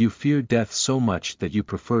 but you fear death so much that you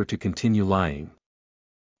prefer to continue lying.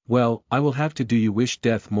 Well, I will have to do you wish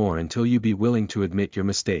death more until you be willing to admit your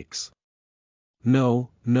mistakes. No,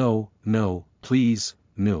 please,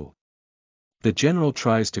 no. The general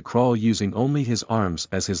tries to crawl using only his arms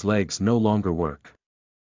as his legs no longer work.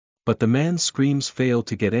 But the man's screams fail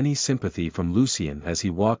to get any sympathy from Lucien as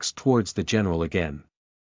he walks towards the general again.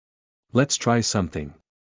 Let's try something.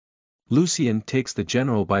 Lucien takes the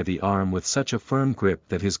general by the arm with such a firm grip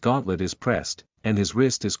that his gauntlet is pressed, and his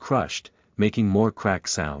wrist is crushed, making more crack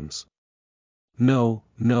sounds. No.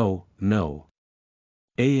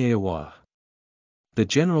 Aewa. The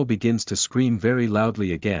general begins to scream very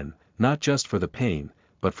loudly again, not just for the pain,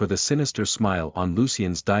 but for the sinister smile on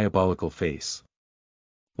Lucien's diabolical face.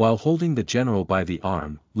 While holding the general by the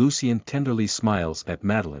arm, Lucien tenderly smiles at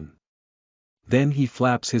Madeleine. Then he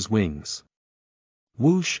flaps his wings.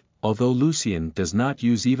 Whoosh! Although Lucien does not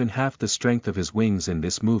use even half the strength of his wings in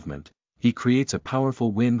this movement, he creates a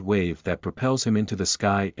powerful wind wave that propels him into the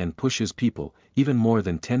sky and pushes people, even more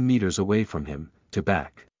than 10 meters away from him, to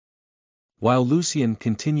back. While Lucien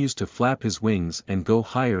continues to flap his wings and go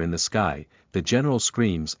higher in the sky, the general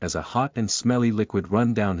screams as a hot and smelly liquid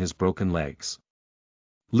runs down his broken legs.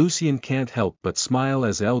 Lucien can't help but smile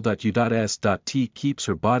as L.U.S.T keeps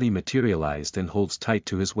her body materialized and holds tight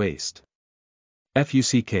to his waist.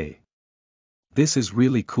 Fuck. This is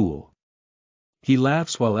really cool. He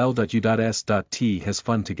laughs while L.U.S.T has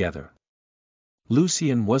fun together.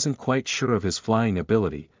 Lucien wasn't quite sure of his flying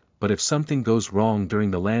ability, but if something goes wrong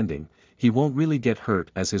during the landing, he won't really get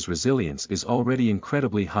hurt as his resilience is already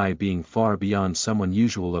incredibly high, being far beyond someone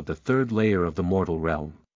usual of the third layer of the mortal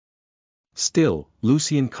realm. Still,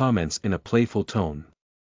 Lucien comments in a playful tone.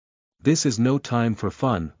 This is no time for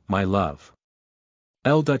fun, my love.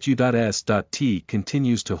 L.U.S.T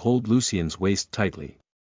continues to hold Lucien's waist tightly.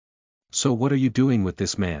 So what are you doing with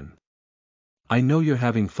this man? I know you're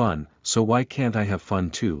having fun, so why can't I have fun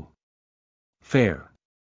too? Fair.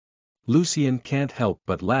 Lucien can't help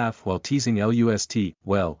but laugh while teasing Lust.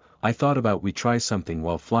 Well, I thought about we try something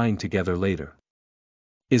while flying together later.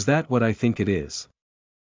 Is that what I think it is?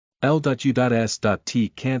 L.U.S.T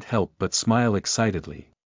can't help but smile excitedly.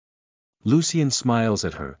 Lucien smiles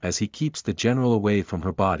at her as he keeps the general away from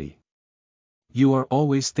her body. You are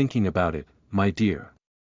always thinking about it, my dear.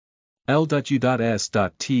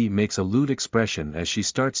 L.U.S.T makes a lewd expression as she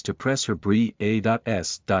starts to press her brie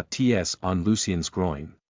A.S.Ts on Lucien's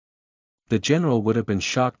groin. The general would have been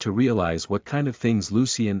shocked to realize what kind of things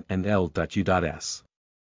Lucien and L.U.S.T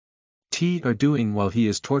are doing while he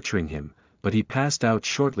is torturing him, but he passed out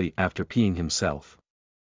shortly after peeing himself.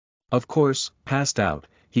 Of course, passed out,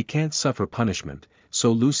 he can't suffer punishment,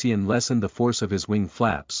 so Lucien lessened the force of his wing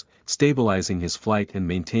flaps, stabilizing his flight and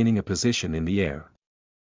maintaining a position in the air.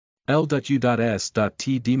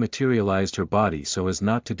 L.U.S.T dematerialized her body so as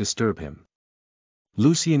not to disturb him.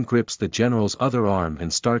 Lucien grips the general's other arm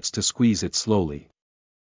and starts to squeeze it slowly.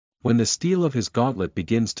 When the steel of his gauntlet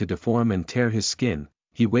begins to deform and tear his skin,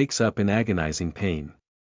 he wakes up in agonizing pain.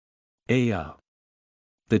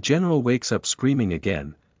 The general wakes up screaming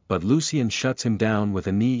again, but Lucien shuts him down with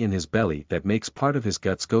a knee in his belly that makes part of his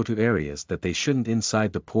guts go to areas that they shouldn't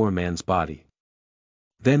inside the poor man's body.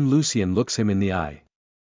 Then Lucien looks him in the eye.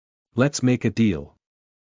 Let's make a deal.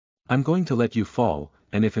 I'm going to let you fall,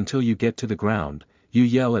 and if until you get to the ground, you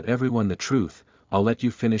yell at everyone the truth, I'll let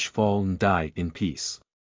you finish fall and die in peace.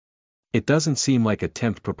 It doesn't seem like a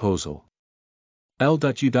tempt proposal.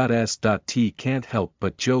 L.U.S.T can't help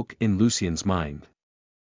but joke in Lucien's mind.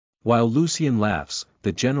 While Lucien laughs,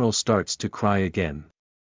 the general starts to cry again.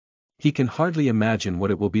 He can hardly imagine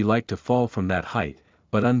what it will be like to fall from that height,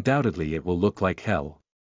 but undoubtedly it will look like hell.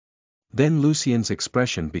 Then Lucien's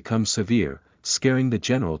expression becomes severe, scaring the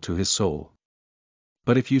general to his soul.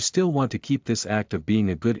 But if you still want to keep this act of being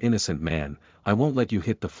a good innocent man, I won't let you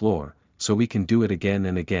hit the floor, so we can do it again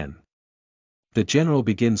and again. The general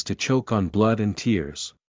begins to choke on blood and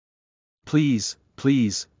tears. Please,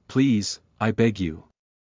 I beg you.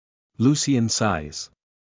 Lucien sighs.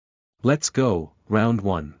 Let's go, round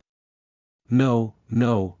one. No.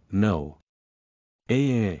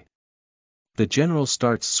 The general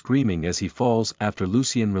starts screaming as he falls after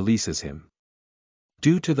Lucien releases him.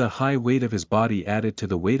 Due to the high weight of his body added to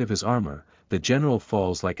the weight of his armor, the general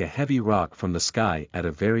falls like a heavy rock from the sky at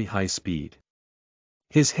a very high speed.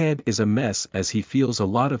 His head is a mess as he feels a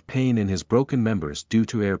lot of pain in his broken members due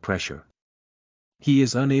to air pressure. He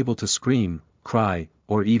is unable to scream, cry,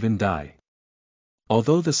 or even die.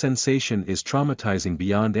 Although the sensation is traumatizing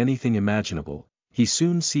beyond anything imaginable, he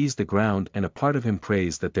soon sees the ground and a part of him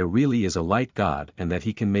prays that there really is a light God and that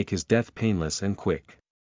he can make his death painless and quick.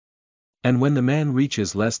 And when the man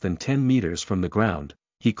reaches less than 10 meters from the ground,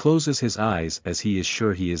 he closes his eyes as he is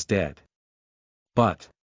sure he is dead. But,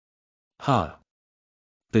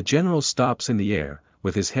 the general stops in the air,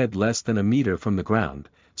 with his head less than a meter from the ground,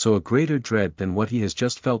 so a greater dread than what he has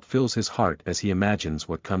just felt fills his heart as he imagines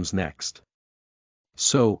what comes next.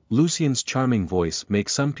 So, Lucien's charming voice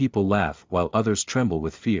makes some people laugh while others tremble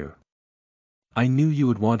with fear. I knew you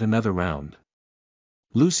would want another round.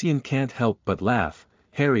 Lucien can't help but laugh,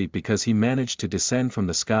 Harry, because he managed to descend from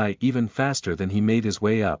the sky even faster than he made his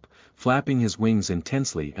way up, flapping his wings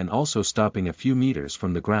intensely and also stopping a few meters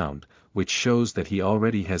from the ground, which shows that he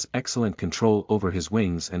already has excellent control over his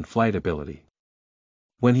wings and flight ability.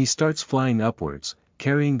 When he starts flying upwards,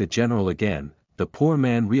 carrying the general again, the poor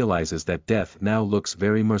man realizes that death now looks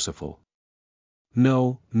very merciful.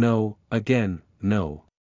 No, again, no.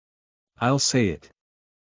 I'll say it.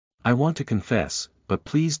 I want to confess, but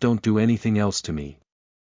please don't do anything else to me.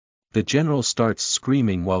 The general starts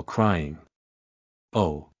screaming while crying.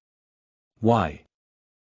 Oh. Why?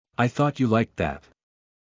 I thought you liked that.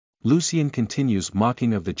 Lucien continues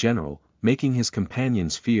mocking of the general, making his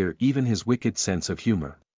companions fear even his wicked sense of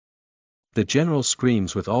humor. The general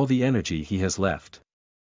screams with all the energy he has left.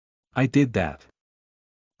 I did that.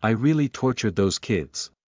 I really tortured those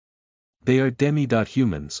kids. They are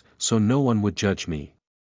demi-humans, so no one would judge me.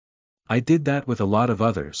 I did that with a lot of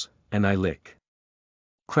others, and I lick.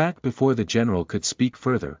 Crack before the general could speak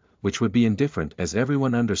further, which would be indifferent as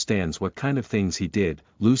everyone understands what kind of things he did,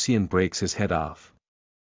 Lucien breaks his head off.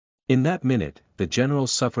 In that minute, the general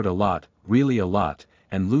suffered a lot, really a lot,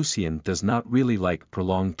 and Lucien does not really like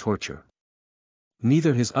prolonged torture.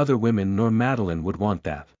 Neither his other women nor Madeline would want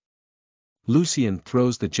that. Lucien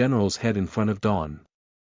throws the general's head in front of Dawn.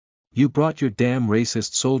 You brought your damn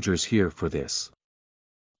racist soldiers here for this.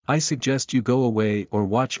 I suggest you go away or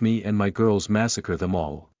watch me and my girls massacre them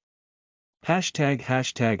all. Hashtag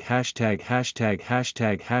hashtag hashtag hashtag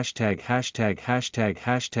hashtag hashtag hashtag hashtag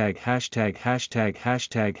hashtag hashtag hashtag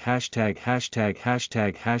hashtag hashtag hashtag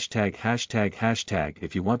hashtag hashtag hashtag hashtag.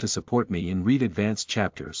 If you want to support me and read advanced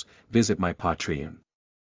chapters, visit my Patreon.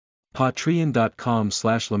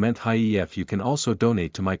 Patreon.com/LamentHief. You can also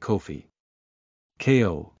donate to my Ko-fi.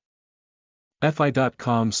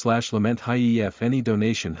 fi.com/LamentHief. Any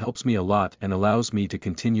donation helps me a lot and allows me to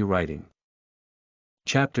continue writing.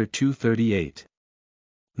 Chapter 238.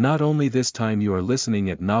 Not only this time you are listening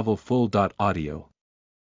at novelfull.audio.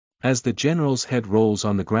 As the general's head rolls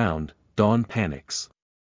on the ground, Dawn panics.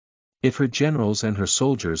 If her generals and her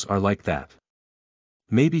soldiers are like that,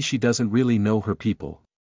 maybe she doesn't really know her people.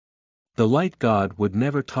 The light god would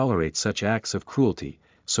never tolerate such acts of cruelty,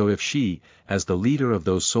 so if she, as the leader of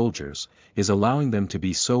those soldiers, is allowing them to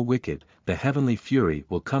be so wicked, the heavenly fury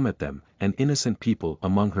will come at them, and innocent people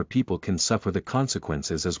among her people can suffer the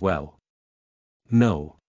consequences as well.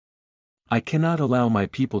 No. I cannot allow my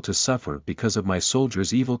people to suffer because of my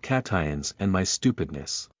soldiers' evil cations and my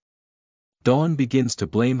stupidness. Dawn begins to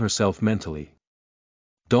blame herself mentally.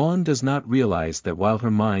 Dawn does not realize that while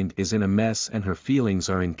her mind is in a mess and her feelings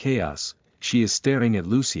are in chaos, she is staring at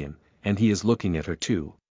Lucien, and he is looking at her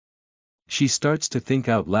too. She starts to think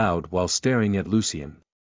out loud while staring at Lucien.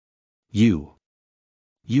 You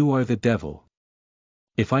are the devil.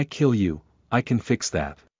 If I kill you, I can fix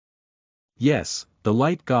that. Yes, the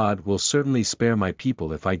light god will certainly spare my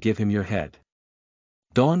people if I give him your head.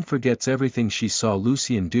 Dawn forgets everything she saw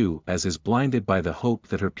Lucien do as is blinded by the hope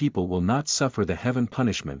that her people will not suffer the heaven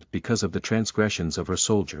punishment because of the transgressions of her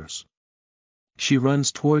soldiers. She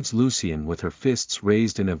runs towards Lucien with her fists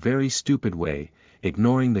raised in a very stupid way,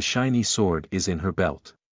 ignoring the shiny sword is in her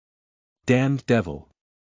belt. Damned devil.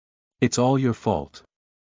 It's all your fault.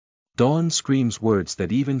 Dawn screams words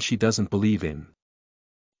that even she doesn't believe in.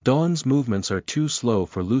 Dawn's movements are too slow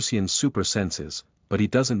for Lucien's super senses, but he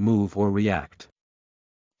doesn't move or react.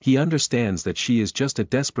 He understands that she is just a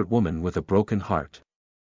desperate woman with a broken heart.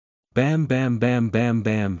 Bam bam bam bam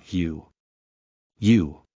bam. You.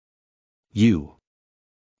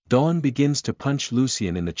 Dawn begins to punch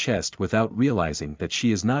Lucien in the chest without realizing that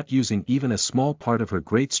she is not using even a small part of her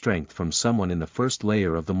great strength from someone in the first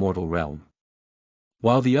layer of the mortal realm.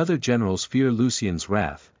 While the other generals fear Lucien's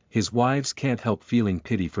wrath, his wives can't help feeling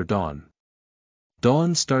pity for Dawn.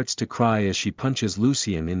 Dawn starts to cry as she punches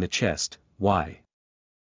Lucien in the chest. Why?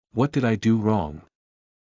 What did I do wrong?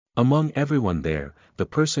 Among everyone there, the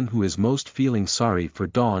person who is most feeling sorry for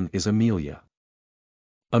Dawn is Amelia.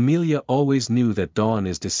 Amelia always knew that Dawn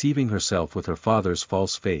is deceiving herself with her father's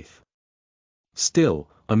false faith. Still,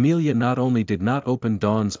 Amelia not only did not open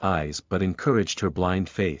Dawn's eyes but encouraged her blind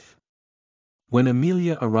faith. When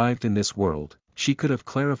Amelia arrived in this world, she could have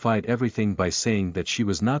clarified everything by saying that she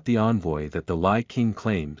was not the envoy that the Lie King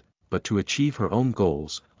claimed, but to achieve her own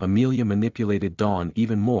goals, Amelia manipulated Dawn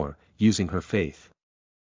even more, using her faith.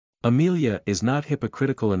 Amelia is not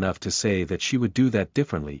hypocritical enough to say that she would do that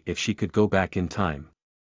differently if she could go back in time.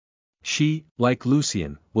 She, like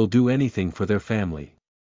Lucien, will do anything for their family.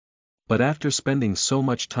 But after spending so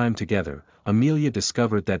much time together, Amelia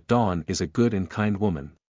discovered that Dawn is a good and kind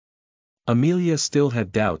woman. Amelia still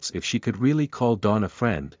had doubts if she could really call Dawn a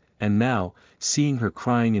friend, and now, seeing her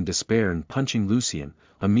crying in despair and punching Lucien,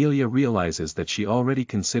 Amelia realizes that she already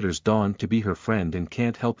considers Dawn to be her friend and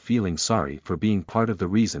can't help feeling sorry for being part of the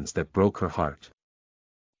reasons that broke her heart.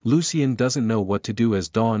 Lucien doesn't know what to do as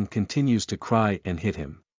Dawn continues to cry and hit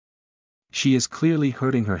him. She is clearly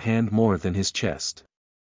hurting her hand more than his chest.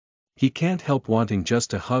 He can't help wanting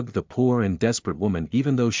just to hug the poor and desperate woman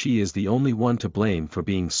even though she is the only one to blame for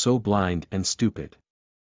being so blind and stupid.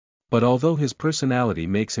 But although his personality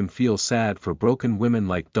makes him feel sad for broken women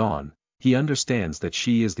like Dawn, he understands that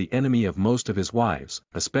she is the enemy of most of his wives,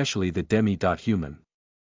 especially the demi-human.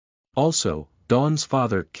 Also, Dawn's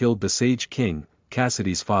father killed the Sage King,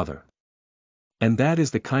 Cassidy's father. And that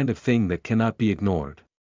is the kind of thing that cannot be ignored.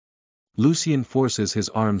 Lucien forces his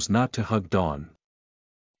arms not to hug Dawn.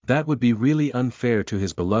 That would be really unfair to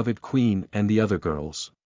his beloved queen and the other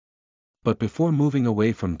girls. But before moving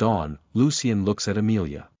away from Dawn, Lucien looks at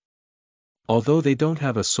Amelia. Although they don't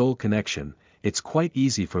have a soul connection, it's quite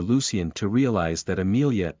easy for Lucien to realize that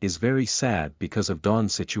Amelia is very sad because of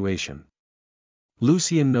Dawn's situation.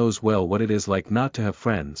 Lucien knows well what it is like not to have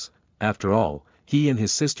friends. After all, he and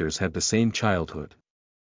his sisters had the same childhood.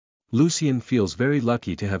 Lucien feels very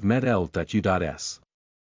lucky to have met L.U.S.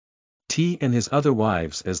 T and his other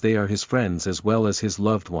wives as they are his friends as well as his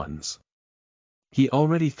loved ones. He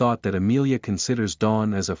already thought that Amelia considers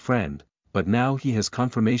Dawn as a friend, but now he has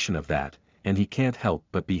confirmation of that, and he can't help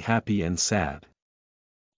but be happy and sad.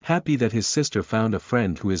 Happy that his sister found a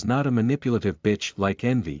friend who is not a manipulative bitch like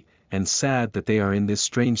Envy, and sad that they are in this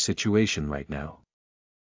strange situation right now.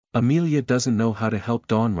 Amelia doesn't know how to help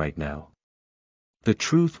Dawn right now. The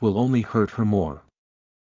truth will only hurt her more.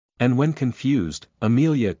 And when confused,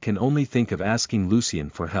 Amelia can only think of asking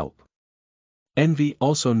Lucien for help. Envy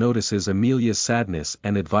also notices Amelia's sadness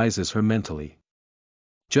and advises her mentally.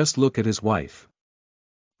 Just look at his wife.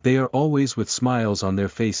 They are always with smiles on their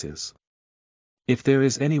faces. If there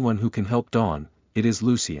is anyone who can help Dawn, it is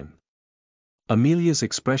Lucien. Amelia's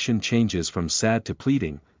expression changes from sad to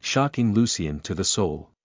pleading, shocking Lucien to the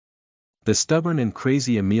soul. The stubborn and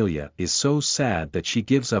crazy Amelia is so sad that she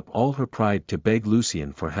gives up all her pride to beg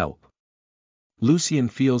Lucien for help. Lucien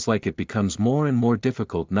feels like it becomes more and more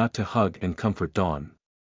difficult not to hug and comfort Dawn.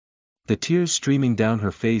 The tears streaming down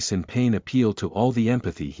her face in pain appeal to all the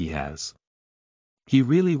empathy he has. He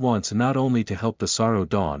really wants not only to help the sorrow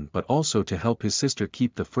Dawn but also to help his sister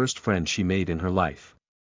keep the first friend she made in her life.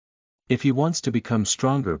 If he wants to become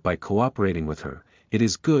stronger by cooperating with her, it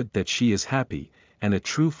is good that she is happy, and a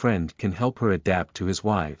true friend can help her adapt to his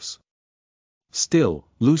wives. Still,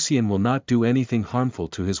 Lucien will not do anything harmful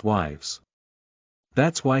to his wives.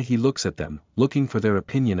 That's why he looks at them, looking for their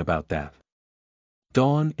opinion about that.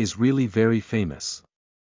 Dawn is really very famous.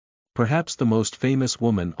 Perhaps the most famous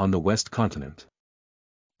woman on the West Continent.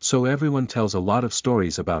 So everyone tells a lot of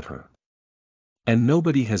stories about her. And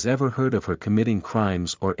nobody has ever heard of her committing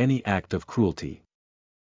crimes or any act of cruelty.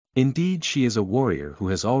 Indeed, she is a warrior who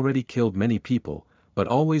has already killed many people, but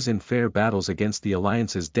always in fair battles against the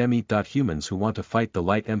Alliance's demi-humans who want to fight the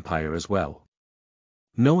Light Empire as well.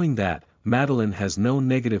 Knowing that, Madeline has no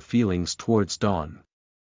negative feelings towards Dawn.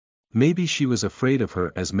 Maybe she was afraid of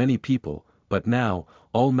her as many people, but now,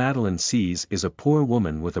 all Madeline sees is a poor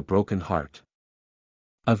woman with a broken heart.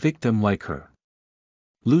 A victim like her.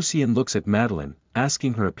 Lucien looks at Madeline,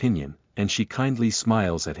 asking her opinion, and she kindly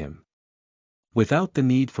smiles at him. Without the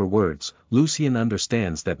need for words, Lucien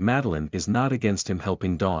understands that Madeline is not against him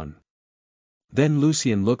helping Dawn. Then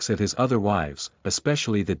Lucien looks at his other wives,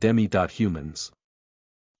 especially the demi-humans.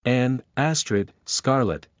 Anne, Astrid,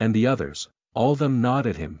 Scarlet, and the others, all them nod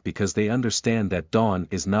at him because they understand that Dawn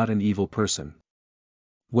is not an evil person.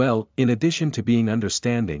 Well, in addition to being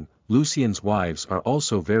understanding, Lucien's wives are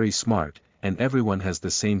also very smart, and everyone has the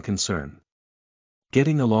same concern.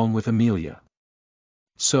 Getting along with Amelia.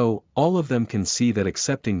 So, all of them can see that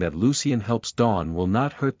accepting that Lucien helps Dawn will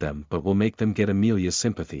not hurt them but will make them get Amelia's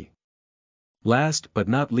sympathy. Last but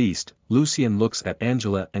not least, Lucien looks at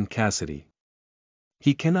Angela and Cassidy.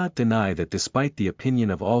 He cannot deny that despite the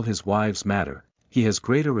opinion of all his wives matter, he has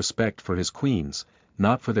greater respect for his queens,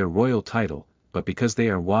 not for their royal title, but because they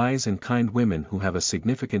are wise and kind women who have a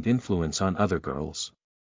significant influence on other girls.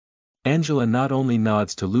 Angela not only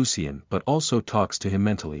nods to Lucien but also talks to him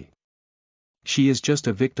mentally. She is just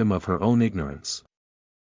a victim of her own ignorance.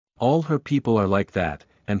 All her people are like that,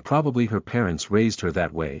 and probably her parents raised her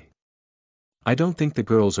that way. I don't think the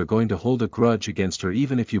girls are going to hold a grudge against her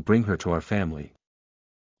even if you bring her to our family.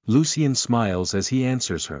 Lucien smiles as he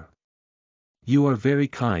answers her. You are very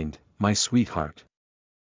kind, my sweetheart.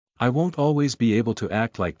 I won't always be able to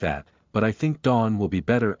act like that, but I think Dawn will be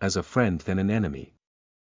better as a friend than an enemy.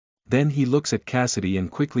 Then he looks at Cassidy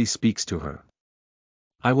and quickly speaks to her.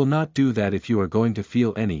 I will not do that if you are going to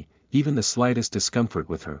feel any, even the slightest discomfort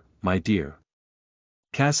with her, my dear.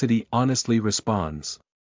 Cassidy honestly responds.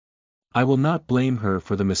 I will not blame her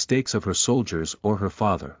for the mistakes of her soldiers or her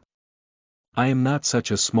father. I am not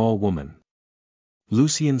such a small woman.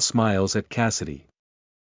 Lucien smiles at Cassidy.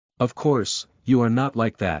 Of course, you are not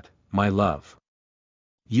like that, my love.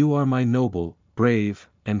 You are my noble, brave,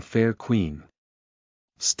 and fair queen.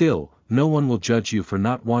 Still, no one will judge you for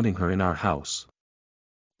not wanting her in our house.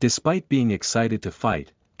 Despite being excited to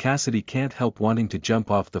fight, Cassidy can't help wanting to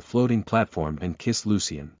jump off the floating platform and kiss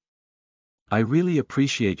Lucien. I really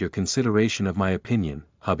appreciate your consideration of my opinion,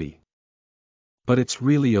 hubby. But it's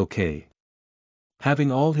really okay.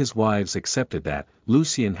 Having all his wives accepted that,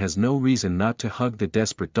 Lucien has no reason not to hug the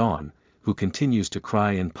desperate Dawn, who continues to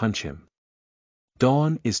cry and punch him.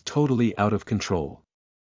 Dawn is totally out of control.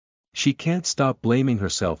 She can't stop blaming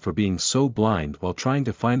herself for being so blind while trying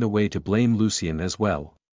to find a way to blame Lucien as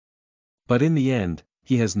well. But in the end,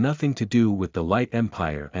 he has nothing to do with the Light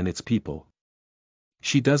Empire and its people.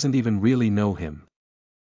 She doesn't even really know him.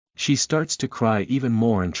 She starts to cry even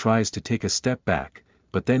more and tries to take a step back,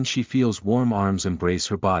 but then she feels warm arms embrace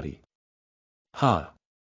her body. Ha!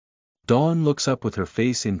 Dawn looks up with her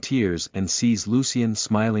face in tears and sees Lucien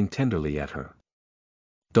smiling tenderly at her.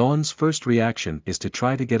 Dawn's first reaction is to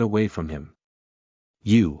try to get away from him.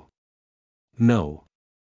 You. No.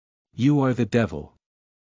 You are the devil.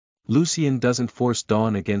 Lucien doesn't force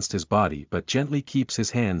Dawn against his body but gently keeps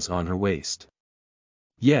his hands on her waist.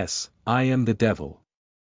 Yes, I am the devil.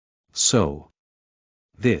 So.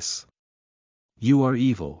 This. You are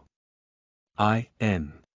evil.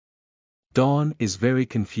 Dawn is very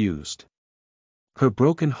confused. Her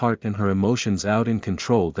broken heart and her emotions out in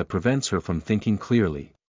control that prevents her from thinking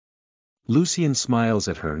clearly. Lucien smiles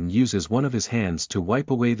at her and uses one of his hands to wipe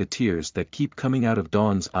away the tears that keep coming out of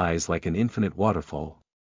Dawn's eyes like an infinite waterfall.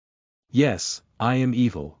 Yes, I am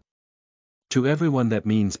evil. To everyone that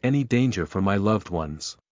means any danger for my loved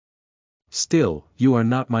ones. Still, you are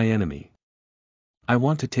not my enemy. I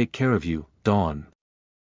want to take care of you, Dawn.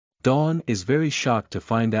 Dawn is very shocked to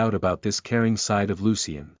find out about this caring side of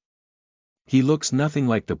Lucien. He looks nothing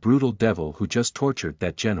like the brutal devil who just tortured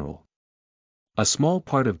that general. A small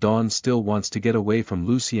part of Dawn still wants to get away from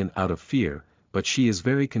Lucien out of fear, but she is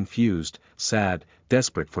very confused, sad,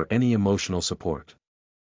 desperate for any emotional support.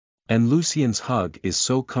 And Lucien's hug is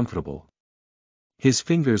so comfortable. His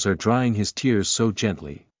fingers are drying his tears so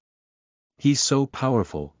gently. He's so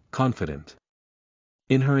powerful, confident.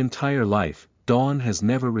 In her entire life, Dawn has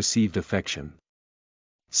never received affection.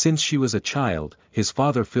 Since she was a child, his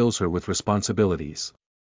father fills her with responsibilities.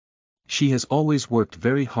 She has always worked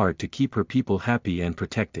very hard to keep her people happy and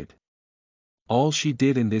protected. All she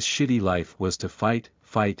did in this shitty life was to fight,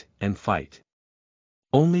 and fight.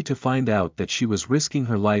 Only to find out that she was risking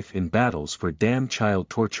her life in battles for damn child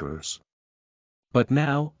torturers. But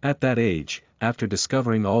now, at that age, after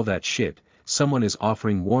discovering all that shit, someone is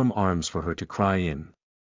offering warm arms for her to cry in.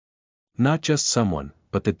 Not just someone,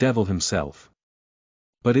 but the devil himself.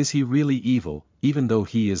 But is he really evil, even though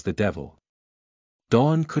he is the devil?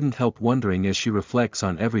 Dawn couldn't help wondering as she reflects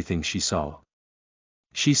on everything she saw.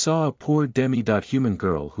 She saw a poor demi-human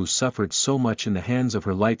girl who suffered so much in the hands of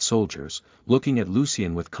her light soldiers, looking at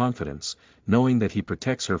Lucien with confidence, knowing that he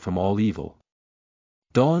protects her from all evil.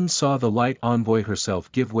 Dawn saw the light envoy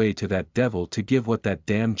herself give way to that devil to give what that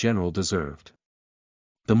damn general deserved.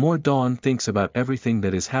 The more Dawn thinks about everything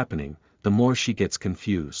that is happening, the more she gets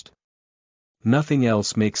confused. Nothing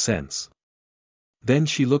else makes sense. Then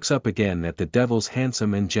she looks up again at the devil's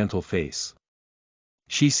handsome and gentle face.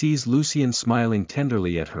 She sees Lucien smiling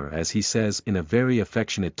tenderly at her as he says in a very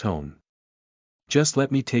affectionate tone. Just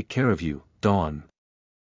let me take care of you, Dawn.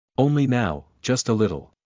 Only now, just a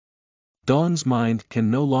little. Dawn's mind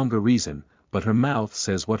can no longer reason, but her mouth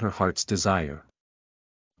says what her heart's desire.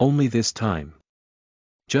 Only this time.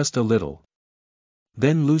 Just a little.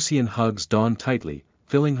 Then Lucien hugs Dawn tightly,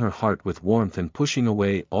 filling her heart with warmth and pushing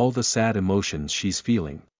away all the sad emotions she's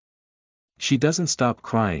feeling. She doesn't stop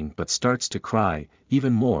crying but starts to cry,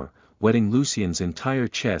 even more, wetting Lucien's entire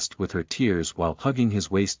chest with her tears while hugging his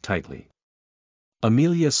waist tightly.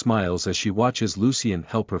 Amelia smiles as she watches Lucien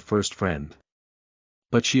help her first friend.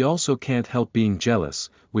 But she also can't help being jealous,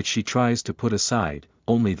 which she tries to put aside,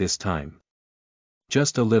 only this time.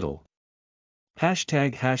 Just a little.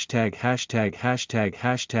 Hashtag hashtag hashtag hashtag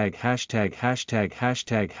hashtag hashtag hashtag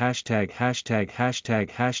hashtag hashtag hashtag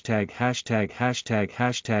hashtag hashtag hashtag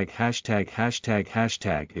hashtag hashtag hashtag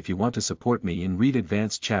hashtag. If you want to support me and read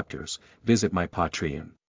advanced chapters, visit my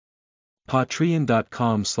Patreon.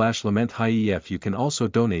 Patreon.com/LamentHief. You can also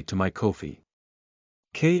donate to my Ko-fi.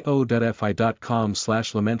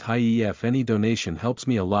 ko.fi.com/LamentHief. Any donation helps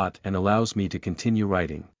me a lot and allows me to continue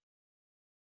writing.